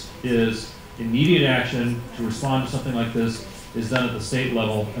this is immediate action to respond to something like this is done at the state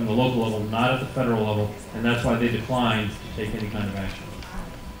level and the local level, not at the federal level, and that's why they declined to take any kind of action.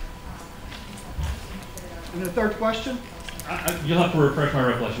 And the third question? You'll have to refresh my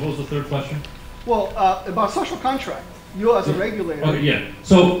recollection. What was the third question? Well, about social contract. You as a regulator. Okay, yeah.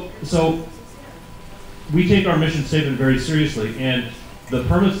 So we take our mission statement very seriously, and the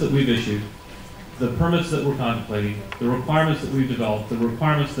permits that we've issued, the permits that we're contemplating, the requirements that we've developed, the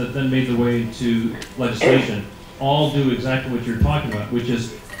requirements that then made their way into legislation, all do exactly what you're talking about, which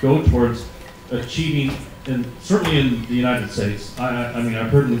is go towards achieving, and certainly in the United States, I mean,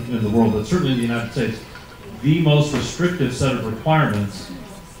 I've heard in the world, but certainly in the United States, the most restrictive set of requirements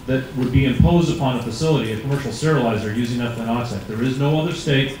that would be imposed upon a facility, a commercial sterilizer using ethylene oxide. There is no other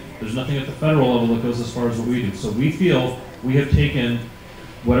state, there's nothing at the federal level that goes as far as what we do. So we feel we have taken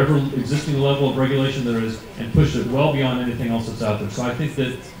whatever existing level of regulation there is and pushed it well beyond anything else that's out there. So I think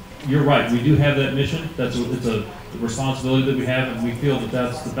that you're right, we do have that mission. It's a responsibility that we have, and we feel that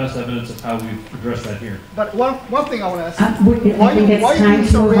that's the best evidence of how we've addressed that here. But one thing I want to ask I think it's time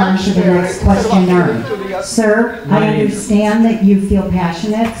to move on to the next questioner. Sir, I understand that you feel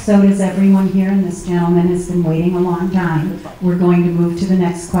passionate, so does everyone here, and this gentleman has been waiting a long time. We're going to move to the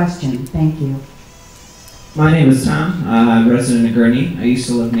next question. Thank you. My name is Tom. I'm a resident of Gurnee. I used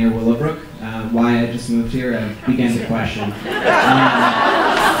to live near Willowbrook. Why I just moved here, I began to question.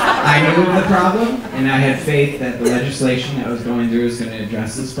 I knew of the problem, and I had faith that the legislation that was going through was going to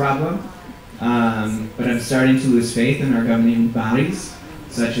address this problem. But I'm starting to lose faith in our governing bodies,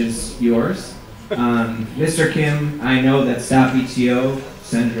 such as yours. Mr. Kim, I know that Stop ETO,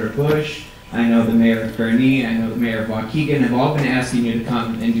 Senator Bush, I know the mayor of Gurnee, I know the mayor of Waukegan have all been asking you to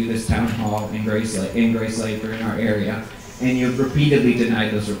come and do this town hall in Grace Lake or in our area, and you've repeatedly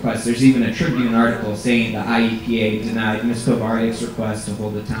denied those requests. There's even a Tribune article saying the IEPA denied Ms. Kovariak's request to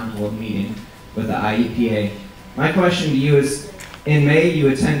hold a town hall meeting with the IEPA. My question to you is, in May you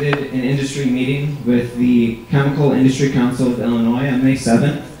attended an industry meeting with the Chemical Industry Council of Illinois on May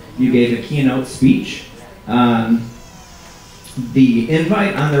 7th. You gave a keynote speech. The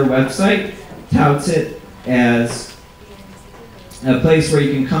invite on their website touts it as a place where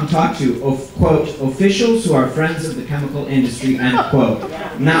you can come talk to, quote, officials who are friends of the chemical industry, end quote.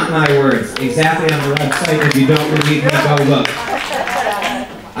 Not my words. Exactly on the website. If you don't believe me, go look.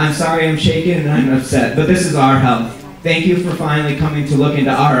 I'm sorry I'm shaking and I'm upset, but this is our health. Thank you for finally coming to look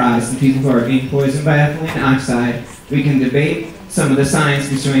into our eyes, the people who are being poisoned by ethylene oxide. We can debate some of the science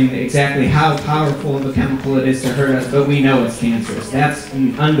between exactly how powerful of a chemical it is to hurt us, but we know it's cancerous. That's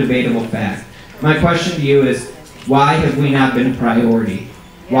an undebatable fact. My question to you is, why have we not been a priority?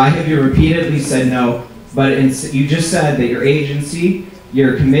 Why have you repeatedly said no, but you just said that your agency,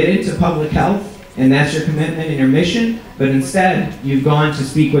 you're committed to public health, and that's your commitment and your mission, but instead, you've gone to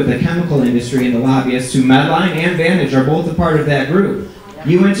speak with the chemical industry and the lobbyists who Medline and Vantage are both a part of that group.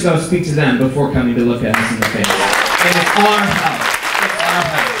 You went to go speak to them before coming to look at us in the face. And it's our health. It's our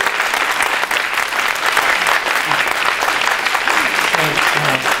health.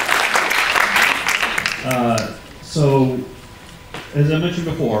 So, as I mentioned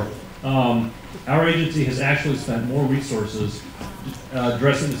before, our agency has actually spent more resources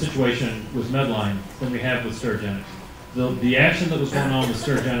addressing the situation with Medline than we have with Sterigenics. The action that was going on with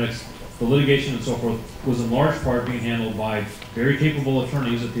Sterigenics, the litigation and so forth, was in large part being handled by very capable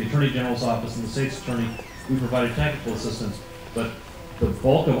attorneys at the Attorney General's office and the state's attorney. We provided technical assistance, but the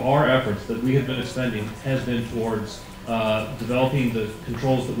bulk of our efforts that we have been expending has been towards developing the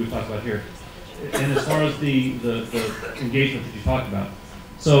controls that we've talked about here. And as far as the engagement that you talked about,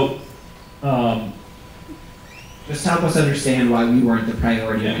 so just help us understand why we weren't the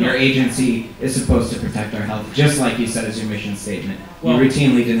priority. Yeah, your agency is supposed to protect our health, just like you said as your mission statement. You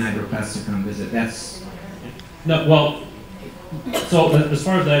routinely denied requests to come visit. That's no. Well, so as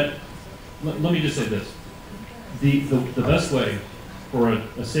far as that, let me just say this: the best way for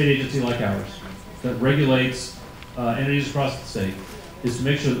a state agency like ours that regulates entities across the state is to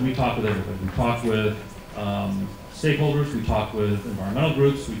make sure that we talk with everybody. We talk with stakeholders, we talk with environmental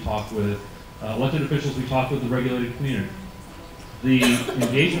groups, we talk with elected officials, we talk with the regulated community. The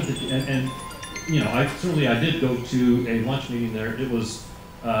engagement, and you know, I did go to a lunch meeting there. It was,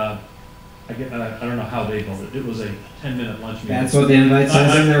 I don't know how they held it. It was a 10-minute lunch meeting. That's what the invite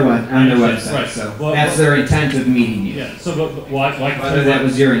says on their website. Right. So that's their intent of meeting you. Yeah. So, I can whether that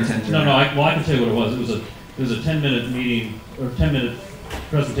was your intent. No, no. I can tell you what it was. It was a 10-minute meeting or 10-minute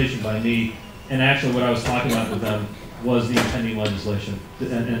presentation by me, and actually what I was talking about with them was the impending legislation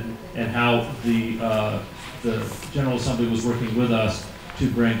and how the General Assembly was working with us to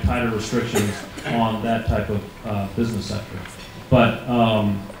bring tighter restrictions on that type of business sector. But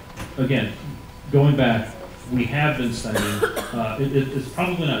again, going back, we have been spending, it's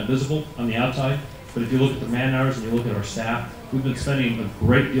probably not visible on the outside, but if you look at the man hours and you look at our staff, we've been spending a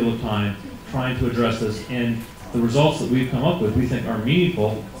great deal of time trying to address this, and the results that we've come up with we think are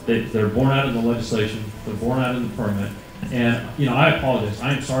meaningful. They're borne out in the legislation, they're borne out in the permit, and you know, I apologize.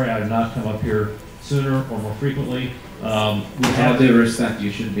 I am sorry I have not come up here sooner or more frequently. With all due respect, you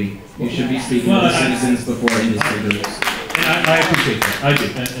should be speaking to the citizens before industry groups. And I appreciate that. I do.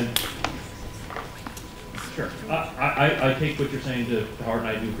 And sure, I take what you're saying to heart, and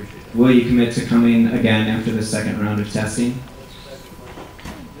I do appreciate that. Will you commit to coming again after the second round of testing?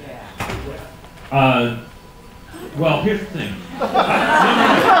 Well, here's the thing. I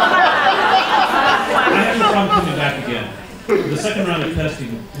have no problem coming back again. The second round of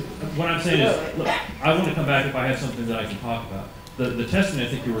testing, what I'm saying is, look, I want to come back if I have something that I can talk about. The testing I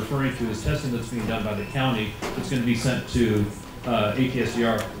think you're referring to is testing that's being done by the county that's going to be sent to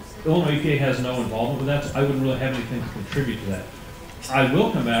ATSDR. Illinois EPA has no involvement with that, so I wouldn't really have anything to contribute to that. I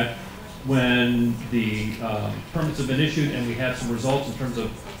will come back when the permits have been issued and we have some results in terms of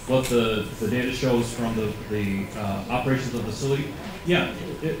what the data shows from the operations of the facility. Yeah,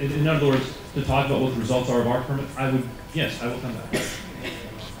 in other words, to talk about what the results are of our permit, yes, I will come back.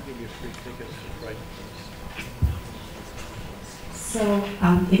 So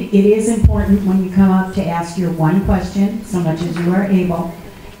it is important when you come up to ask your one question, so much as you are able,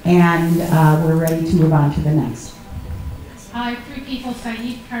 and we're ready to move on to the next. I have three people: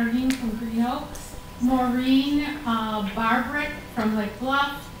 Saeed Karim from Green Oaks, Maureen Barbrick from Lake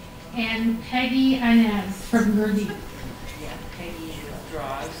Bluff, And Peggy Inez from Gurnee. Yeah, Peggy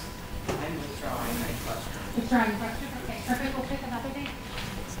withdraws. I'm withdrawing my question. Withdrawing question, okay. Perfect, we'll pick another name.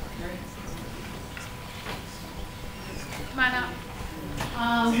 Come on up.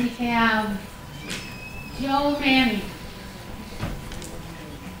 We have Joe Manning.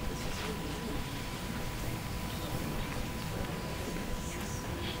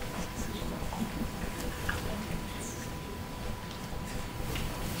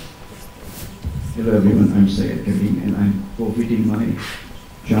 Hello everyone, I'm Syed Karim and I'm forfeiting my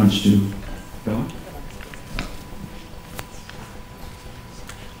chance to talk.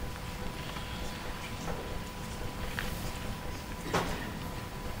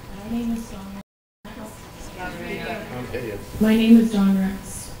 My name is Dawn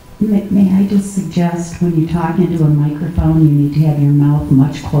Rex. May I just suggest when you talk into a microphone, you need to have your mouth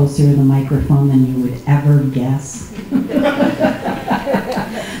much closer to the microphone than you would ever guess.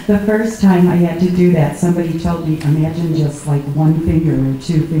 The first time I had to do that, somebody told me, imagine just like one finger or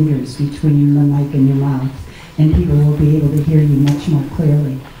two fingers between the mic and your mouth, and people will be able to hear you much more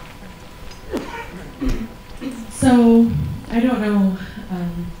clearly. So, I don't know,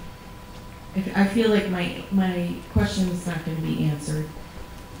 I feel like my question is not going to be answered.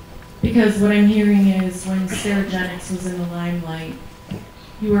 Because what I'm hearing is when Sterigenics was in the limelight,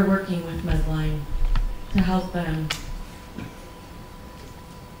 you were working with Medline to help them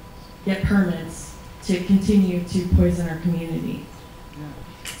get permits to continue to poison our community.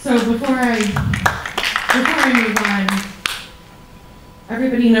 So before I move on,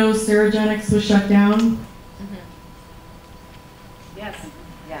 everybody knows Sterigenics was shut down. Yes.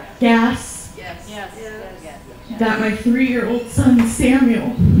 Yes. Gas. Yes. Yes. Yes. That my 3-year-old son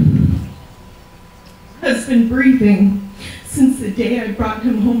Samuel has been breathing since the day I brought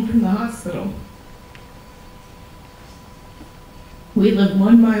him home from the hospital. We live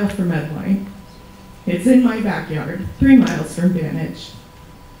 1 mile from Medline. It's in my backyard, 3 miles from Vantage.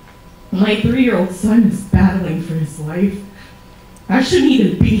 My 3-year-old son is battling for his life. I shouldn't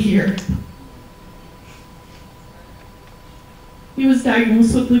even be here. He was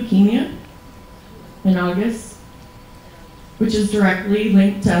diagnosed with leukemia in August, which is directly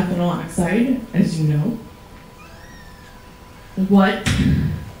linked to ethyl oxide, as you know. What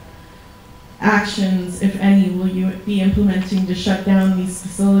actions, if any, will you be implementing to shut down these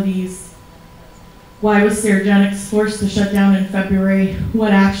facilities? Why was Sterigenics forced to shut down in February?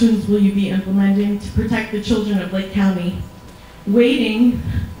 What actions will you be implementing to protect the children of Lake County? Waiting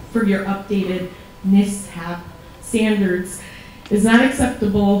for your updated NISHAP standards is not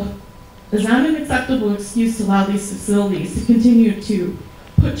acceptable. Is not an acceptable excuse to allow these facilities to continue to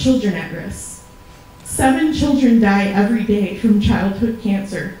put children at risk. 7 children die every day from childhood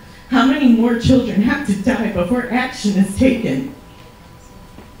cancer. How many more children have to die before action is taken?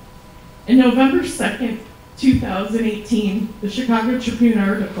 In November 2nd, 2018, the Chicago Tribune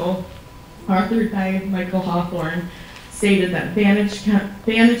article, authored by Michael Hawthorne, stated that Vantage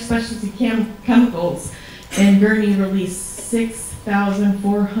Specialty Chemicals in Gurnee released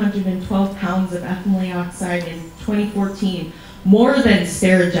 6,412 pounds of ethylene oxide in 2014, more than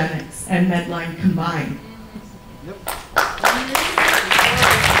Sterigenics and Medline combined.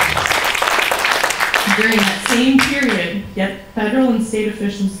 During that same period, yet federal and state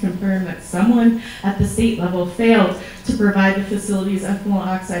officials confirmed that someone at the state level failed to provide the facility's ethyl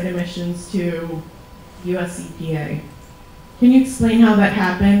oxide emissions to US EPA. Can you explain how that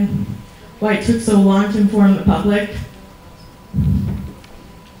happened? Why it took so long to inform the public?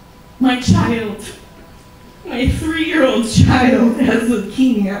 My child, my 3-year-old child has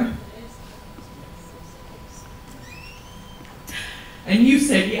leukemia. And you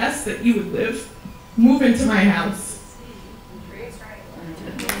said yes, that you would live. Move into my house.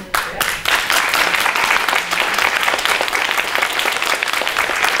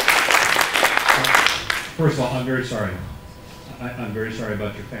 First of all, I'm very sorry. I'm very sorry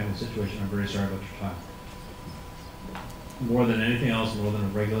about your family situation. I'm very sorry about your child. More than anything else, more than a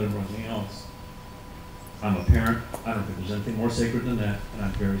regulator, more than anything else, I'm a parent. I don't think there's anything more sacred than that, and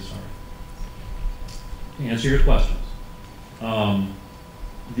I'm very sorry. To answer your questions, I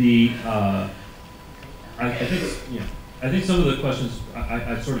think some of the questions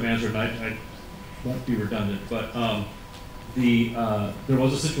I sort of answered, and I won't be redundant, but there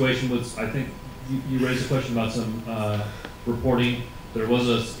was a situation with, I think you raised a question about some reporting. There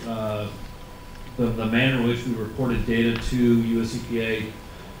was the manner in which we reported data to US EPA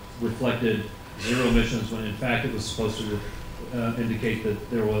reflected 0 emissions when in fact it was supposed to indicate that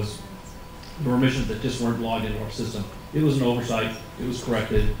there were emissions that just weren't logged into our system. It was an oversight, it was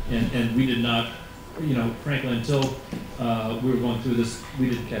corrected, and we did not you know, frankly, until we were going through this, we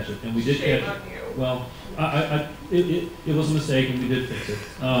didn't catch it, and we did catch it. Well, it was a mistake, and we did fix it.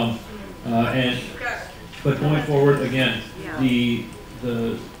 But going forward, again, the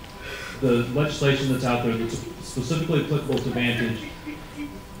legislation that's out there that's specifically applicable to Vantage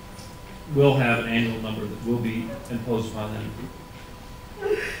will have an annual number that will be imposed upon them.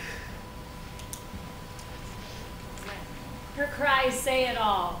 Her cries say it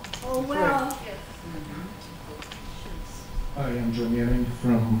all. Oh, well. Hi, I'm Joe Manning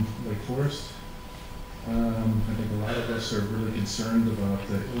from Lake Forest. I think a lot of us are really concerned about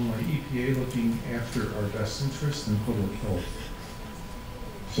the Illinois EPA looking after our best interest in public health.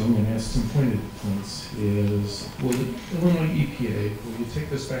 So I'm going to ask some pointed points. Will the Illinois EPA, will you take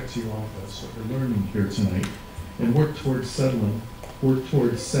this back to your office, what we're learning here tonight, and work towards setting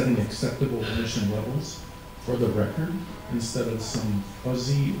acceptable emission levels for the record instead of some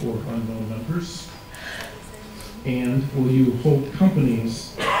fuzzy or unknown numbers? And will you hold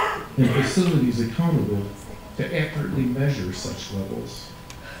companies and facilities accountable to accurately measure such levels?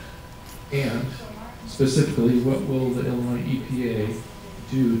 And specifically, what will the Illinois EPA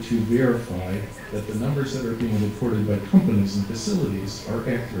do to verify that the numbers that are being reported by companies and facilities are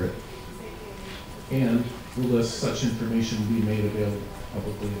accurate? And will such information be made available,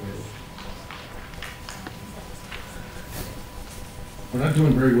 publicly available? We're not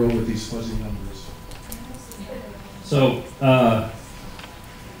doing very well with these fuzzy numbers. So, I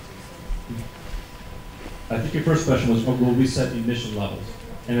think your first question was, will we set emission levels?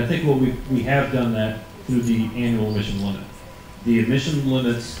 And I think what we have done that through the annual emission limit. The emission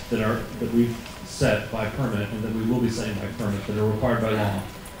limits that we've set by permit and that we will be setting by permit that are required by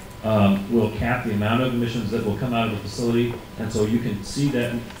law will cap the amount of emissions that will come out of the facility. And so you can see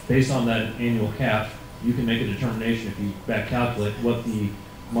that based on that annual cap, you can make a determination if you back calculate what the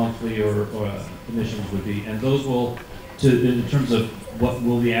monthly or emissions would be. And those will, in terms of what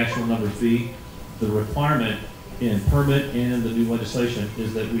will the actual numbers be, the requirement in permit and in the new legislation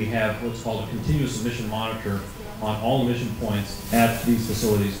is that we have what's called a continuous emission monitor on all emission points at these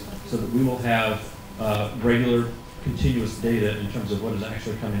facilities so that we will have regular continuous data in terms of what is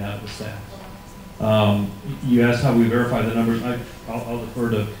actually coming out of the staff. You asked how we verify the numbers. I'll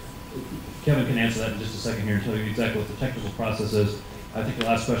defer to Kevin can answer that in just a second here and tell you exactly what the technical process is. I think the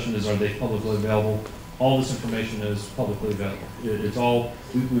last question is, are they publicly available? All this information is publicly available. It's all,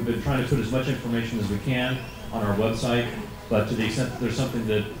 we've been trying to put as much information as we can on our website, but to the extent that there's something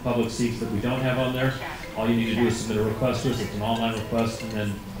that the public seeks that we don't have on there, all you need to do is submit a request to us. It's an online request, and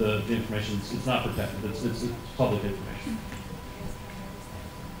then the information, it's not protected. It's public information.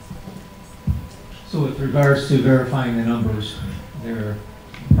 So with regards to verifying the numbers, their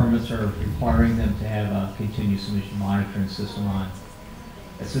permits are requiring them to have a continuous emission monitoring system on.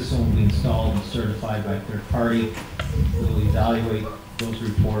 That system will be installed and certified by a third party. We'll evaluate those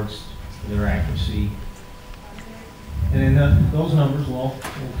reports, their accuracy. And then those numbers will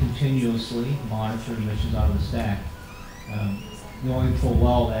continuously monitor emissions out of the stack. Knowing full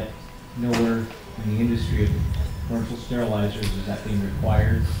well that nowhere in the industry of commercial sterilizers is that being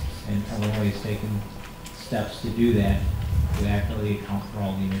required, and Illinois has taken steps to do that to accurately account for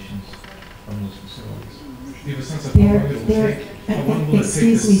all the emissions from those facilities. Give a sense of how long it will take. How long will it take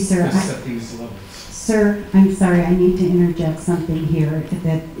to set these levels? Sir, I'm sorry, I need to interject something here.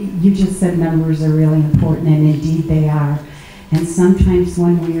 That you just said numbers are really important, and indeed they are. And sometimes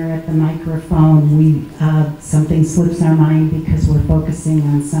when we are at the microphone, something slips our mind because we're focusing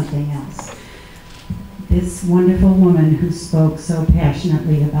on something else. This wonderful woman who spoke so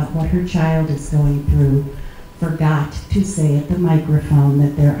passionately about what her child is going through forgot to say at the microphone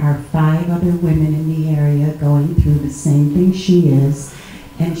that there are 5 other women in the area going through the same thing she is,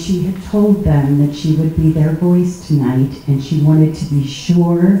 and she had told them that she would be their voice tonight, and she wanted to be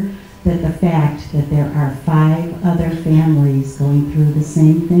sure that the fact that there are 5 other families going through the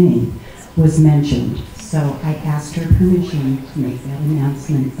same thing was mentioned. So I asked her permission to make that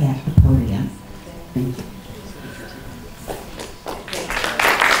announcement at the podium. Thank you.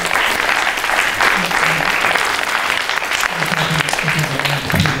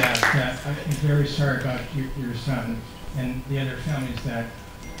 I'm very sorry about your son and the other families that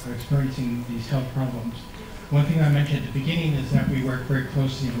are experiencing these health problems. One thing I mentioned at the beginning is that we work very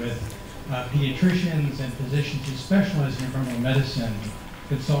closely with pediatricians and physicians who specialize in environmental medicine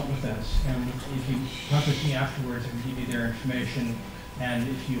consult with us. And if you talk with me afterwards, I can give you their information. And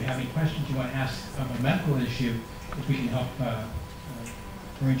if you have any questions you want to ask of a medical issue, if we can help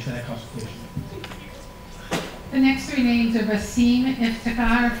arrange for that consultation. The next 3 names are Wasim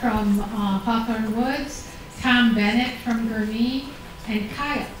Iftikhar from Hawthorne Woods, Tom Bennett from Gurnee, and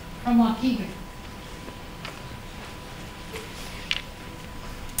Kyle from Waukegan.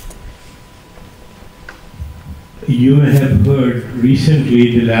 you may have heard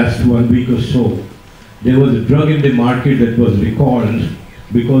recently, the last 1 week or so, there was a drug in the market that was recalled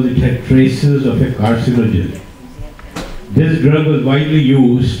because it had traces of a carcinogen. This drug was widely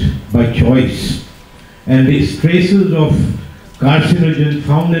used by choice, and these traces of carcinogen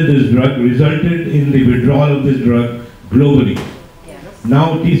found in this drug resulted in the withdrawal of this drug globally.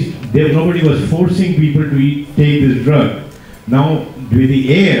 Now nobody was forcing people to take this drug. Now with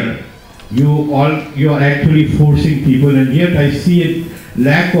the air, you are actually forcing people, and yet I see a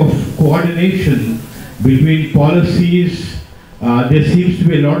lack of coordination between policies. There seems to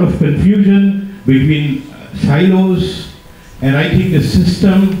be a lot of confusion between silos, and I think the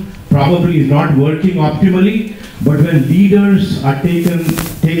system probably is not working optimally. But when leaders are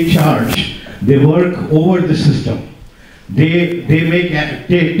take charge, they work over the system. They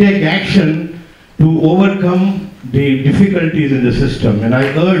take action to overcome the difficulties in the system, and I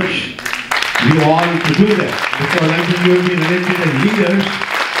urge you all to do that, because I think you have been elected as leaders,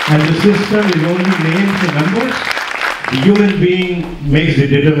 and the system is only names and numbers. The human being makes the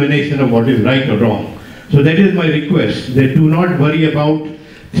determination of what is right or wrong. So that is my request, that do not worry about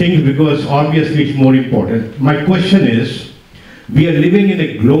things, because obviously it's more important. My question is, we are living in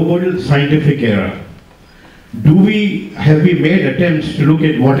a global scientific era. Have we made attempts to look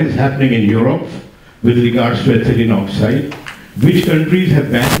at what is happening in Europe with regards to ethylene oxide? Which countries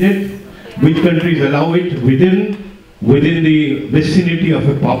have banned it? Which countries allow it within the vicinity of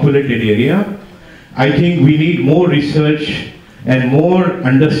a populated area? I think we need more research and more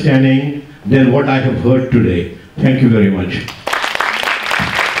understanding than what I have heard today. Thank you very much.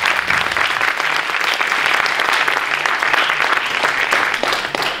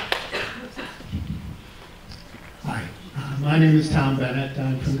 Hi, my name is Tom Bennett.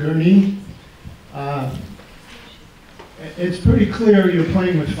 I'm from Gurnee. It's pretty clear you're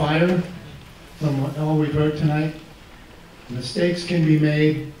playing with fire from all we've heard tonight. Mistakes can be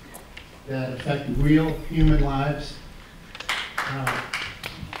made that affect real human lives.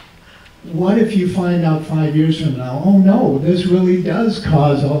 What if you find out 5 years from now, oh no, this really does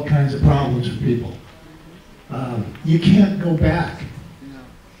cause all kinds of problems for people? You can't go back.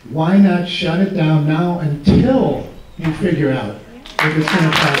 Why not shut it down now until you figure out if it's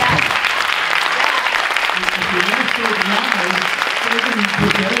going to cause problems? If you want to save lives, save them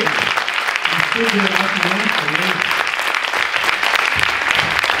today and figure out the answer later.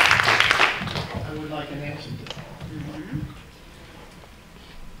 I would like an answer to that.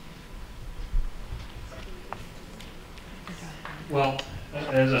 Well,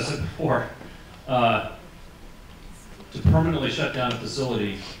 as I said before, to permanently shut down a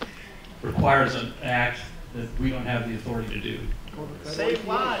facility requires an act that we don't have the authority to do. Save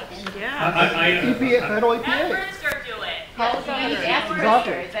lives. Yeah. Federal EPA. Let Bridgester do it. Ask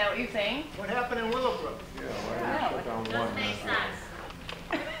Bridgester, is that what you're saying? What happened in Willowbrook? Doesn't make sense.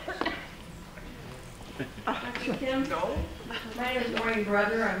 Dr. Kim? No. My name is Maureen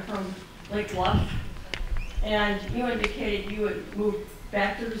Brother. I'm from Lake Bluff. And you indicated you would move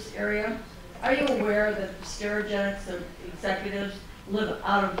back to this area. Are you aware that the Sterigenics executives live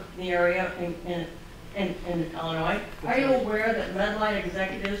out of the area in Illinois? Are you aware that Medline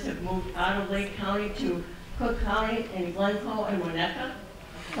executives have moved out of Lake County to Cook County and Glencoe and Winnetka?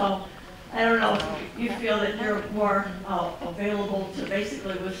 So I don't know if you feel that you're more available to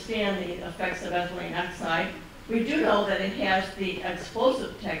basically withstand the effects of ethylene oxide. We do know that it has the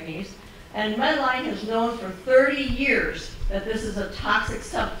explosive techniques, and Medline has known for 30 years that this is a toxic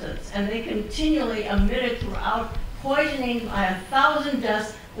substance, and they continually emit it throughout, poisoning by 1,000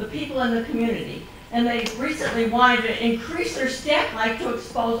 deaths the people in the community. And they recently wanted to increase their stack light to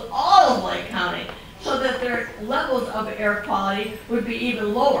expose all of Lake County so that their levels of air quality would be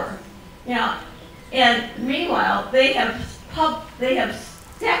even lower. You know, and meanwhile, they have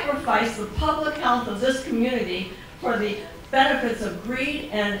sacrificed the public health of this community for the benefits of greed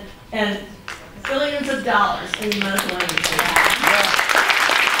and billions of dollars in the medical industry.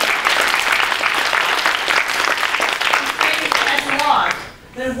 That's laws.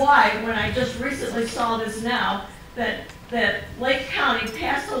 Then why, when I just recently saw this now, that Lake County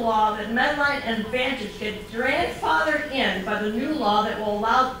passed a law that Medline and Vantage get grandfathered in by the new law that will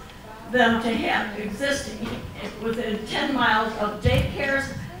allow them to exist within 10 miles of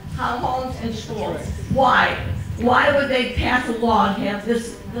daycares, homes, and schools. Why? Why would they pass a law and have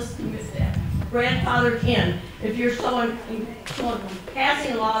this grandfathered in if you're so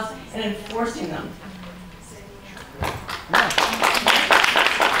passing laws and enforcing them?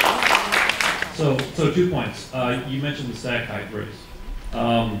 So 2 points. You mentioned the stack height raise.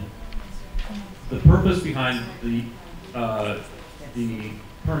 The purpose behind the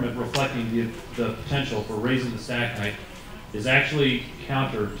permit reflecting the potential for raising the stack height is actually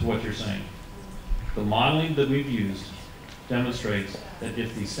counter to what you're saying. The modeling that we've used demonstrates that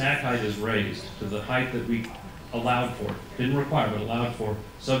if the stack height is raised to the height that we allowed for, didn't require, but allowed for,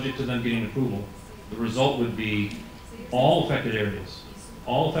 subject to them getting approval, the result would be all affected areas,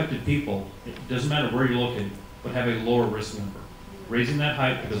 all affected people, it doesn't matter where you're located, but have a lower risk number. Raising that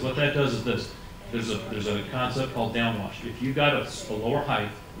height, because what that does is this, there's a concept called downwash. If you've got a lower height,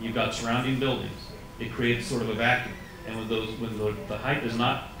 and you've got surrounding buildings, it creates sort of a vacuum. And when the height is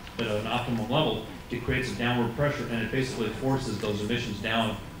not at an optimal level, it creates a downward pressure, and it basically forces those emissions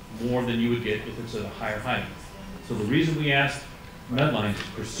down more than you would get if it's at a higher height. So the reason we asked Medline to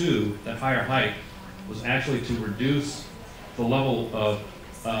pursue that higher height was actually to reduce the level of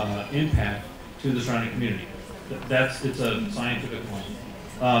impact to the surrounding community. It's a scientific one.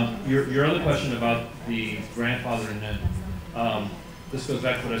 Your other question about the grandfathering in, this goes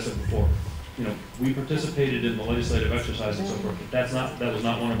back to what I said before. You know, we participated in the legislative exercise and so forth, but that was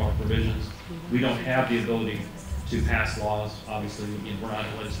not one of our provisions. We don't have the ability to pass laws. Obviously, we're not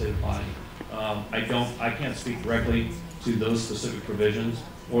a legislative body. I can't speak directly to those specific provisions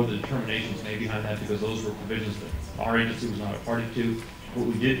or the determinations made behind that, because those were provisions that our agency was not a party to. What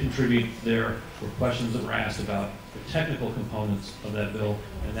we did contribute there were questions that were asked about the technical components of that bill,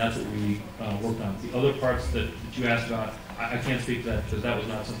 and that's what we worked on. The other parts that you asked about, I can't speak to that because that was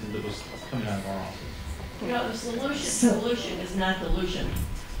not something that was coming out of our office. You know, the solution is not dilution.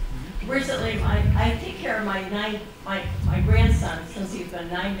 Recently, I take care of my grandson since he's been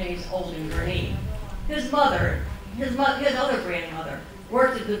 9 days old in Gurnee. His other grandmother,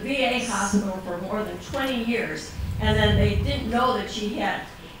 worked at the VA hospital for more than 20 years, and then they didn't know that she had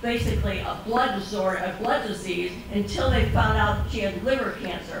basically a blood disease until they found out she had liver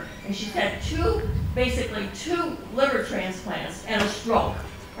cancer. And she's had basically two liver transplants and a stroke,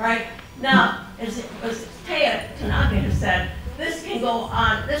 right? Now, as Taya Tanaka has said, this can go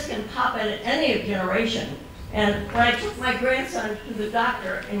on, this can pop in at any generation. And when I took my grandson to the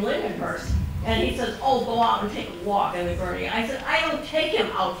doctor in Lindenhurst, and he says, oh, go out and take a walk in the Gurnee. I said, I don't take him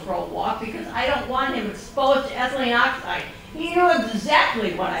out for a walk because I don't want him exposed to ethylene oxide. He knew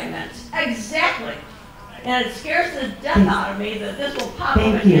exactly what I meant, exactly. And it scares the death out of me that this will pop up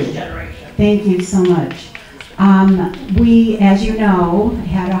in this generation. Thank you so much. We, as you know,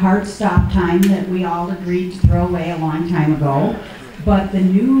 had a hard stop time that we all agreed to throw away a long time ago, but the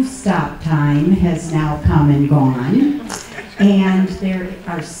new stop time has now come and gone, and there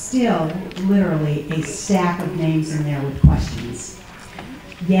are still literally a stack of names in there with questions.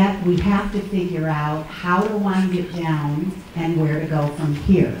 Yet we have to figure out how to wind it down and where to go from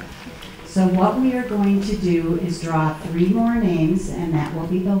here. So what we are going to do is draw 3 more names, and that will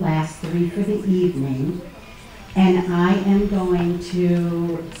be the last 3 for the evening. And I am going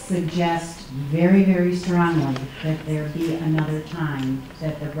to suggest very, very strongly that there be another time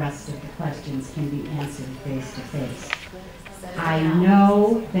that the rest of the questions can be answered face to face. I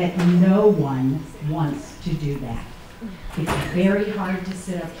know that no one wants to do that. It's very hard to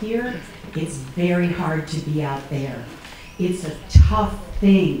sit up here. It's very hard to be out there. It's a tough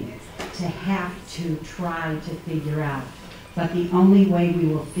thing to have to try to figure out. But the only way we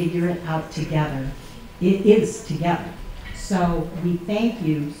will figure it out together, it is together. So we thank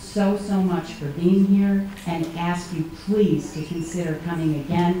you so, so much for being here and ask you please to consider coming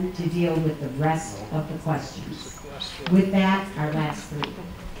again to deal with the rest of the questions. With that, our last 3.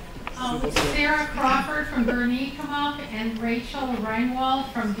 Sarah Crawford from Gurnee come up, and Rachel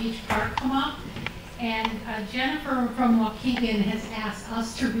Reinwald from Beach Park come up. And Jennifer from Waukegan has asked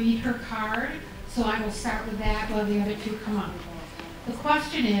us to read her card, so I will start with that while the other 2 come up. The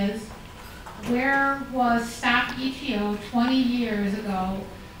question is, where was Stop ETO 20 years ago?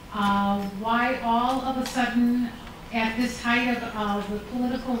 Why all of a sudden, at this height of the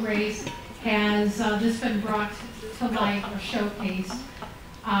political race, has this been brought to light or showcased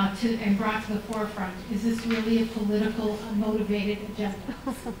and brought to the forefront? Is this really a political motivated agenda?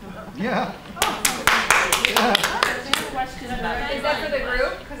 Yeah. Is that for the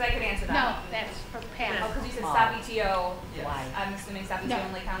group? Because I could answer that. No, that's for Pat. Oh, because you said Stop ETO. Why? I'm assuming Stop ETO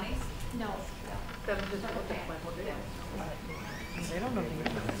in Lake counties? No. They don't know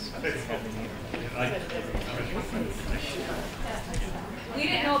We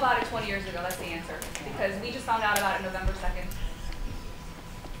didn't know about it 20 years ago, that's the answer. Because we just found out about it November 2nd.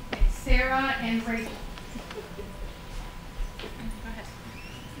 Sarah and Rachel.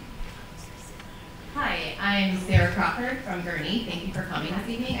 Hi, I'm Sarah Crawford from Gurnee. Thank you for coming this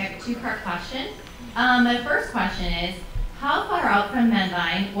evening. I have a 2-part question. My first question is, how far out from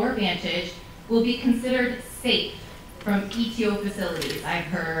Medline or Vantage will be considered safe from ETO facilities. I've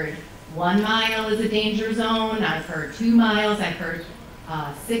heard 1 mile is a danger zone, I've heard 2 miles, I've heard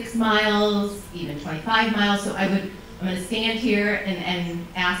 6 miles, even 25 miles. So I'm going to stand here and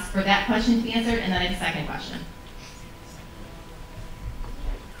ask for that question to be answered, and then I have a second question.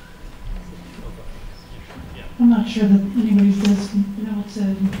 I'm not sure that anybody's been able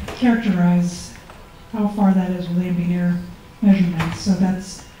to characterize how far that is with ambient air measurements. So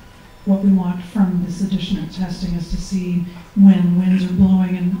that's what we want from this additional testing, is to see when winds are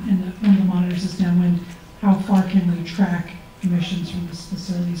blowing and when the monitor says downwind, how far can we track emissions from this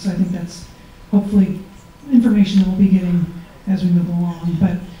facility. So I think that's hopefully information that we'll be getting as we move along.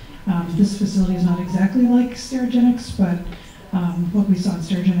 But this facility is not exactly like Sterigenics, but what we saw in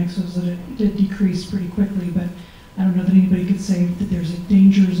Sterigenics was that it did decrease pretty quickly, but I don't know that anybody could say that there's a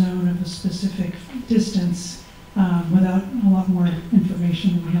danger zone of a specific distance without a lot more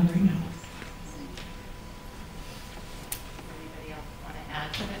information than we have right now.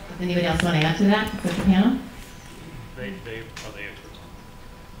 Does anybody else want to add to that? With the panel? They are the experts.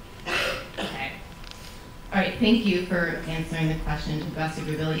 Okay. All right, thank you for answering the question to the best of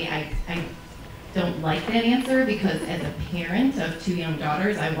your ability. I don't like that answer because as a parent of 2 young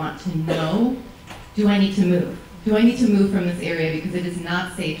daughters, I want to know, do I need to move? Do I need to move from this area because it is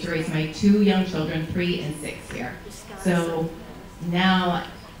not safe to raise my 2 young children, 3 and 6 here. So now,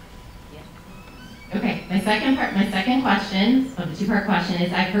 okay, my second question of the 2-part question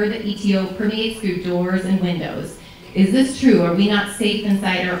is, I've heard that ETO permeates through doors and windows. Is this true? Are we not safe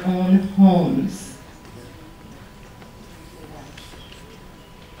inside our own homes?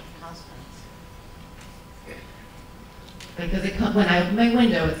 Because when I open my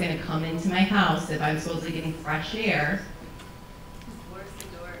window, it's going to come into my house if I'm supposedly getting fresh air.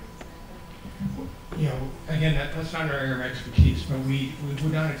 You know, again, that's not our area of expertise, but we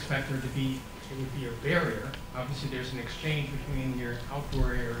would not expect there to be, it would be a barrier. Obviously, there's an exchange between your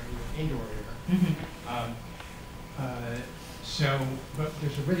outdoor air and your indoor air. Mm-hmm. But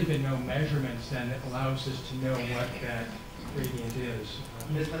there's really been no measurements then that allows us to know what that gradient is.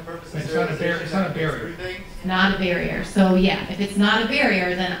 Isn't the purpose of sterilization it's not a barrier. Not a barrier. So yeah, if it's not a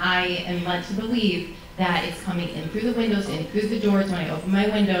barrier, then I am led to believe that it's coming in through the windows, in through the doors when I open my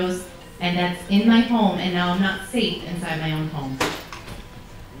windows, and that's in my home, and now I'm not safe inside my own home.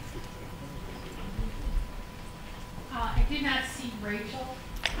 I did not see Rachel,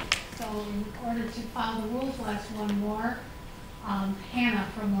 so in order to follow the rules, we'll ask one more. Hannah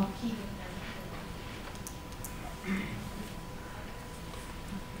from Waukegan.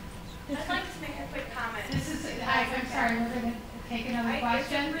 I'd like to make a quick comment. I'm sorry, we're going to take another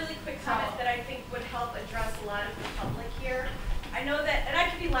question. It's a really quick comment that I think would help address a lot of the public here. I know that, and I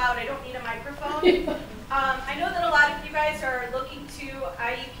can be loud, I don't need a microphone. I know that a lot of you guys are looking to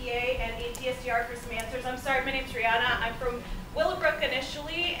IEPA and ATSDR for some answers. I'm sorry, my name's Rihanna. I'm from Willowbrook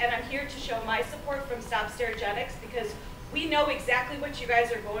initially, and I'm here to show my support from Stop Sterigenics because we know exactly what you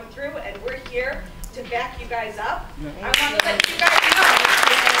guys are going through, and we're here to back you guys up. I want to let you guys know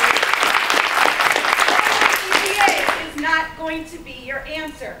EPA is not going to be your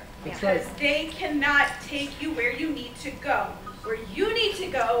answer because they cannot take you where you need to go. Where you need to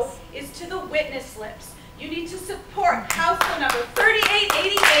go is to the witness slips. You need to support House Bill number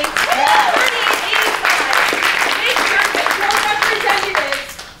 3888, 3885. Make sure that your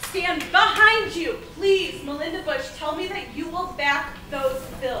representatives stand behind you. Please, Melinda Bush, tell me that you will back those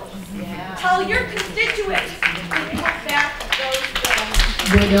bills. Yeah. Tell your constituents that you will back those bills.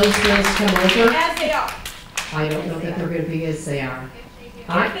 When those bills come over? As they are. I don't know that they're going to be as they are.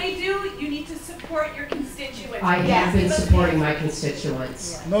 If they do, you need to support your constituents. I have been supporting my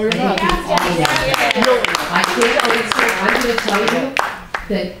constituents. No, you're not. I can't answer. I'm going to tell you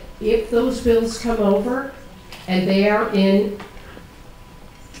that if those bills come over and they are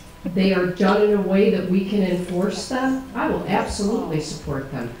done in a way that we can enforce them, I will absolutely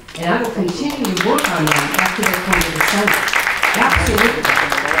support them. And I will continue to work on them after they come to the Senate. Absolutely.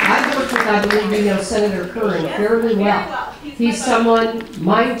 I've worked with, I believe you know, Senator Curran fairly well. He's someone,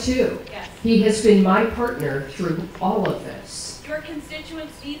 mine too. He has been my partner through all of this. Your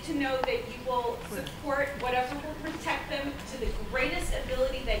constituents need to know that you will support whatever will protect them to the greatest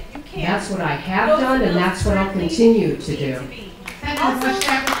ability that you can. That's what I have done, and that's what I'll continue to do. Also, I'm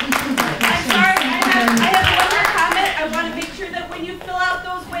sorry, I have one more comment. I want to make sure that when you fill out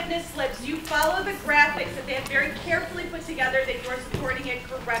those witness slips, you follow the graphics that they have very carefully put together, that you're supporting it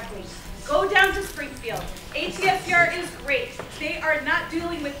correctly. Go down to Springfield. ATSDR is great. They are not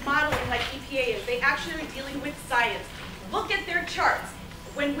dealing with modeling like EPA is. They actually are dealing with science. Look at their charts.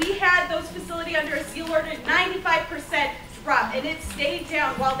 When we had those facilities under a seal order, 95% drop, and it stayed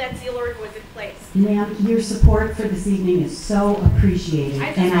down while that seal order was in place. Ma'am, your support for this evening is so appreciated, I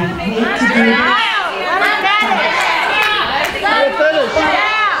just and I wanna make hate sure- to do this.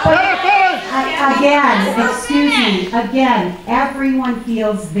 Again, excuse me, again, everyone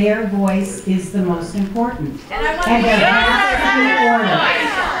feels their voice is the most important. And I want And to there make has to be order. I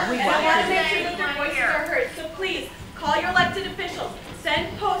want to make sure that their voices are heard. So please, call your elected officials,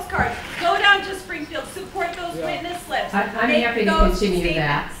 send postcards, go down to Springfield, support those witness slips. I'm make happy to those continue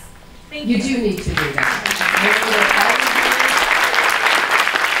that. statements. Thank You do need to do that.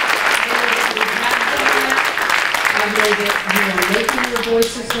 I know that, making your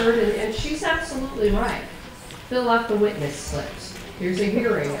voices heard, and she's absolutely right. Fill out the witness slips. There's a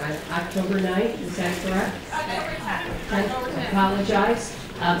hearing on October 9th, is that correct? October 10th. I apologize.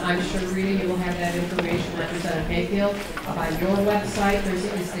 I'm sure, Rita, you will have that information, Representative Hayfield. On your website,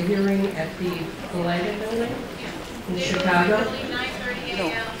 is the hearing at the Galanda Building in Chicago.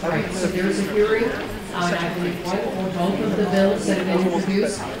 Right, so there's a hearing on, I believe, one or both of the bills that have been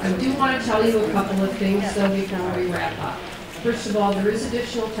introduced. I do want to tell you a couple of things, though, before we wrap up. First of all, there is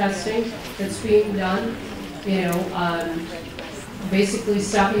additional testing that's being done. Basically,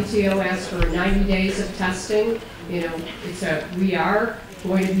 Stop ETO asked for 90 days of testing. We are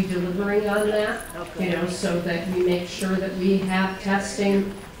going to be delivering on that, so that we make sure that we have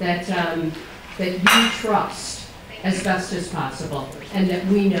testing that you trust as best as possible, and that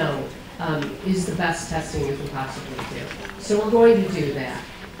we know is the best testing you can possibly do. So we're going to do that.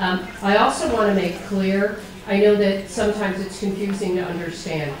 I also want to make clear, I know that sometimes it's confusing to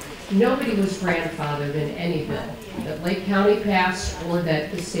understand, nobody was grandfathered in any bill that Lake County passed or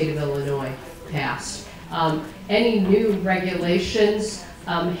that the state of Illinois passed. Any new regulations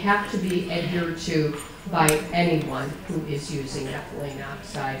have to be adhered to by anyone who is using ethylene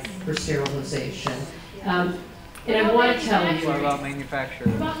oxide for sterilization. And I want to tell you. What about manufacturing?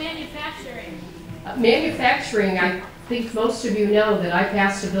 What about manufacturing? Manufacturing, I think most of you know that I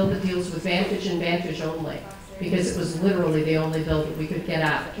passed a bill that deals with Vantage and Vantage only, because it was literally the only bill that we could get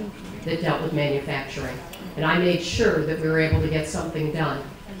out that dealt with manufacturing. And I made sure that we were able to get something done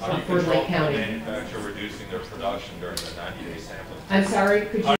for Lake County. How do you control for the manufacturer reducing their production during the 90-day sampling? I'm sorry,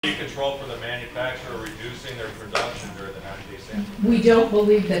 could you? How do you control for the manufacturer reducing their production during the 90-day sampling? We don't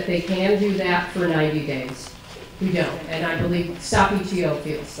believe that they can do that for 90 days. We don't, and I believe Stop ETO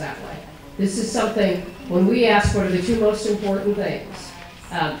feels that way. This is something, when we asked what are the two most important things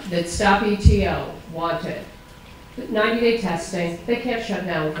that Stop ETO wanted, 90-day testing, they can't shut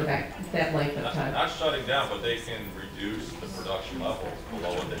down for that length of time. Not shutting down, but they can reduce the production levels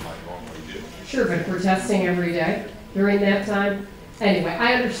below what they might normally do. Sure, but if we're testing every day during that time, anyway,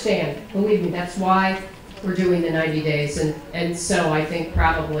 I understand. Believe me, that's why we're doing the 90 days, and so I think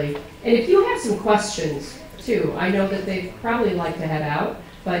probably, and if you have some questions, too. I know that they'd probably like to head out,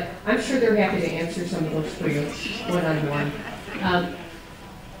 but I'm sure they're happy to answer some of those for you one-on-one.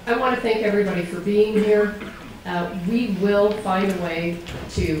 I want to thank everybody for being here. We will find a way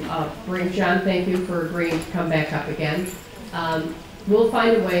to bring John, thank you for agreeing to come back up again. We'll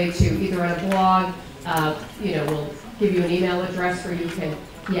find a way to, either on a blog, we'll give you an email address where you can,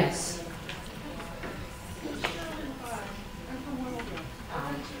 yes.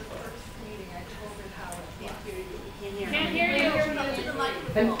 Can't hear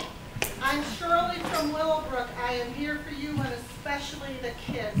you. I'm Shirley from Willowbrook. I am here for you and especially the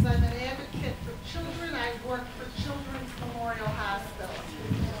kids. I'm an advocate for children. I work for Children's Memorial Hospital.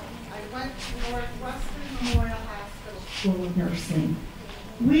 I went to Northwestern Memorial Hospital School of Nursing.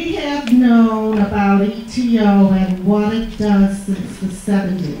 We have known about ETO and what it does since the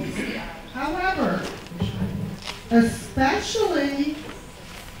 70s. However, especially,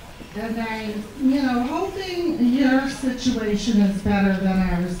 and I'm, hoping your situation is better than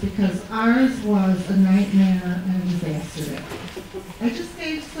ours, because ours was a nightmare and a disaster. I just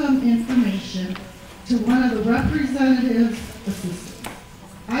gave some information to one of the representative's assistants.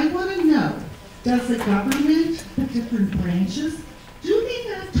 I want to know, does the government, the different branches, do they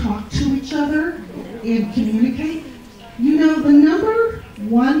not talk to each other and communicate? The number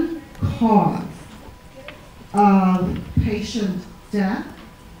one cause of patient death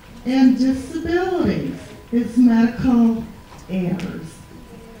and disabilities is medical errors.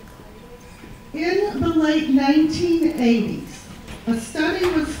 In the late 1980s, a study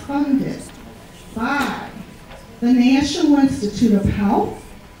was funded by the National Institute of Health,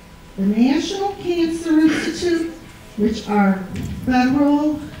 the National Cancer Institute, which are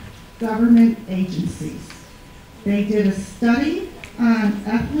federal government agencies. They did a study on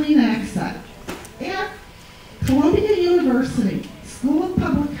ethylene oxide at Columbia University School of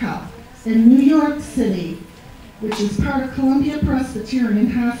Public Health in New York City. which is part of Columbia Presbyterian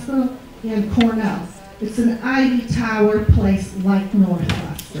Hospital and Cornell. It's an ivy tower place like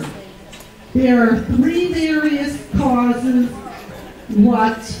Northwestern. There are 3 various causes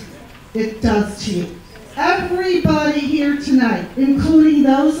what it does to you. Everybody here tonight, including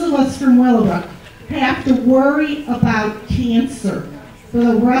those of us from Willowbrook, have to worry about cancer for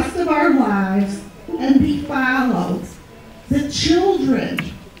the rest of our lives and be followed. The children,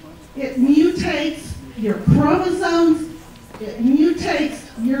 it mutates your chromosomes, it mutates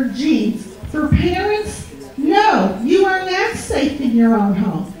your genes. For parents, no, you are not safe in your own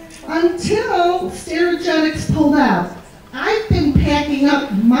home. Until Sterigenics pulled out, I've been packing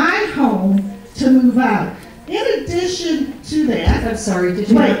up my home to move out. In addition to that... I'm sorry, did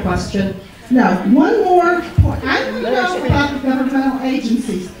you have a question? No, one more point. I want to know about the governmental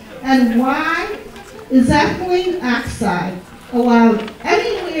agencies and why is ethylene oxide allowed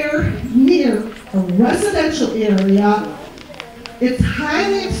anywhere near a residential area? It's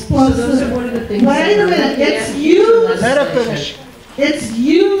highly explosive. So those are one of the things Wait a minute, it's used. Let her finish. It's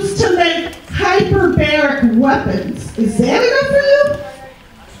used to make hyperbaric weapons. Is that enough for you?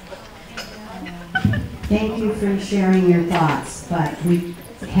 Thank you for sharing your thoughts, but we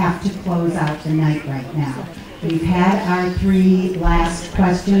have to close out the night right now. We've had our 3 last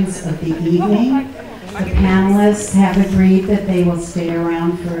questions of the evening. The panelists have agreed that they will stay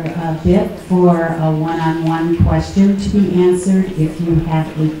around for a bit for a one-on-one question to be answered if you have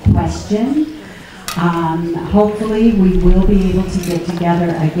a question. Hopefully we will be able to get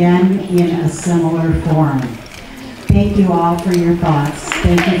together again in a similar forum. Thank you all for your thoughts.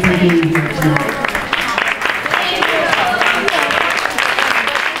 Thank you for being here tonight.